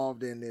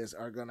involved in this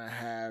are going to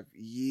have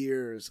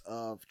years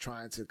of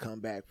trying to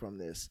come back from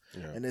this,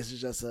 and this is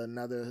just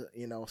another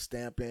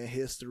stamp in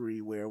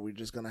history where we're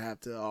just going to have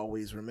to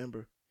always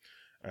remember.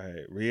 All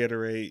right,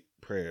 reiterate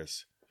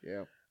prayers.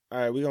 Yeah. All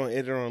right, we're going to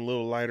end it on a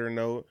little lighter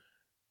note.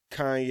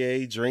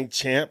 Kanye, Drink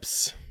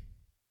Champs.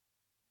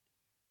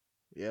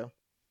 Yeah.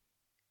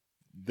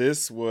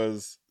 This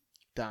was...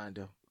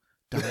 Donda.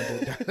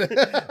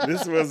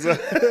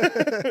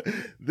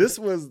 This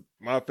was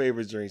my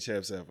favorite Drink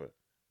Champs ever.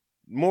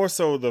 More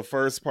so the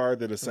first part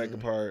than the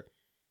second part.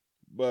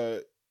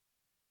 But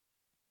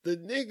the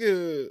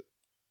nigga...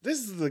 This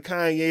is the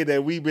Kanye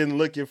that we've been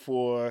looking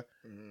for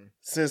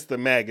since the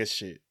MAGA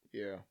shit.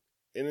 Yeah.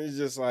 And it's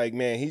just like,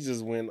 man, he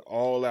just went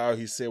all out.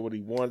 He said what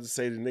he wanted to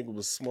say. The nigga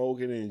was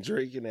smoking and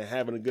drinking and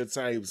having a good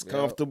time. He was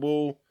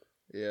comfortable.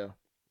 Yeah.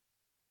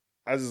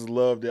 I just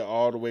loved it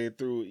all the way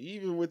through.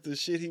 Even with the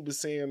shit he was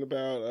saying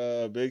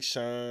about Big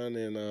Sean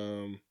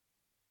and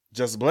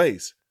Just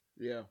Blaze.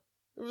 Yeah.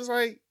 It was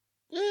like,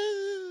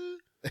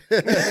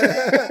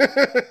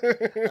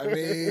 I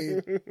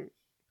mean...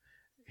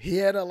 He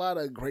had a lot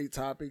of great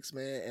topics,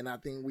 man, and I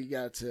think we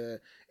got to...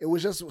 It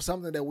was just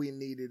something that we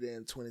needed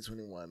in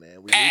 2021,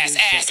 man. Ass.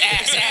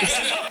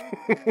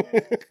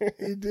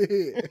 He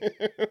did.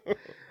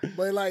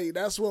 But, like,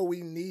 that's what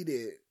we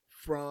needed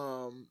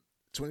from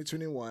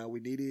 2021. We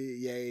needed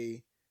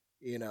Ye,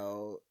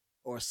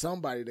 or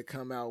somebody to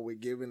come out with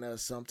giving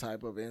us some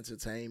type of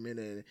entertainment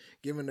and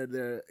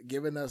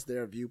giving us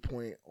their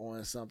viewpoint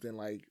on something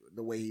like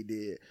the way he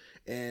did.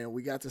 And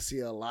we got to see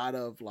a lot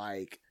of,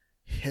 like,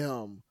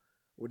 him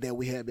that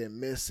we had been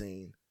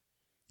missing,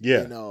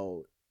 like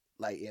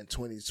in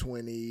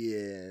 2020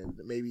 and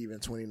maybe even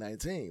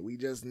 2019. We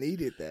just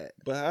needed that.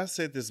 But I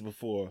said this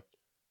before,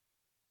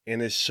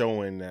 and it's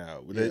showing now.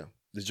 The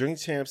Drink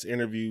Champs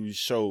interview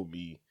showed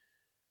me.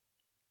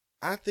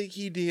 I think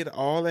he did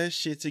all that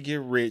shit to get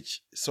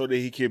rich so that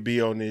he could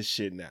be on this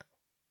shit now.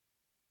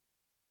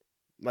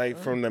 Like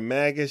from the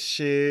MAGA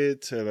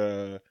shit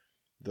to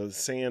the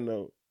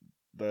saying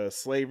the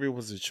slavery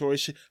was a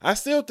choice shit. I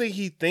still think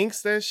he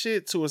thinks that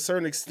shit to a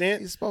certain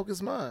extent. He spoke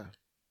his mind.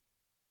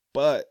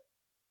 But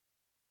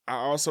I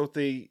also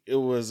think it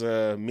was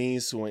a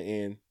means to an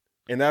end.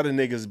 And now the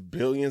nigga's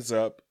billions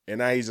up. And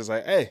now he's just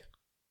like, hey,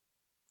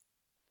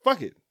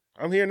 fuck it.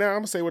 I'm here now. I'm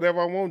going to say whatever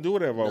I want, do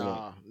whatever I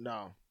want.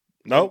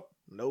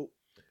 Nope.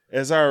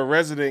 As our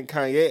resident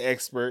Kanye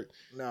expert.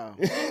 No.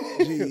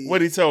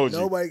 What he told you.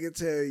 Nobody can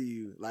tell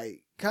you.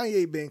 Like,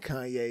 Kanye been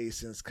Kanye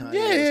since Kanye was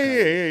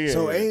Kanye. Yeah.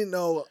 So ain't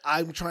no,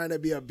 I'm trying to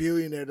be a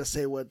billionaire to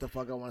say what the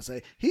fuck I want to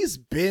say. He's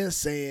been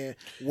saying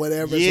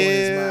whatever's on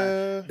his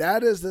mind.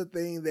 That is the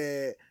thing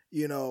that,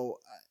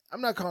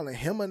 I'm not calling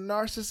him a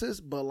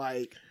narcissist, but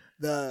like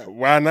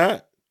Why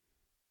not?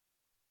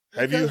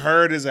 Have you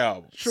heard his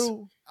albums?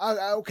 True.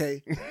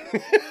 Okay.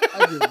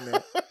 I'll give him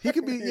that. He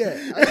could be, he got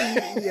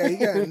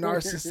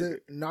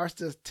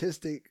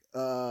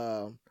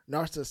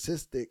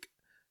narcissistic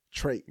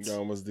traits. You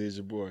almost did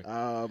your boy.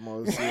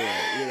 Almost,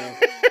 yeah.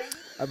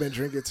 I've been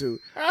drinking too.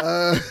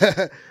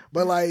 But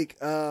like,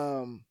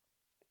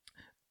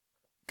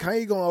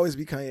 Kanye gonna always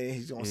be Kanye.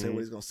 He's gonna say what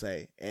he's gonna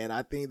say, and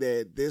I think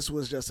that this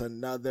was just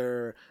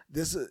another.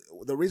 This is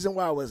the reason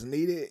why it was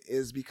needed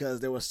is because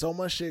there was so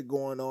much shit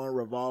going on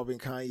revolving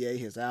Kanye,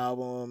 his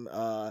album,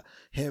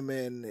 him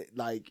and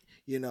like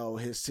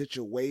his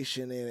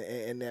situation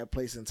in that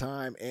place and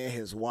time, and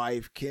his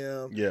wife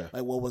Kim. Yeah,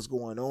 like what was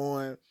going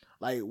on.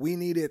 Like we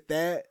needed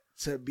that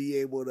to be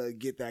able to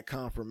get that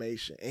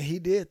confirmation. And he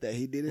did that.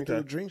 He did it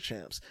through Drink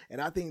Champs. And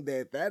I think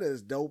that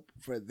is dope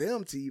for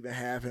them to even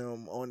have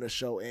him on the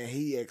show and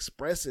he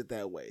expressed it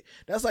that way.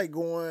 That's like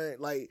going,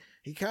 like,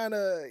 he kind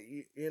of,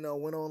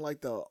 went on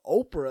like the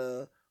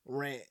Oprah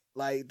rant,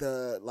 like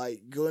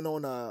going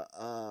on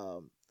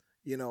on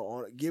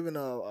giving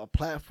a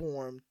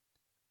platform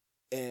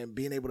and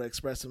being able to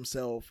express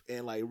himself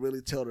and like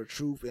really tell the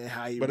truth and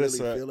how he really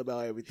feel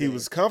about everything. He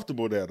was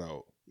comfortable there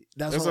though.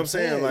 That's what I'm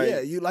saying.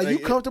 Like, you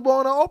comfortable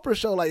on an Oprah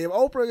show. Like if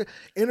Oprah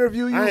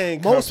interview you,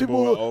 most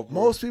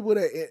people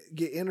that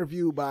get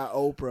interviewed by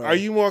Oprah. Are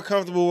you more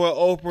comfortable with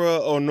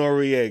Oprah or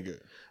Noriega?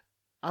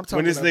 I'm talking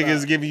when this nigga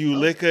is giving you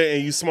liquor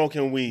and you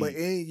smoking weed, but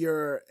in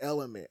your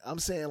element. I'm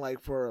saying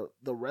like for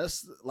the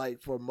rest,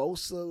 like for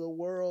most of the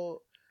world,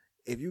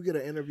 if you get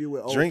an interview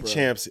with Oprah, Drink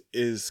Champs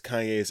is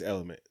Kanye's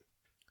element.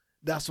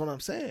 That's what I'm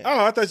saying.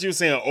 Oh, I thought you were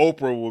saying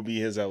Oprah would be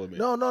his element.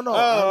 No.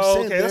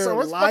 Oh, I'm saying they're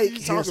like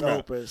his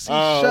Oprah. See,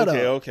 shut up.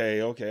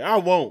 Okay. I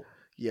won't.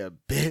 Yeah,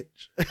 bitch.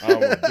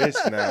 I'm a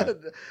bitch now.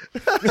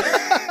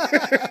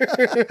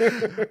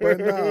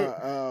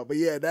 But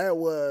yeah, that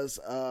was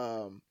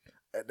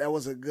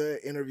a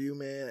good interview,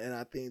 man, and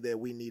I think that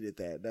we needed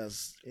that.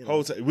 That's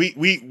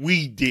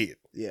we did.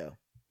 Yeah.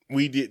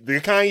 We did. The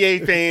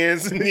Kanye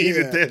fans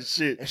needed that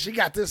shit. And she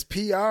got this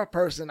PR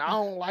person. I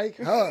don't like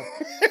her.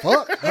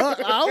 Fuck her.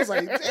 I was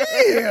like,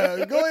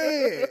 damn, go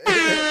ahead.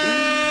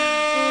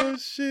 Oh,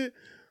 shit.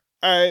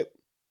 All right.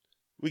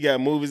 We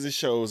got movies and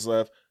shows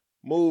left.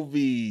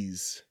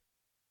 Movies.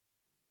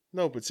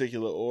 No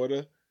particular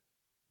order.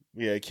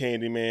 We had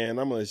Candyman. I'm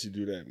going to let you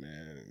do that,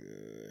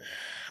 man.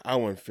 I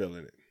wasn't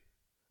feeling it.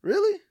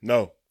 Really?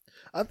 No.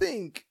 I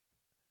think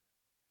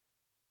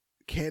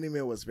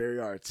Candyman was very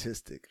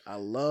artistic. I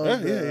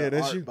love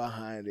the art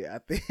behind it. I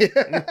think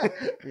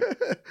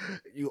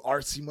you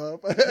artsy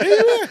motherfucker.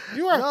 Yeah,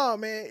 you are. No,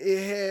 man,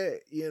 it had,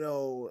 you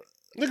know,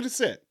 look at the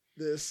set.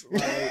 This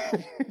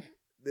like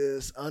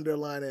this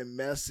underlining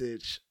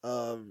message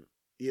of,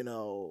 you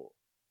know,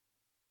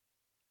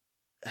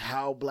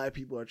 how Black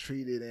people are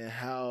treated and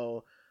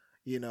how,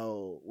 you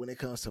know, when it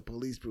comes to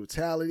police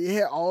brutality, it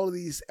had all of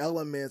these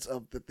elements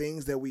of the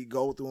things that we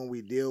go through and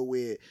we deal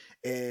with,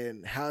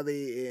 and how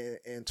they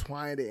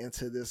entwined it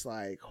into this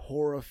like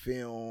horror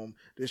film,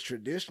 this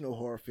traditional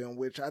horror film,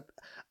 which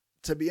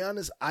to be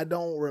honest, I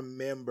don't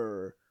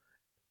remember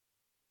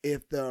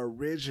if the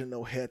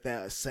original had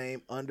that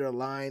same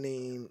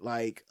underlining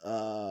like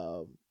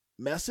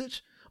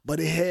message. But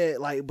it had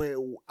like, but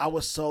I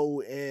was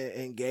so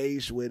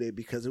engaged with it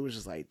because it was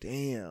just like,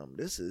 damn,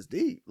 this is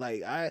deep.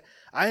 Like I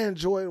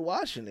enjoyed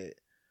watching it.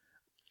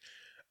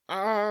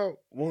 I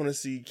want to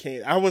see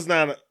I was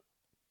not.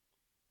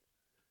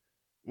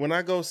 When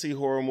I go see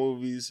horror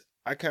movies,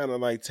 I kind of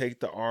like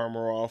take the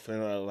armor off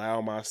and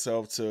allow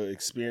myself to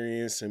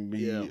experience and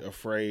be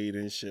afraid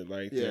and shit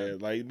like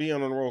that. Like be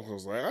on the roller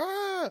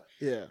coaster,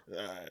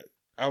 like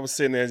I was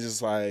sitting there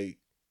just like.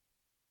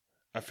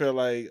 I feel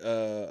like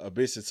a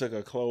bitch that took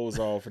her clothes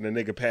off and the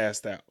nigga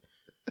passed out.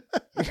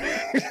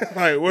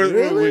 Like,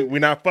 we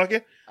not fucking?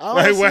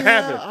 Like, what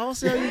happened? I don't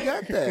see how you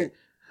got that.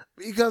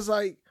 Because,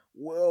 like,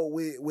 well,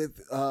 with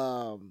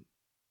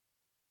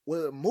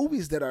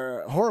movies that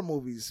are horror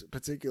movies, in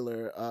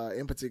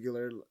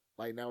particular,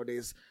 like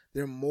nowadays,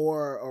 they're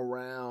more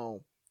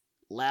around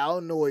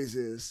loud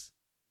noises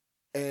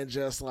and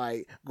just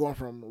like going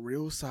from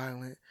real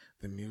silent.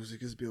 The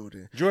music is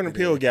building. Jordan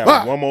Peele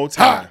got one more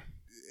time.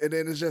 And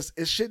then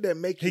it's shit that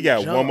make you He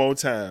got jump. one more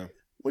time.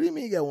 What do you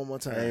mean he got one more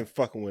time? I ain't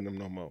fucking with him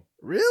no more.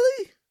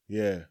 Really?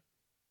 Yeah.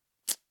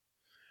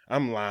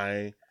 I'm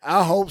lying.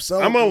 I hope so.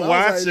 I'm going to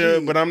watch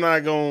it, but I'm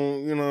not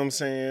going to, you know what I'm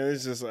saying?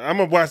 It's just, I'm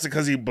going to watch it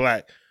because he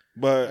black,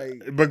 but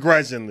like,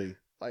 begrudgingly.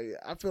 Like,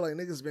 I feel like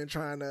niggas been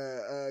trying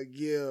to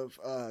give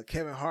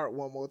Kevin Hart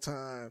one more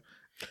time.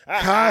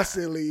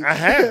 Constantly, I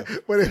have,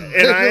 but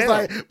it's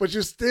like, but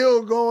you're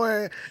still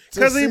going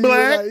because he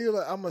black. Like, you're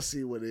like, I'm gonna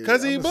see what it is.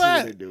 Because he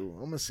black. I'm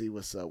gonna see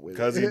what's up with it.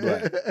 Because he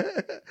black.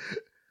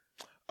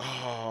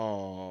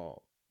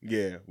 Oh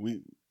yeah,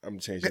 I'm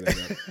changing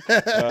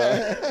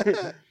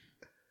that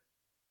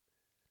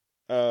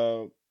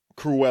up.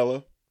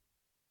 Cruella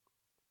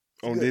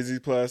on Disney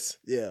Plus.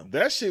 Yeah,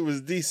 that shit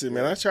was decent,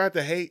 man. I tried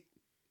to hate,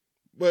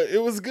 but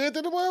it was good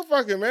to the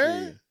motherfucker,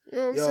 man. Yeah. You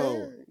know what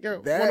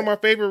I'm saying? One of my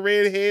favorite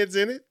redheads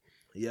in it.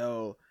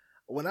 Yo,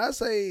 when I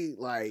say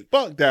like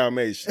fuck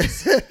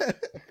Dalmatians,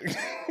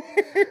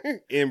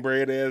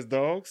 inbred ass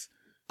dogs.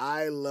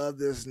 I love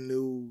this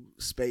new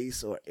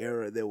space or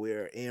era that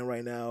we're in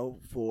right now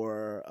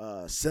for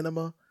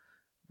cinema,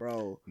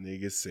 bro.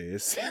 Nigga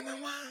says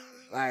cinema.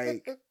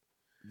 Like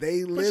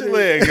they put your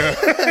leg up.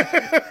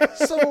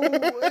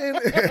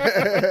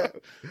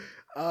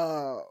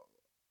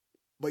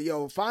 But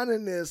yo,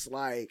 finding this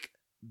like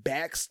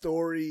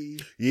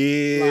backstory,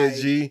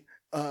 G.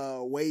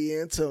 Way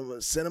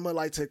into cinema,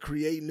 like to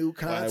create new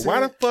content. Like,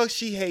 why the fuck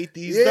she hate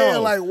these dogs? Yeah,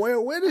 like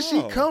where did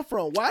she come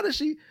from? Why does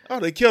she?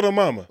 Oh, they killed her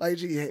mama. Like,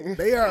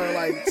 they are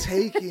like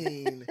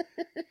taking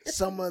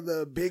some of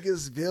the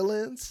biggest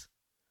villains,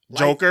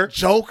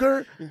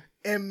 Joker,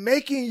 and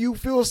making you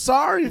feel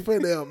sorry for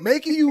them,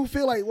 making you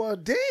feel like, well,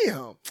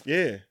 damn,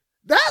 yeah.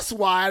 That's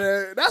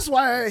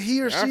why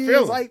he or she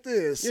is like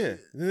this. Yeah,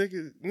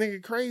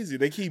 nigga crazy.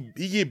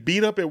 He get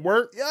beat up at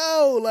work.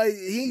 Yo, like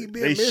he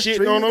being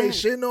mistreated. They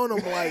shitting on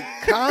him like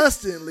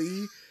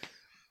constantly,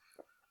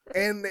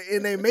 and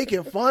they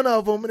making fun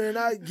of him, and they're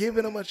not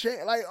giving him a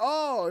chance. Like,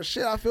 oh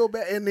shit, I feel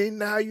bad. And then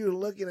now you're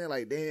looking at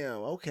like, damn,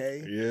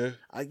 okay, yeah,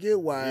 I get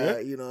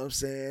why. You know what I'm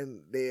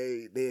saying?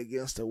 They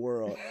against the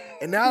world.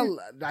 And now,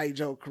 like,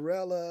 Joe,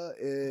 Cruella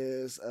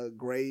is a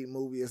great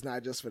movie. It's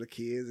not just for the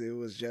kids. It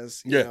was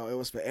just, you know, it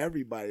was for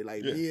everybody.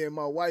 Like me and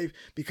my wife,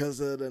 because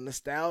of the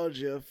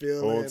nostalgia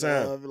feeling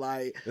of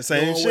like the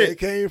same shit where it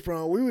came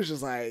from. We was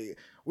just like,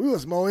 we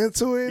was more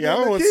into it. Yeah,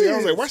 I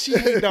was like, why she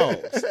hate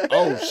dogs?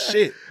 Oh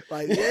shit.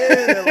 Like,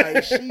 yeah,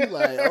 like she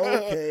like,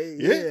 okay,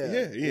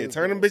 yeah.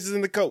 Turn them bitches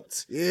into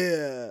coats.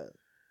 Yeah.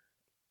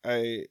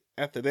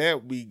 After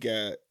that, we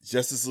got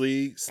Justice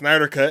League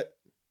Snyder Cut,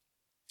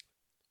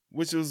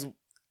 which was,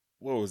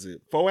 what was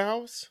it, 4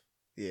 hours?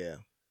 Yeah.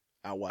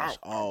 I watched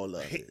all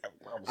of it.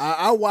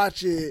 I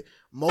watch it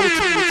multiple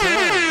times.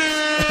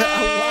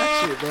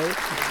 I watch it, bro.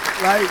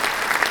 Like,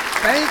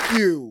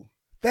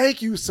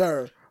 thank you,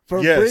 sir,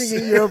 for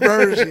bringing your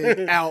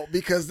version out,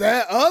 because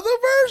that other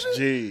version,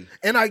 Gee.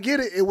 and I get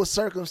it, it was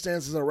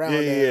circumstances around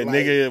that. Yeah, like,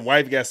 nigga,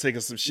 wife got sick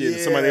of some shit,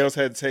 and somebody else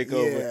had to take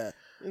over.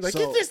 Like, So,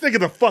 get this nigga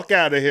the fuck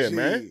out of here,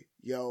 man.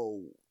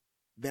 Yo,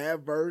 that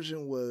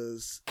version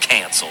was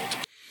Canceled.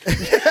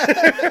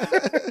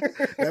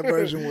 that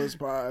version was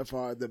by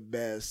far the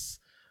best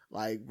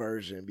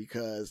version,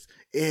 because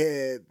it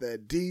had the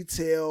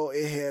detail,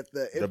 it had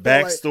the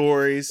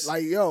backstories.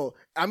 Like, yo,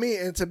 I mean,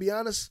 and to be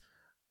honest,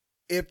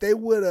 if they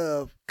would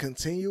have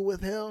continued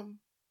with him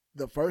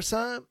the first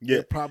time,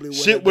 it probably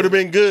would have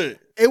been good.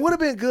 It would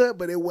have been good,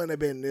 but it wouldn't have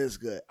been this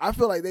good. I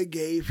feel like they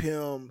gave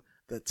him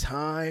the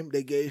time,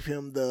 they gave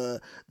him the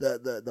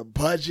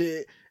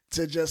budget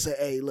to just say,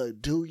 hey,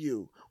 look, do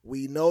you?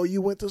 We know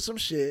you went through some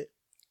shit.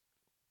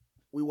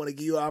 We want to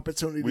give you an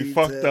opportunity. We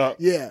fucked up.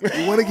 Yeah,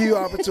 we want to give you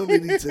an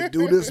opportunity to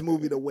do this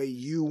movie the way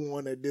you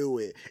want to do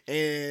it.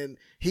 And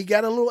he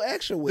got a little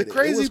extra with it. The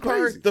crazy part,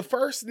 crazy. The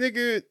first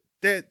nigga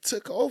that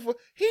took over,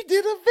 he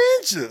did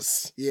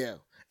Avengers. Yeah.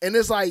 And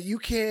it's like you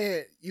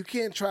can't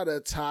try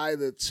to tie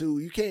the two.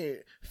 You can't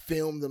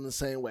film them the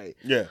same way.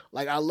 Yeah.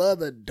 Like, I love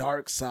the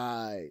dark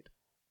side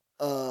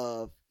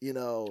of,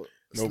 No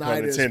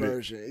Snyder's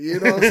version. You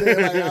know what I'm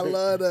saying? Like, I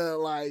love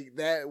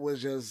that was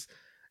just,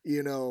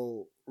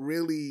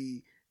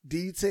 really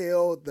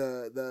detailed.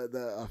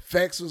 The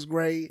effects was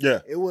great.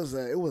 Yeah. It was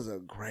a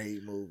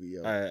great movie,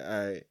 yo. All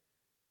right.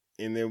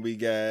 And then we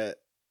got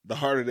The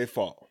Harder They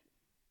Fall.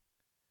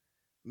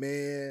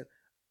 Man,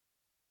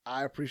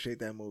 I appreciate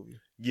that movie.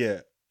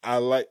 Yeah. I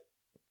like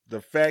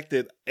the fact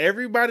that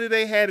everybody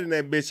they had in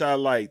that bitch I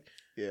liked.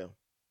 Yeah.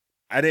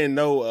 I didn't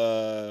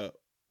know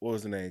what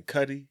was the name?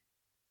 Cuddy?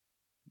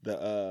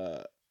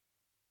 The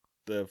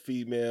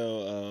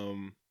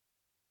female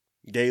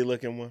gay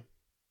looking one.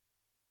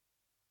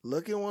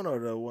 Looking one, or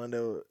the one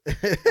that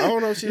I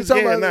don't know if she was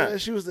gay or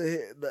not. She was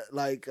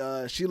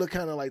she looked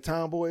kind of like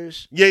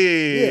tomboyish. Yeah.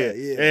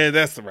 Yeah,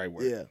 that's the right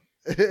word. Yeah.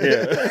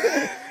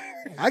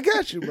 I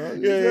got you, bro.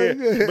 Yeah.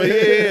 But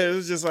it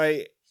was just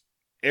like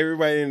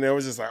everybody in there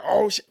was just like,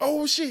 oh shit,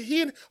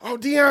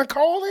 Deion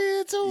Cole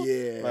in too.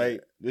 Yeah,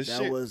 like this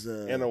that shit was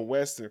in a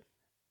Western.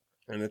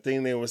 And the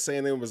thing they were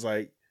saying, it was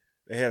like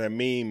they had a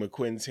meme of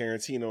Quentin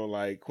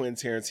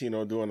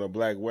Tarantino doing a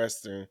black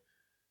Western,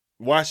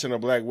 watching a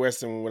black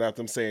Western without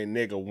them saying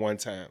nigga one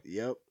time.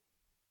 Yep.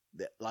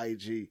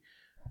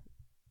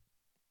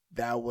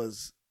 That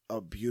was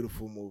a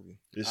beautiful movie.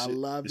 I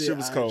loved it. Shit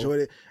was I cold.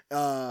 enjoyed it.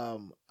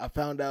 I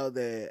found out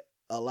that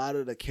a lot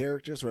of the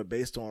characters were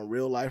based on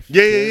real life.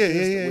 Yeah,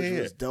 which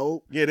was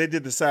dope. Yeah, they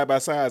did the side by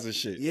sides and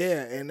shit.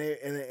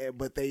 Yeah,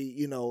 but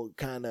they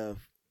kind of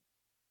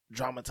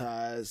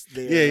dramatized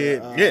their you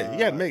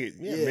gotta make it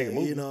make a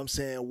movie. You know what I'm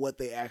saying, what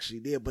they actually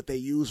did, but they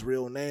used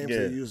real names,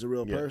 they used the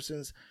real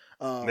persons.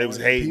 They was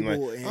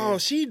hating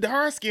she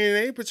dark skinned,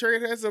 they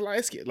portrayed her as a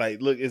light skin.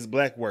 Like, look, it's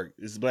black work,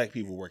 it's black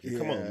people working.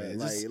 Come on, man.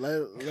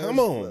 Come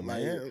on,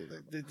 man.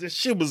 This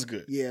shit was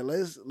good. Yeah,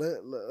 let's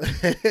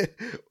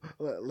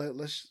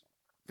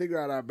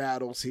figure out our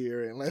battles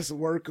here and let's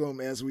work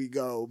them as we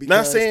go. Because,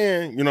 not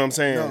saying, you know what I'm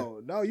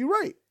saying? No, you're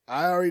right.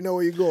 I already know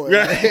where you're going.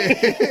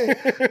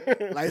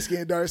 Light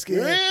skin, dark skin.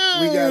 We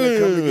gotta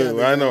come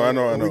together. I know.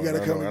 We gotta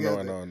come together.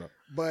 I know.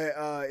 But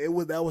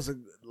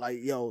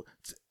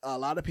a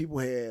lot of people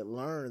had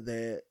learned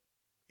that,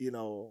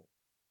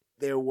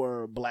 there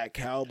were black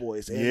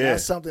cowboys, and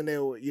that's something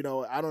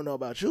that I don't know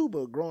about you,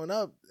 but growing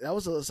up, that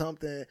was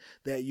something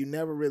that you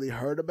never really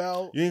heard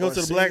about. You didn't go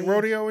to the Black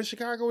Rodeo in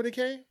Chicago when it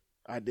came?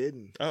 I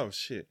didn't. Oh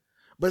shit!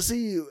 But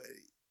see,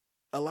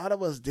 a lot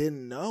of us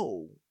didn't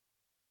know,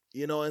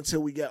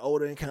 until we got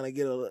older and kind of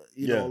get a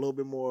little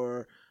bit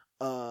more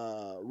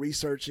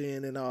research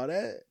in and all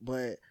that.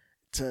 But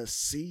to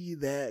see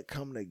that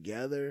come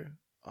together,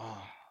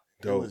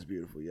 it was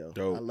beautiful, yo.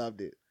 Dope. I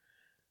loved it.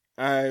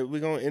 All right,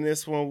 we're gonna end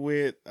this one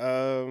with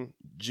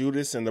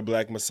Judas and the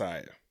Black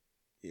Messiah.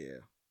 Yeah.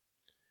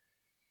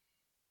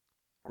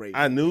 Great.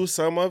 I knew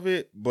some of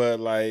it, but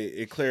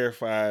it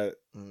clarified,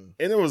 and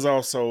it was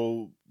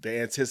also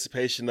the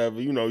anticipation of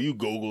you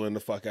Googling the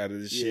fuck out of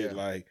this shit,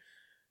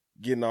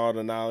 getting all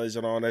the knowledge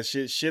and all that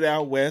shit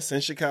out west in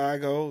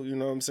Chicago. You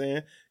know what I'm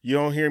saying? You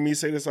don't hear me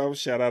say this all.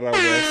 Shout out west.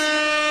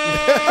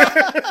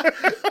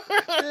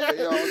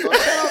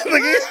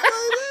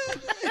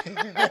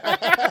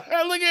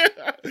 Look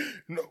at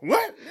no,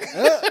 what?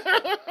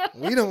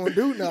 We don't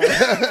do nothing.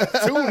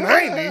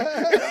 290.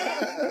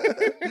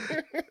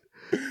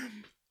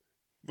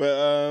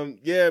 But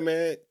yeah,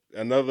 man,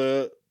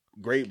 another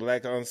great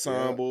black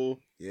ensemble.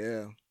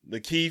 Yeah.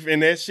 Lakeith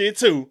in that shit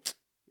too.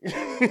 Yo,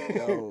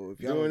 if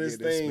y'all doing his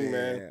thing,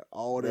 man.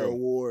 All the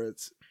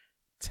awards,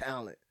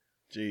 talent.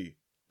 Gee,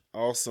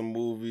 awesome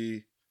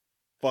movie,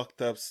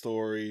 fucked up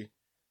story.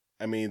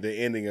 I mean, the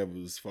ending of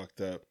it was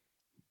fucked up,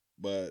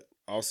 but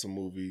awesome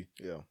movie.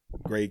 Yeah,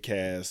 great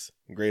cast,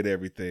 great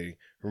everything.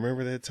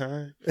 Remember that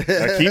time?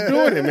 I keep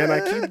doing it, man.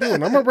 I'm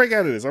gonna break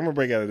out of this. No,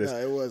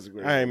 it was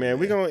great. All right, man.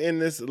 We're gonna end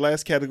this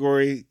last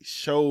category,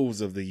 shows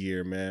of the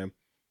year, man.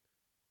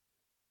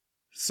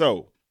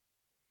 So,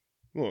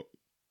 look,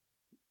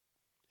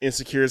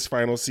 Insecure's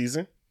final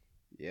season.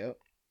 Yep.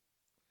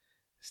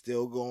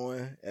 Still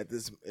going at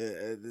this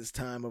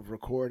time of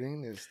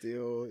recording. It's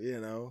still,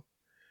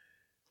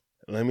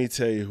 Let me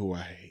tell you who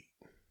I hate.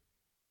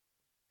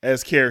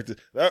 As characters.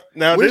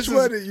 Now, which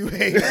one do you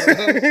hate?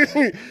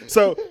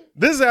 So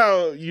this is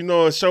how you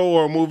know a show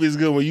or a movie is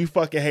good when you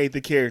fucking hate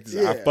the characters.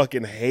 Yeah. I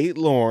fucking hate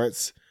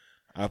Lawrence.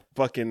 I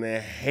fucking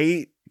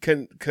hate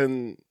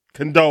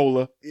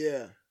Condola.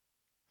 Yeah.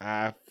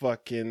 I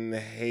fucking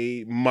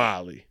hate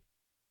Molly.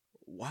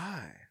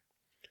 Why?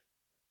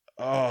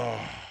 Oh.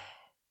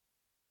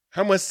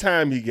 How much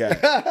time he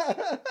got?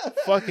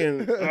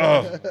 Fucking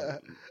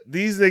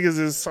these niggas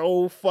is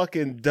so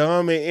fucking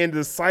dumb and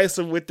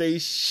indecisive with they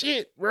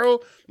shit, bro.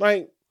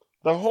 Like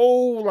the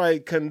whole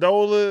like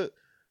Condola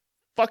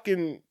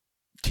fucking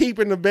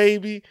keeping the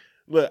baby.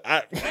 Look,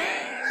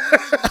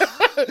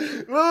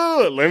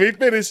 look, let me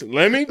finish.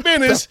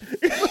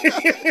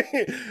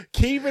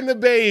 Keeping the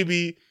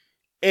baby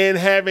and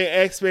having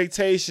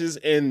expectations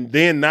and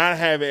then not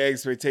having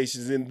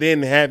expectations and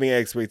then having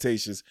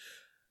expectations.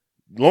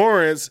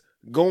 Lawrence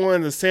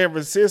going to San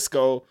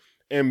Francisco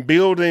and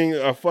building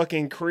a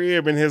fucking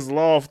crib in his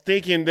loft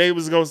thinking they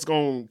was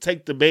going to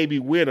take the baby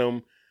with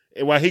him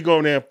and while he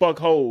going there and fuck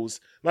hoes.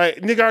 Like,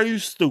 nigga, are you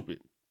stupid?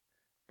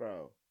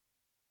 Bro.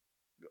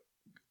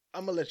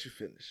 I'm going to let you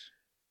finish.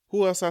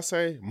 Who else I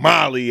say?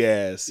 Molly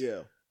ass. Yeah.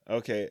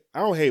 Okay. I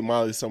don't hate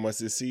Molly so much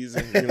this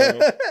season. You know?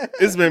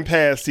 It's been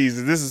past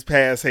seasons. This is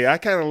past. Hey, I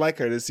kind of like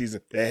her this season.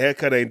 That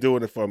haircut ain't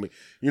doing it for me.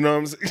 You know what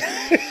I'm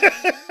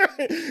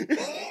saying?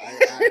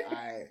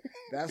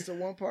 That's the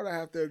one part I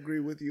have to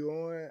agree with you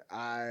on.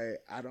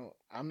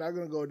 I'm not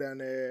gonna go down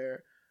that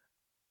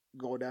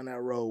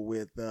road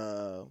with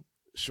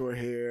short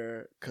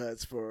hair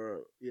cuts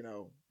for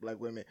black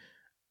women.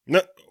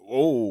 No,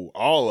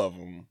 all of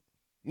them.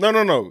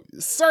 No.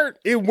 Sir,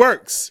 it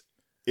works.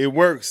 It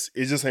works.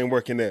 It just ain't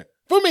working there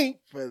for me.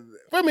 For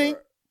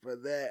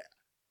that,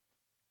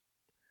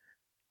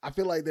 I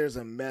feel like there's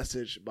a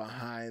message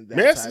behind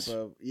that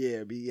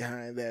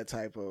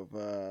type of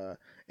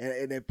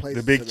and it plays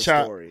the big into the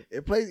chop. story.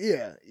 It plays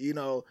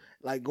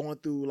like going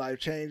through life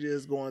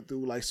changes, going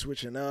through like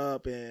switching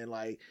up and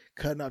like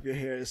cutting off your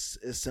hair is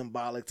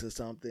symbolic to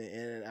something,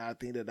 and I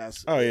think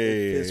that's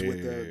it fits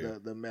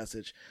with the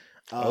message.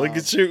 Look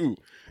at you.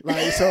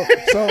 Like so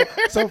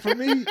for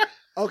me,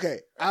 okay,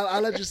 I'll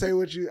let you say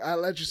I'll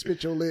let you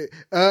spit your lit.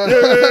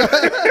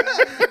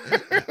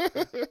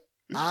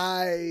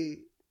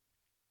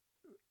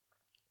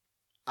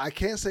 I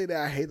can't say that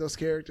I hate those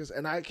characters,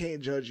 and I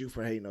can't judge you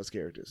for hating those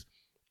characters.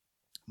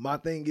 My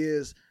thing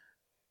is,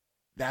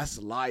 that's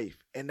life,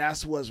 and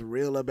that's what's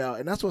real about,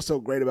 and that's what's so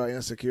great about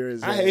Insecure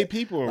is I hate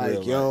people in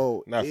real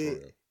life. Not for real.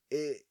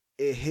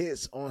 It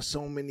hits on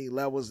so many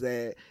levels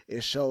that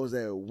it shows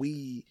that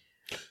we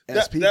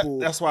as people.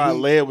 That's why I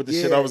led with the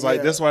shit. I was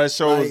like, that's why it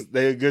shows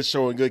they're a good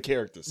show and good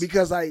characters.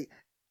 Because I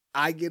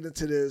get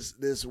into this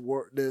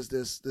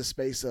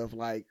space of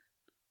like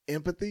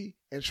empathy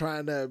and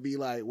trying to be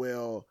like,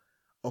 well,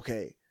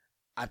 okay,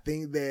 I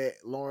think that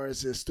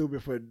Lawrence is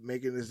stupid for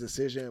making this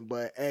decision,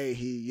 but hey,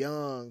 he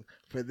young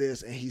for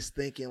this and he's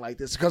thinking like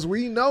this. Because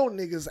we know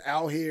niggas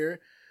out here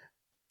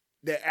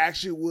that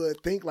actually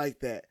would think like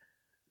that.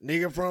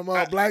 Nigga from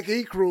Black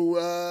E Crew.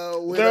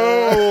 No.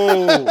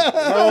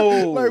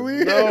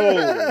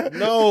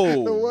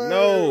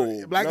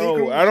 Black E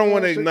Crew. I don't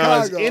want to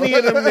acknowledge any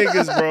of them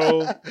niggas,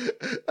 bro.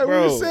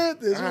 Bro. We said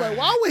this. We're like,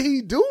 why would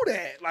he do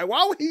that? Like,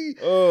 why would he?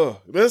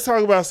 Let's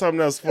talk about something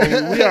else for me.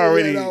 We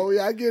already.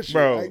 I get you.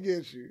 Bro. I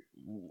get you.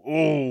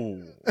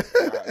 Oh.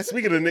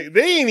 Speaking of niggas,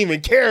 they ain't even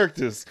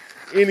characters.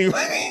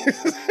 Anyway.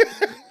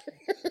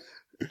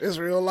 It's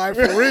real life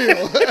for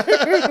real.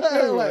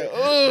 Like,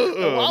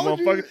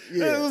 motherfucker.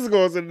 Let's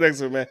go on to the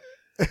next one, man.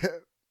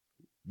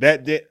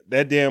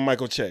 That damn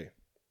Michael Che.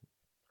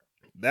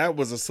 That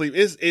was asleep.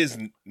 It's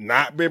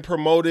not been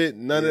promoted.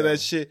 None of that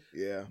shit.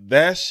 Yeah.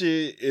 That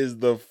shit is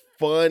the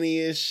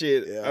funniest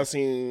shit I've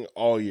seen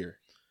all year.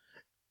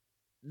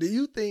 Do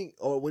you think,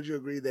 or would you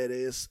agree that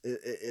it's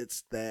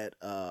that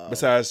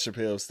besides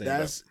Chappelle's stand-up,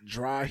 that's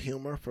dry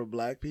humor for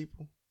black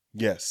people?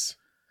 Yes.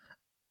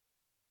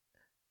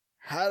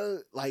 Have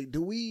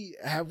we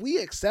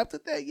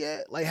accepted that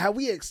yet? Like, have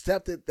we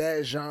accepted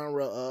that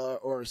genre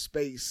or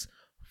space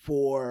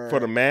for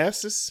the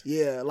masses?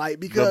 Yeah, like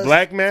because the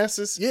black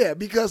masses. Yeah,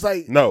 because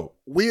like no,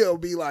 we'll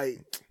be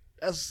like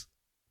that's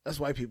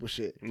white people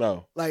shit.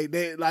 No, they're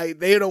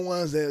the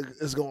ones that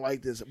is gonna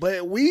like this,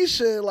 but we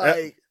should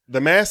like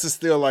the masses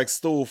still like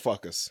stool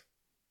fuckers.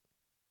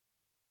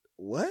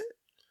 What?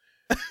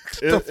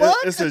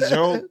 It's a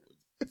joke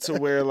to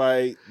where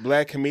like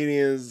black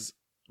comedians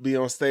be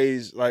on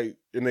stage, like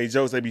in their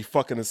jokes, they be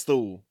fucking a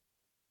stool.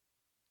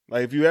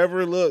 Like if you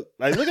ever look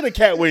at the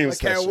Cat Williams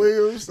special. Cat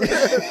Williams.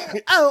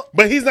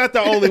 But he's not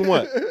the only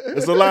one.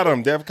 There's a lot of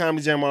them. Def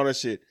Comedy Jam, all that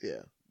shit.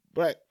 Yeah.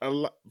 But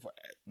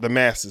the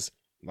masses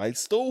like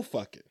stool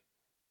fucking.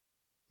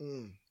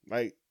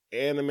 Like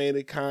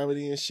animated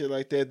comedy and shit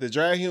like that. The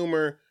dry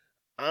humor,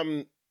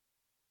 I'm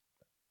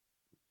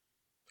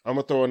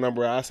gonna throw a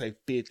number. I say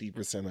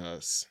 50% of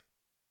us.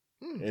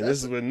 And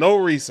this is with no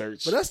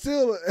research. But that's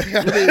still,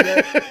 I mean,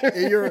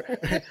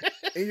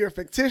 in your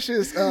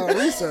fictitious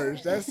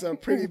research, that's a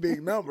pretty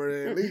big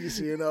number. At least,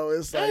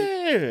 it's like.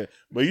 Yeah.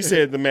 But you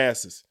said the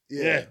masses.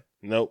 Yeah.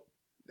 Nope.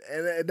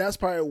 And that's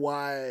probably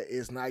why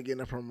it's not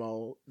getting a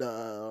promo.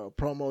 The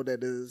promo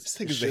that is. This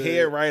nigga's the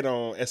head right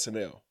on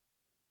SNL.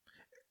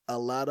 A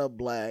lot of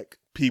black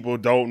people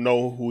don't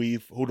know who the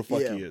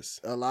fuck he is.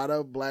 A lot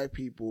of black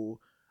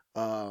people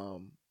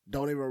don't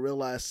even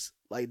realize.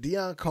 Like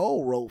Deion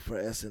Cole wrote for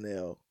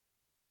SNL.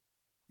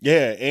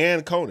 Yeah,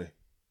 and Conan.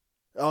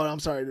 Oh, I'm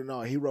sorry.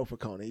 No, he wrote for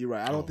Conan. You're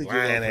right. I don't think he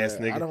wrote ass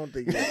for nigga. I don't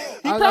think he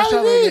I'm probably trying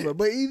to did. remember.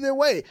 But either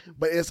way,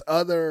 it's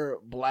other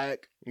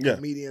black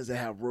comedians that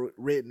have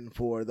written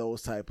for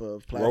those type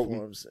of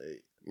platforms.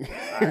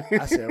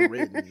 I said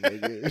written,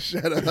 nigga.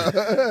 Shut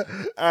up.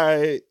 All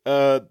right.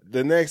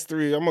 The next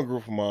three, I'm gonna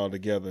group them all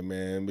together,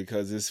 man,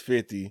 because it's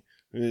 50.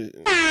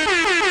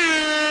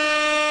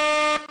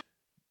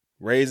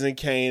 Raising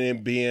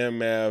Kanan,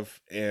 BMF,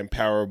 and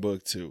Power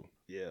Book 2.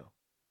 Yeah.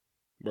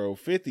 Bro,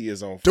 50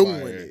 is on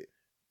doing fire. it.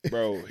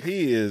 Bro,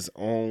 he is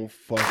on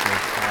fucking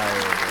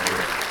fire,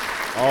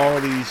 bro. All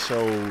these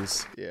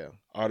shows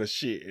are the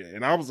shit.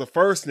 And I was the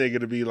first nigga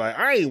to be like,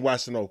 I ain't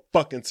watching no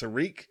fucking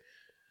Tariq.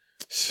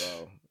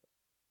 Bro,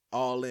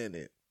 all in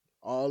it.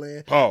 All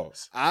in.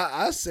 Pause.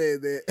 I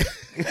said that.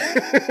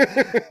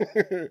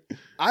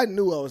 I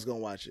knew I was going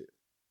to watch it.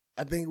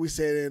 I think we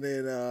said it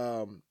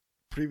in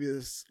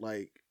previous,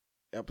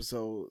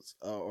 episodes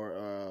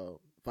or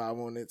 5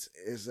 minutes.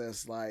 It's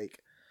just like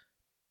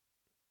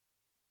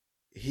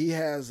he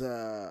has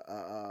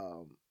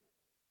ever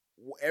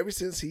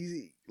since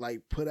he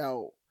put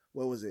out,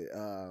 what was it,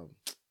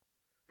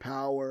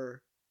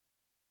 Power,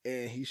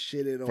 and he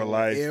shitted For on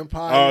life.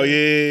 Empire. Oh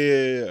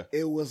yeah.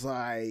 It was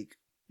like,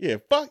 yeah,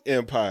 fuck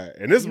Empire,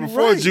 and this is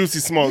before Juicy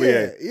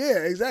Smollett. Yeah,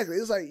 exactly.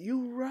 It's like,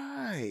 you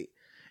right.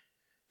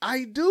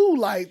 I do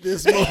like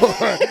this more.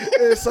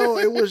 And so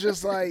it was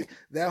just like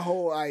that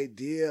whole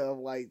idea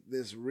of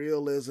this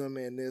realism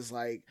and this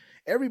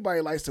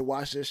everybody likes to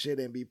watch this shit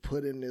and be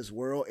put in this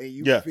world, and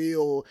you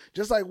feel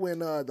just like when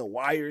The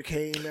Wire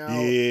came out.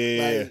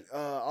 Yeah.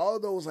 All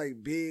those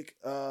big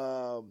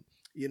HBO,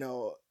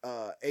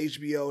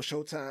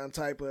 Showtime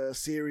type of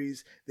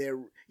series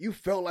that you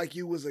felt like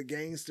you was a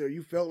gangster.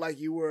 You felt like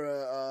you were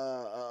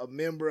a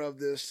member of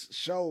this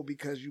show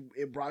because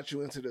it brought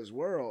you into this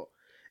world.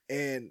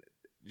 And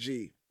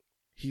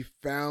he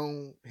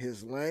found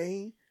his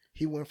lane.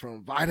 He went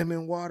from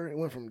Vitamin Water. It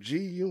went from G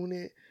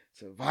Unit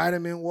to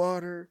Vitamin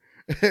Water.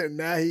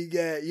 Now he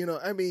got,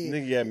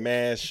 nigga got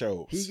mad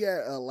shows. He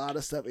got a lot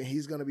of stuff, and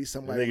he's gonna be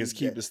somebody. Niggas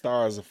keep the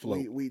stars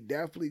afloat. We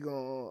definitely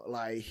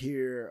gonna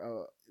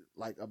hear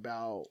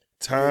about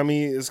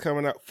Tommy is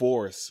coming out.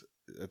 Force,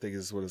 I think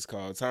is what it's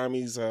called.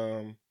 Tommy's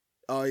oh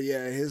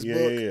yeah, his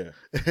book,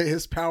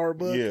 his Power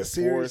Book series.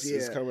 Force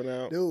is coming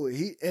out,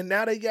 dude. And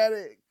now they got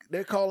it.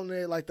 They're calling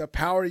it the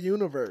Power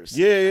Universe.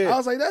 Yeah. I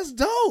was like, that's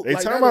dope. They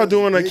talking about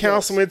doing a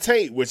Councilman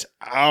Tate, which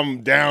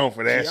I'm down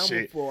for that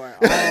shit. Go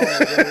ahead,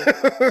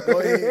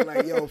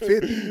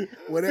 50,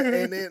 whatever.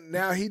 And then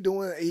now he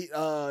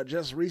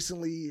just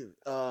recently,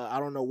 I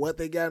don't know what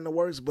they got in the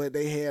works, but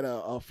they had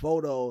a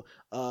photo,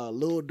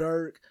 Lil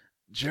Durk,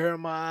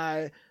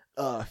 Jeremiah,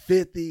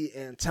 50,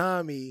 and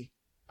Tommy.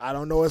 I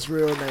don't know his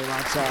real name.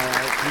 I'm sorry.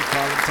 I keep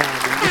calling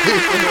Tommy.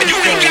 You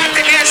ain't got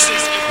the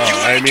answers.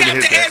 I didn't mean to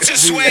hit that.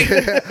 Answers, Sway.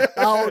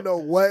 I don't know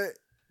what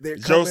they're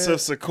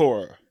Joseph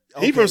Sikora.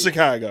 Okay. He from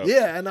Chicago.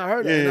 Yeah, and I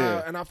heard it.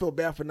 Yeah. And I feel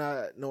bad for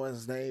not knowing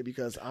his name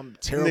because I'm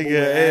terrible with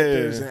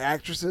actors and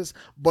actresses.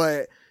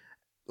 But,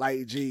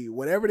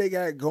 whatever they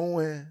got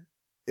going,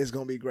 it's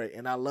going to be great.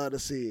 And I love to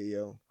see it,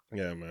 yo.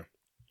 Yeah, man.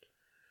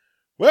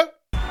 Well,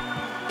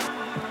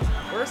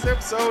 first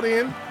episode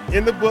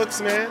in the books,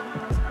 man.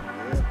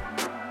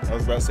 I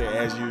was about to say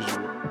as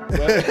usual.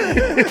 But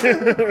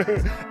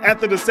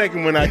after the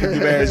second one, I can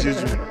do as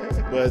usual.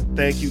 But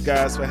thank you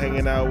guys for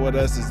hanging out with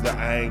us. It's the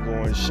I Ain't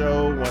Going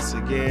Show. Once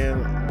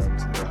again, I'm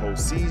the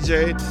host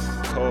CJ,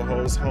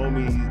 co-host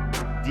homie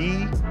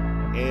D,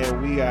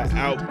 and we are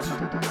out.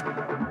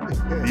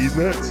 These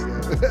nuts.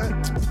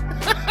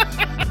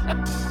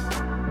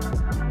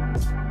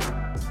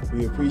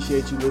 We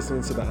appreciate you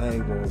listening to the I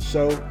Ain't Going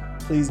Show.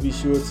 Please be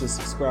sure to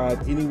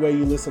subscribe anywhere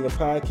you listen to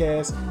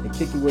podcasts and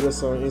kick it with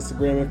us on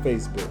Instagram and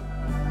Facebook.